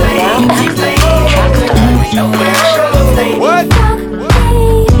trippin', she playin'. I'm not going nowhere, girl, I'm staying. What?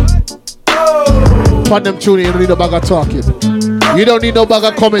 Put them tuning, you don't need no bag of talking. You don't need no bag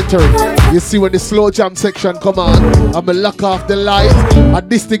of commentary. You see when the slow jam section come on, I'ma lock off the light, and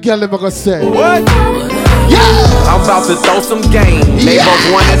this the girl I'm gonna say. What? Yeah! I'm about to throw some game. They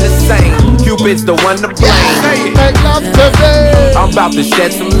both one and the same. Cupid's the one to blame. Make love to me. I'm about to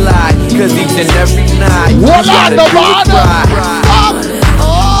shed some light, cause each and every night what you gotta on do it right.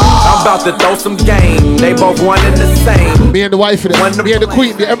 I'm about to throw some game. They both one and the same. Me and the wife of them. Me and the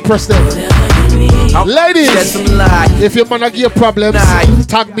queen, the empress them. Ladies, if your man give you problems,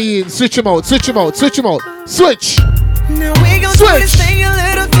 tag me in. Switch him out. Switch. Now we gon' do this thing a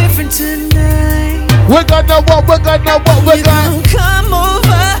little different tonight. We're gonna come over,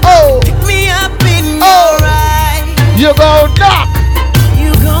 pick me up in your ride. You gon'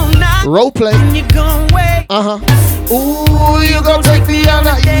 knock. Role play. You gon' wait. Ooh, you gon' take me on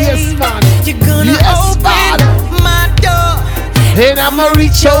a yes man. You're gonna open my door. And I'ma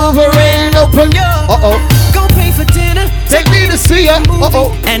reach over and open your. Go pay for dinner. Take me to see ya. And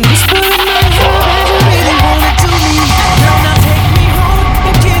whisper in my ear that you really wanna do me. Now take me home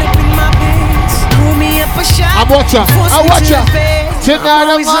and get up in my bed. Pour me up a shot. I watch ya. Tonight I'm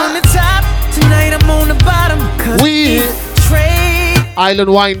always on the top. Tonight I'm on the bottom. We trade.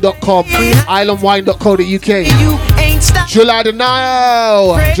 IslandWhine.com. IslandWhine.co.uk. July the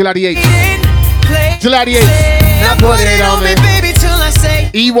 9th. July the 8th. July the 8th. Now put it on me, baby, till I say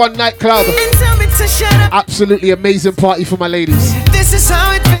E1 nightclub. Absolutely amazing party for my ladies. This is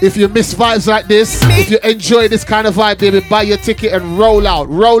how it if you miss vibes like this, if you enjoy this kind of vibe, baby, buy your ticket and roll out.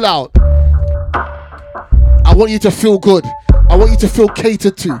 I want you to feel good. I want you to feel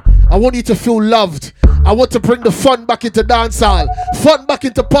catered to. I want you to feel loved. I want to bring the fun back into dancehall, fun back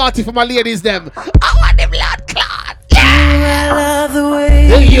into party for my ladies them. I want them blood clot. I love the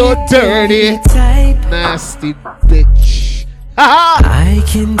way you're dirty, nasty bitch. I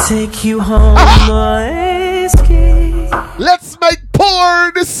can take you home, my escape. Let's make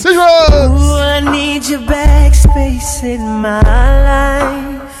poor decisions. Ooh, I need your backspace in my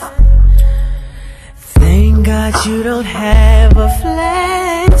life. Thank God you don't have a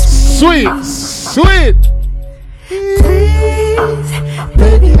flat. Sweet. Please,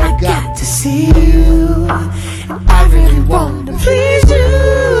 baby, I got to see you. I really want to please you.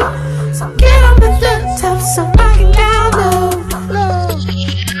 So get on the laptop so I can download.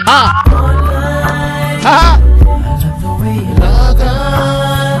 Online. I love the way you log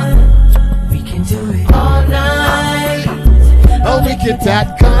on. We can do it all night.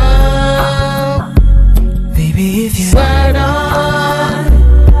 Wicked.com. Baby, if you slide on,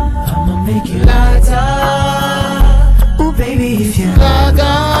 I'ma make you lighter. Ooh, baby, if you log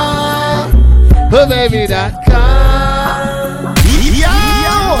on, baby.com. Yeah.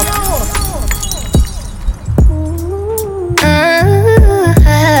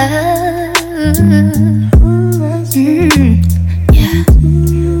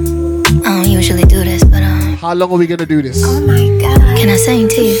 I don't usually do this, but how long are we gonna do this? Oh my God. Can I sing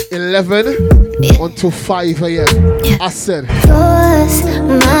to you? 11 until 5 a.m. I said yours,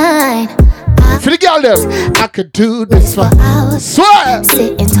 mine. For the girl them, I could do this for hours. Swear.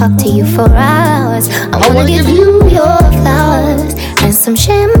 Sit and talk to you for hours. I wanna give you your flowers and some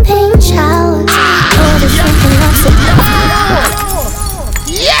champagne showers.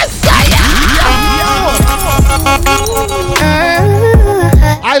 Yes, I am.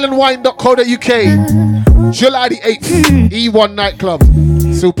 IslandWhine.co.uk. July the 8th. E1 nightclub.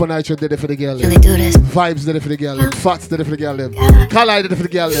 Super Nitro did it for the girl. Vibes did it for the girl. Fats did it for the girl. Kali did it for the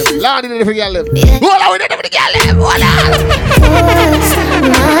girl. Lani did it for the girl. Voila, we did it for the girl. Voila.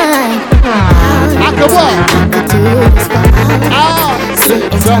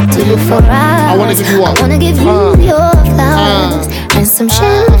 Talk to you for hours. I wanna give you one. I wanna give you your flowers and some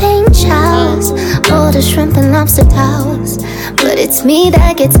champagne showers. All the shrimp and lobster towers. But it's me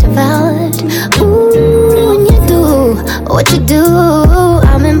that gets devoured. Ooh, when you do what you do,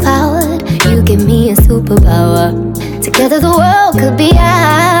 I'm empowered. You give me a superpower. Together the world could be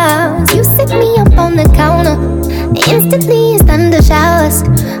ours. You sit me up on the counter. Instantly it's thunder showers.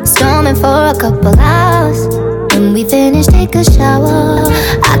 Storming for a couple hours. When we finish, take a shower.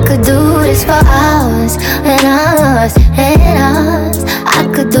 I could do this for hours and hours and hours. I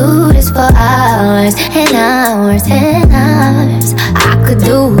could do this for hours. 10 hours, 10 hours. I could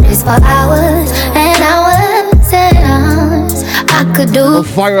do this for hours and hours and hours. I could do a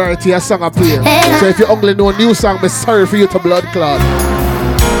variety of song I play. So if you only know a new song, I'm sorry for you to blood clot.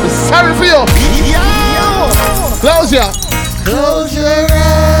 I'm sorry for you. Close your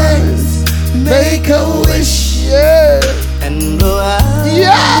eyes, make a wish, yeah. And blow out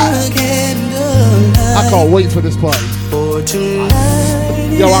yeah. I can't wait for this party. For tonight.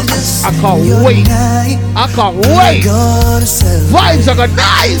 Yo, I can't wait. I can't wait. Vibes are gonna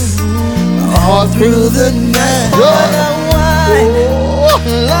nice. All through the night.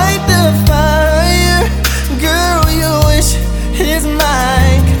 Light the fire. Girl, your wish is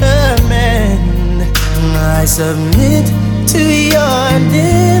my command. I submit to your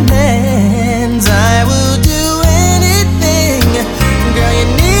demands. I will do anything. Girl, you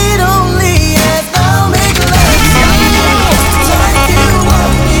need only ask. I'll make love to you like you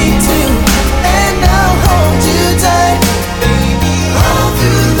want me to, and I'll hold you tight, baby, all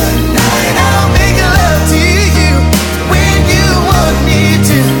through the night. I'll make love to you when you want me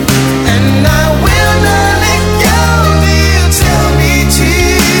to, and I will not let go till you tell me to.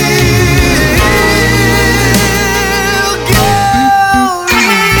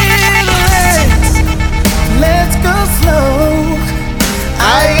 Let's go slow.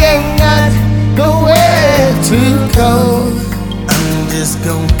 I ain't got nowhere to go. I'm just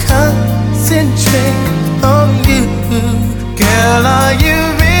gonna concentrate on you. Girl, are you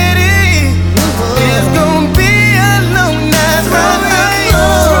ready? It's gonna be a long night.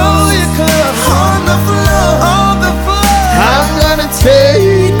 Throw your clothes on the floor. I'm gonna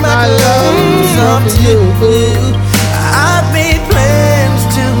take my lungs off you. I've made plans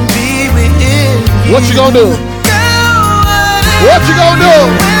to be with you. What you gonna do? What you gonna do?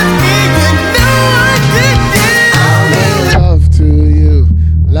 I'll make love to you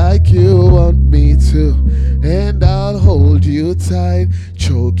like you want me to, and I'll hold you tight,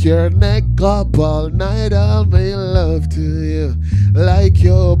 choke your neck up all night. I'll make love to you like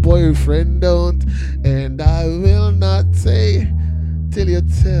your boyfriend don't, and I will not say till you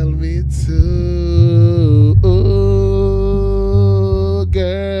tell me to. Ooh,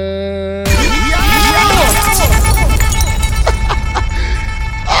 girl.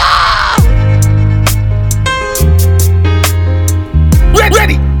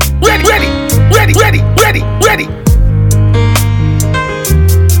 Ready.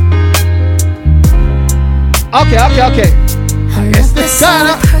 Okay. I'm not the kind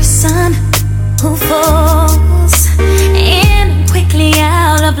of person who falls in quickly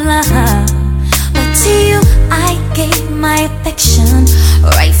out of love, but to you I gave my affection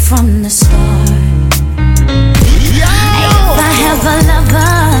right from the start. If I have a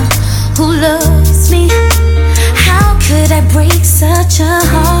lover who loves me, how could I break such a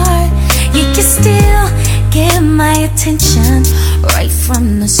heart? You can still get my attention right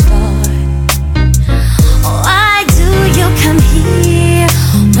from the start. Why do you come here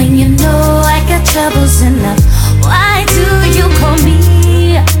when you know I got troubles enough? Why do you call me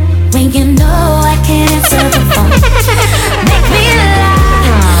when you know I can't answer the phone? Make me lie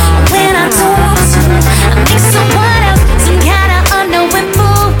when I don't want to. I make someone else some kind of unknowing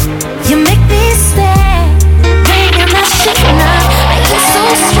fool. You make me stay when you're not shit enough. I get so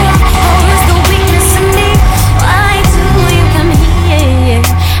strong. Always the weakness in me. Why do you come here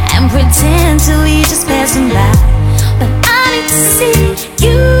and pretend to be just passing by? But I need to see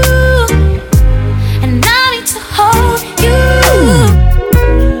you, and I need to hold you.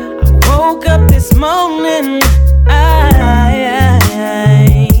 I woke up this morning, I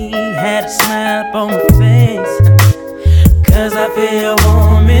had a smile up on my face, 'cause I feel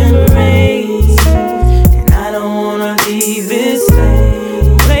warm embrace, and I don't wanna leave this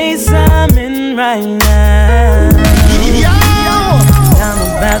place I'm in right now. I'm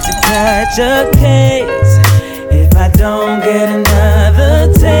about to catch a case if I don't get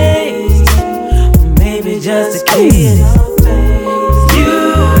another taste, or maybe just a kiss.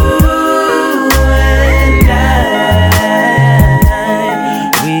 You and I,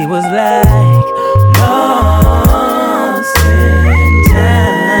 we was like lost in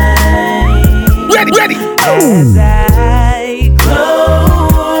time. Ready. As I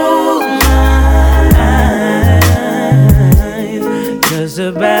close my eyes, just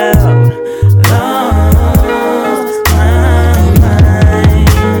about lost my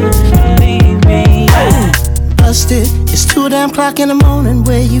mind. Believe me. Busted. It's 2 damn o'clock in the morning.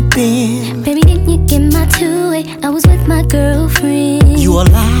 Where you been? Baby, didn't you get my two-way? I was with my girlfriend. You a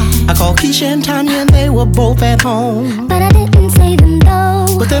lie. I called Keisha and Tanya and they were both at home. But I didn't say them though.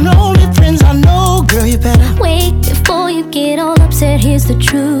 But they're the only friends I know. Girl, you better wait before you get all upset. said here's the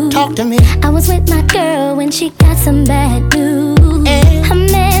truth. Talk to me. I was with my girl when she got some bad news. Her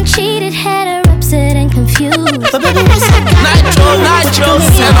man cheated, had her upset and confused. Nitro,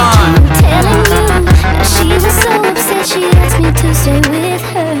 set on. I'm telling you, now she was so upset she asked me to stay with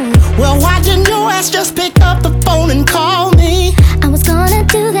her. Well, why didn't your ass just pick up the phone and call me? I was gonna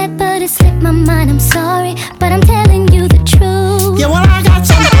do that, but it slipped my mind. I'm sorry, but I'm telling you the truth. Yeah, well, I got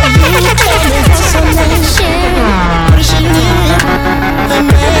something for you. Tell me what's her name? Sharon. What is she name? The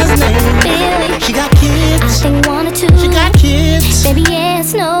man's name? Billy. She got kids. I think 1 or 2. She got kids. Baby,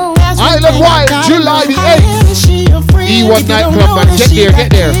 yes, no. Island Wine, July the 8th. E1 nightclub, man.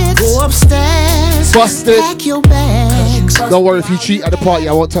 Get there. Go upstairs. Busted. Pack your bags. Don't worry if you cheat at the party,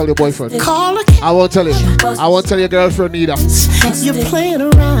 I won't tell your boyfriend. Call a I won't tell him. I won't tell your girlfriend either. You're playing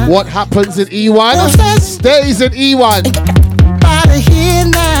around. What happens in E1 stays in E1. Out of here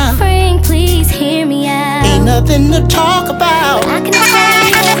now. Frank, please hear me out. Ain't nothing to talk about. I can tell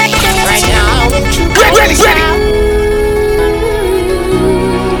you everything right now. Won't you Ready.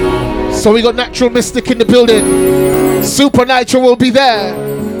 So we got Natural Mystic in the building. Super Nitro will be there.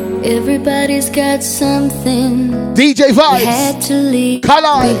 Everybody's got something. DJ Vibes. Had to leave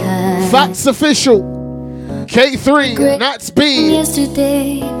Color. behind. Facts Official. K3. Nats B.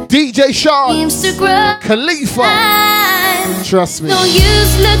 Yesterday. DJ Sean. Instagram. Khalifa. Trust me. No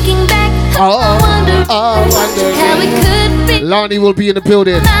use looking back. I wonder how it could be. Lonnie will be in the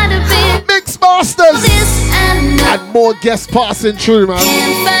building. Mix Masters. And more guests passing through,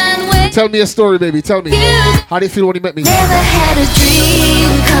 man. Tell me a story, baby. Tell me. How did you feel when you met me? Never had a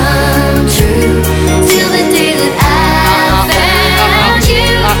dream come true till the day that I found you.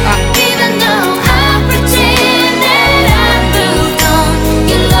 Even though I pretend that I moved on,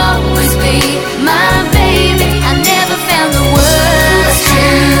 you'll always be my baby. I never found the words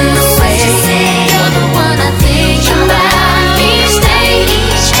to say. You're the one I think about each day,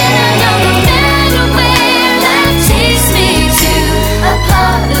 and I know no matter where life takes me to, a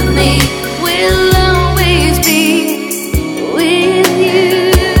part of me will always be with you.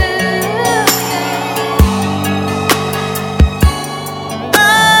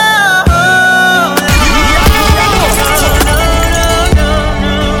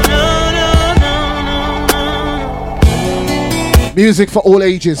 Music for all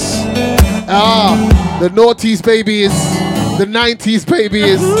ages. The noughties babies, the 90s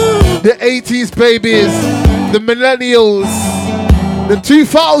babies, the 80s babies, the millennials, the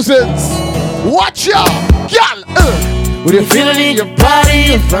 2000s. Watch out, y'all. When you're feeling in your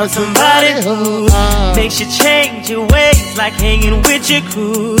body and find somebody who makes you change your ways, like hanging with your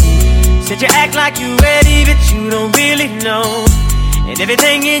crew. Said you act like you ready, but you don't really know. And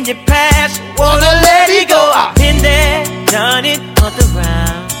everything in your past, you wanna let it go. I've been there, done it on the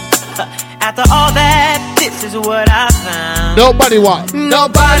round. After all that, this is what I found. Nobody wants.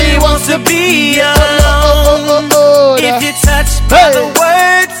 Nobody wants to be alone. If you're touched by the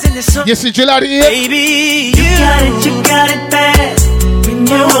words in the song, you see July here? Baby, you got it bad. When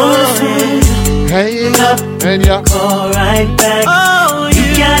you want it, hang up and you call right back. Oh,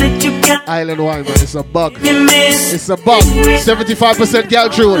 you got it, Island Wine, man, it's a bug. It's a bug. 75% gal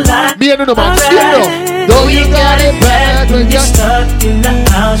jewel. Me and no man, you know. Though you got it bad when you're stuck in the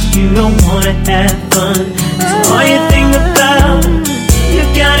house, you don't wanna have fun. That's all you think about. You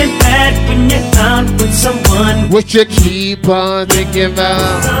got it bad when you're out with someone. What you keep on thinking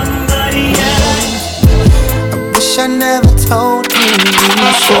about? Somebody else. I wish I never told you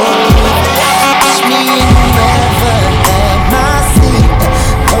before. Wish me and you never had my seat.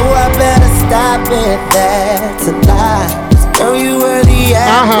 Oh, I better stop it, that's a lie. 'Cause girl, you were the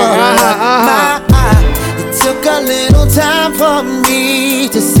apple of my eye. It took a little time for me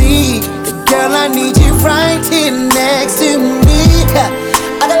to see that, girl, I need you right here next to me.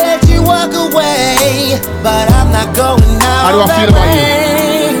 I could let you walk away, but I'm not going out. How do I feel about you?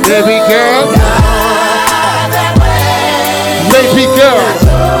 Baby girl. Baby girl.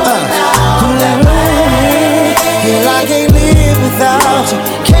 Girl, I can't live without you.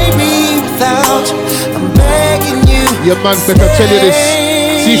 Can't be without you. I'm begging you. Your man better tell you this.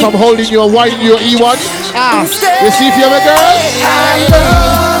 See if I'm holding you or whining you or E1. You see if you're a girl? I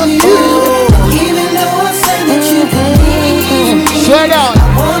love you. Even though I say that you believe me. Swear down. I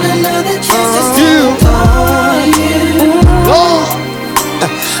want another chance to still call you.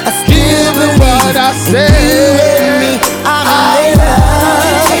 I still believe what I say. I'm in love.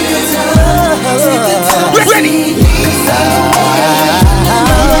 Ready?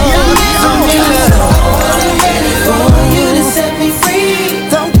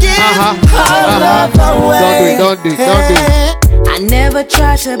 Don't do it. Don't do it. I never never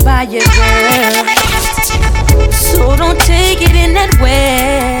try to buy your girl, so don't take it in that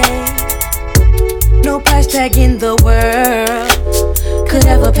way. No price tag in the world could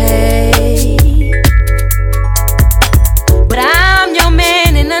ever pay. But I'm your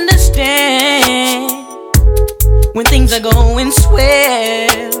man and understand when things are going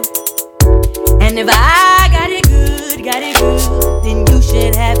swell. And if I got it good, then you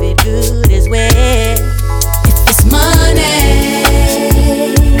should have it good as well. If it's money,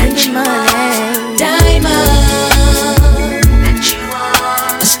 diamond,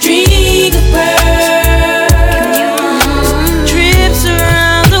 a string of pearls, trips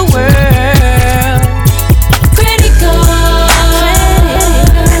around the world, credit card,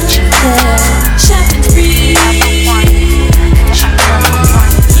 shopping spree, anything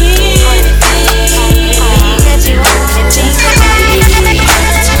that you want.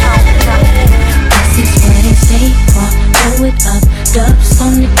 This is what they say, blow it up, dubs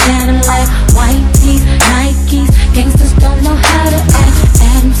on the Cadillac, white teeth, Nikes, gangsters don't know how to act,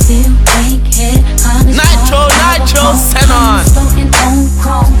 Adam still bank head, Nitro, Senon. Floating on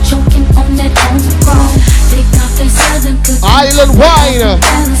chrome, choking on that homegrown, they got their southern cookies. Island Wine,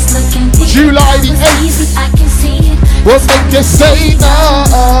 July the 8th. I can see it. What make you say no?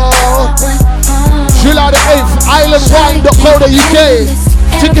 July the 8th, islandwine.co.uk.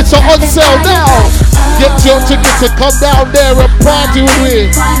 Tickets are on sale now. Get your tickets and come down there and party with me.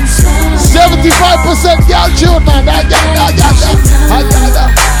 75% y'all tune, man. I gotta.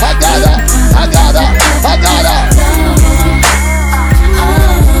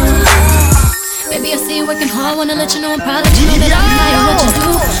 Baby, I see you working hard, wanna let you know I'm proud that you know that I'm high on what you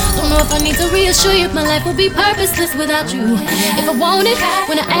do. Don't know if I need to reassure you, my life will be purposeless without you. If I want it,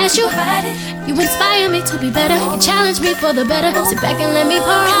 when I ask you, you inspire me to be better. You challenge me for the better. Sit back and let me pour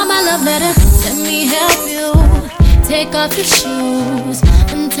out my love letter. Let me help you. Take off your shoes,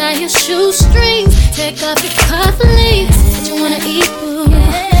 untie your shoestrings. Take off your cufflinks. What you wanna eat, boo?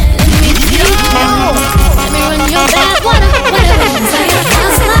 Let me teach you. Let me run your bath water, whatever. Say your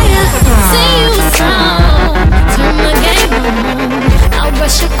fire, sing you a song, turn the game on. I'll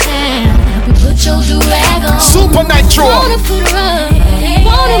brush your hair, help you put your do-rag on. Super Nitro. Wanna put her up,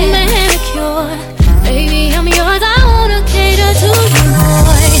 want a manicure. Baby, I'm yours, I wanna cater to you,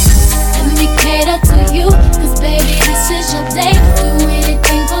 boy. Let me cater to you, cause baby, this is your day. Do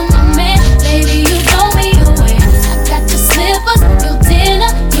anything for my man, baby, you know me away. I got your slippers, your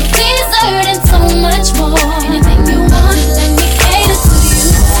dinner, your dessert, and so much more. Anything you want, let me cater to you.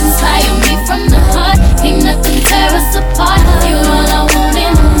 Inspire me from the heart, ain't nothing tear us apart. You're all I want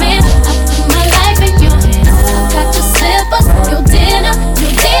in a man, I put my life in your hands. I got your slippers, your dinner,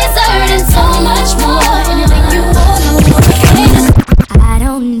 your dessert, and so much more. Anything you want, I wanna cater. I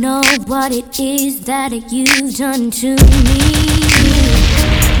don't know what it is that you've done to me,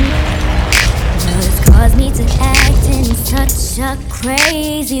 just caused me to act in such a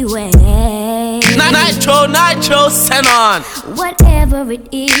crazy way. Nitro, Senon. Whatever it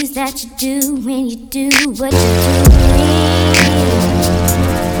is that you do when you do what you do,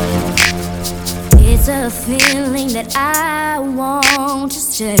 it's a feeling that I want to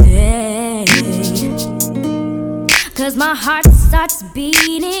stay. Cause my heart starts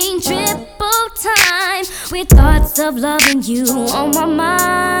beating triple time with thoughts of loving you on my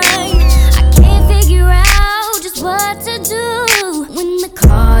mind. I can't figure out just what to do when the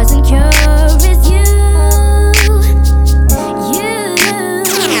cause and cure is you.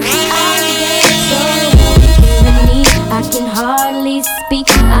 I can hardly speak,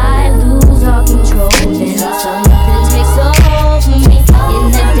 I lose all control. Then something takes over me. In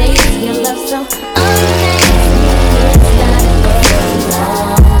the days your love so amazing. It's not enough. I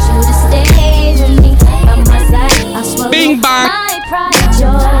want you to stay with me by my side. I swallow my pride.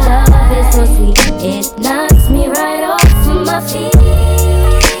 Your love is so sweet, it knocks me right off of my feet.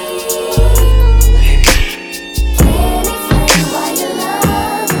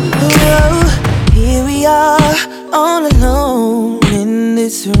 Here we are, all alone in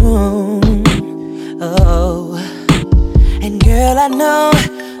this room. Oh, and girl, I know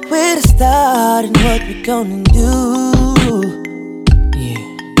where to start and what we're gonna do. Yeah,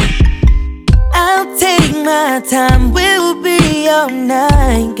 I'll take my time, we'll be all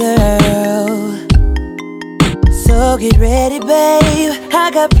night, girl. So get ready, babe, I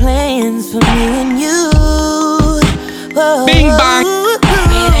got plans for me and you. Whoa. Bing bang. It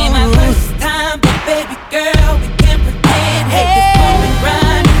ain't my first time, but baby girl, we can pretend. Hey, this moment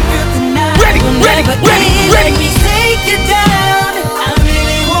right real tonight. Ready. Let me take you down. I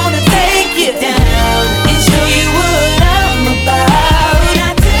really wanna take you down and show you what I'm about.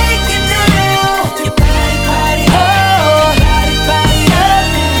 I take you down. Your body, oh, body,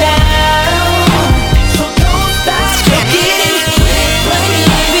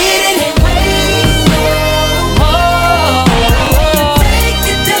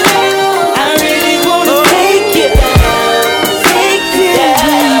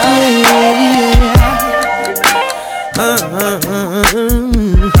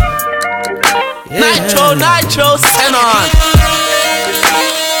 Nitro, nitro, send on.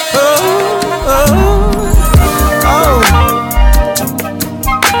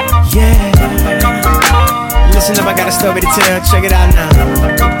 Yeah. Listen up, I got a story to tell. Check it out now.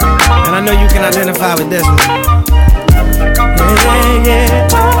 And I know you can identify with this one. Yeah.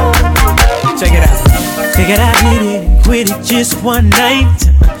 Check it out. Figured I hit it and quit it just one night.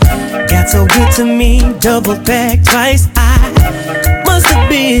 Got so good to me, double back twice. I must have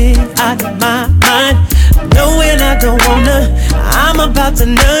been out of my mind. Knowing I don't wanna, I'm about to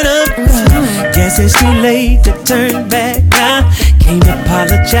nut up. Guess it's too late to turn back now. Can't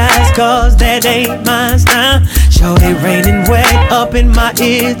apologize cause that ain't my style. Shorty raining wet up in my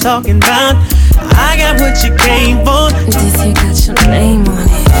ear talking about I got what you came for. This here got your name on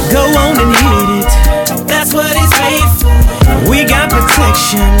it. Go on and hit it. That's what it's made for. We got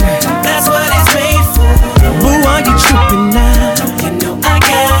protection. That's what it's made for. Boo, are you tripping now? You know I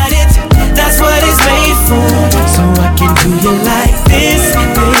got it. That's what it's made for. So I can do you like this,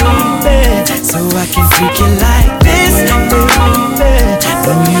 baby. So I can freak you like this, baby.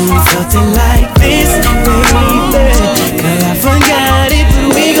 Though you ain't felt it like this, baby. Girl, I forgot it, but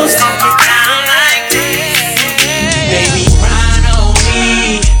we gon' stick it down like this. Baby, grind on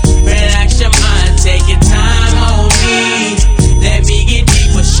me. Relax your mind, take your time on me. Let me get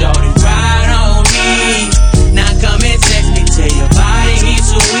deeper, shorty, ride on me. Now come and text me, tell your body he's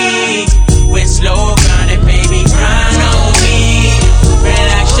too weak. We're slow grinding, baby, grind on me.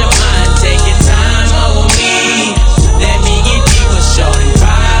 Relax your mind, take your time on me. Let me get deeper, shorty,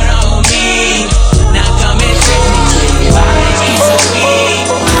 ride on me. Now come and text me, tell your body he's too weak.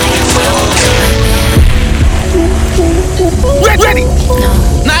 Ready?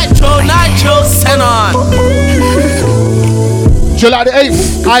 Nitro, nitro, send on. July the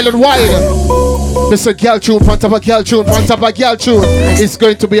 8th, Island Wine. This is a girl tune, front of a girl tune, front of a girl tune. It's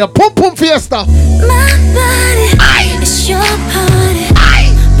going to be a pum pum fiesta. My body, it's your party,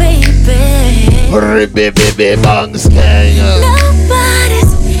 baby. Baby, bangs, gang.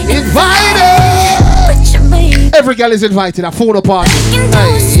 Nobody's invited. But you, baby. Every girl is invited. A phone party.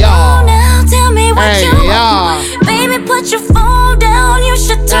 Hey, yeah. Now tell me what Hey, you yeah. want. Baby, put your phone down. You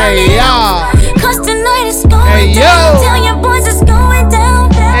should turn Hey, it yeah. off. Cause tonight is going Hey, down. yo. Tell your boys it's going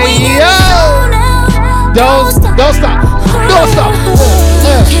down. Hey, yo. Don't stop. Don't stop.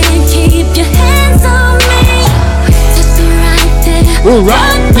 You can't keep your hands on me. Just be right there.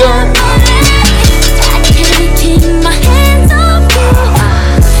 Right there. I can't keep my hands off you.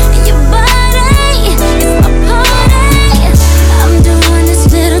 Your body is my party. I'm doing this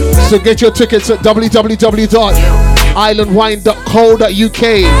little dance. So get your tickets at www.islandwine.co.uk.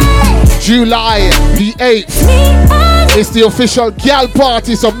 July the 8th. It's the official gal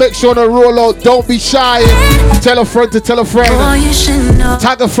party, so make sure to roll out. Don't be shy. Tell a friend to tell a friend.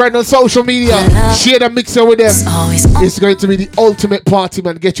 Tag a friend on social media. Share the mixer with them. It's going to be the ultimate party,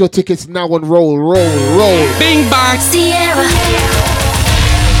 man. Get your tickets now and roll. Bing bang. Sierra.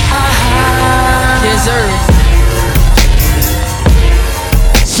 Yes, sir.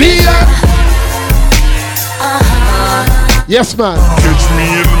 See ya. Yes, man. Catch me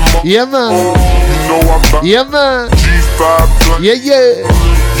in the Yeah, man. You know I'm back. Yeah, man. G5 Yeah. Yeah,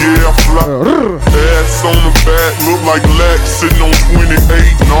 I fly. Ass on the back, look like Lex sitting on 28.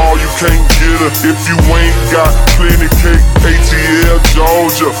 No, you can't get her if you ain't got plenty cake. ATL,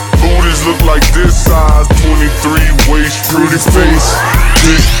 Georgia. Booties look like this size. 23 waist, pretty face.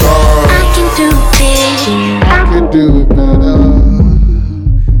 Big thighs. I can do it. I can do it better.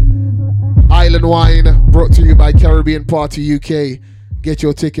 Island Wine, brought to you by Caribbean Party UK. Get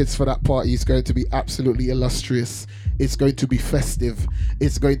your tickets for that party. It's going to be absolutely illustrious. It's going to be festive.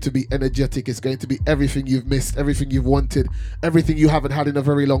 It's going to be energetic. It's going to be everything you've missed, everything you've wanted, everything you haven't had in a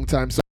very long time. So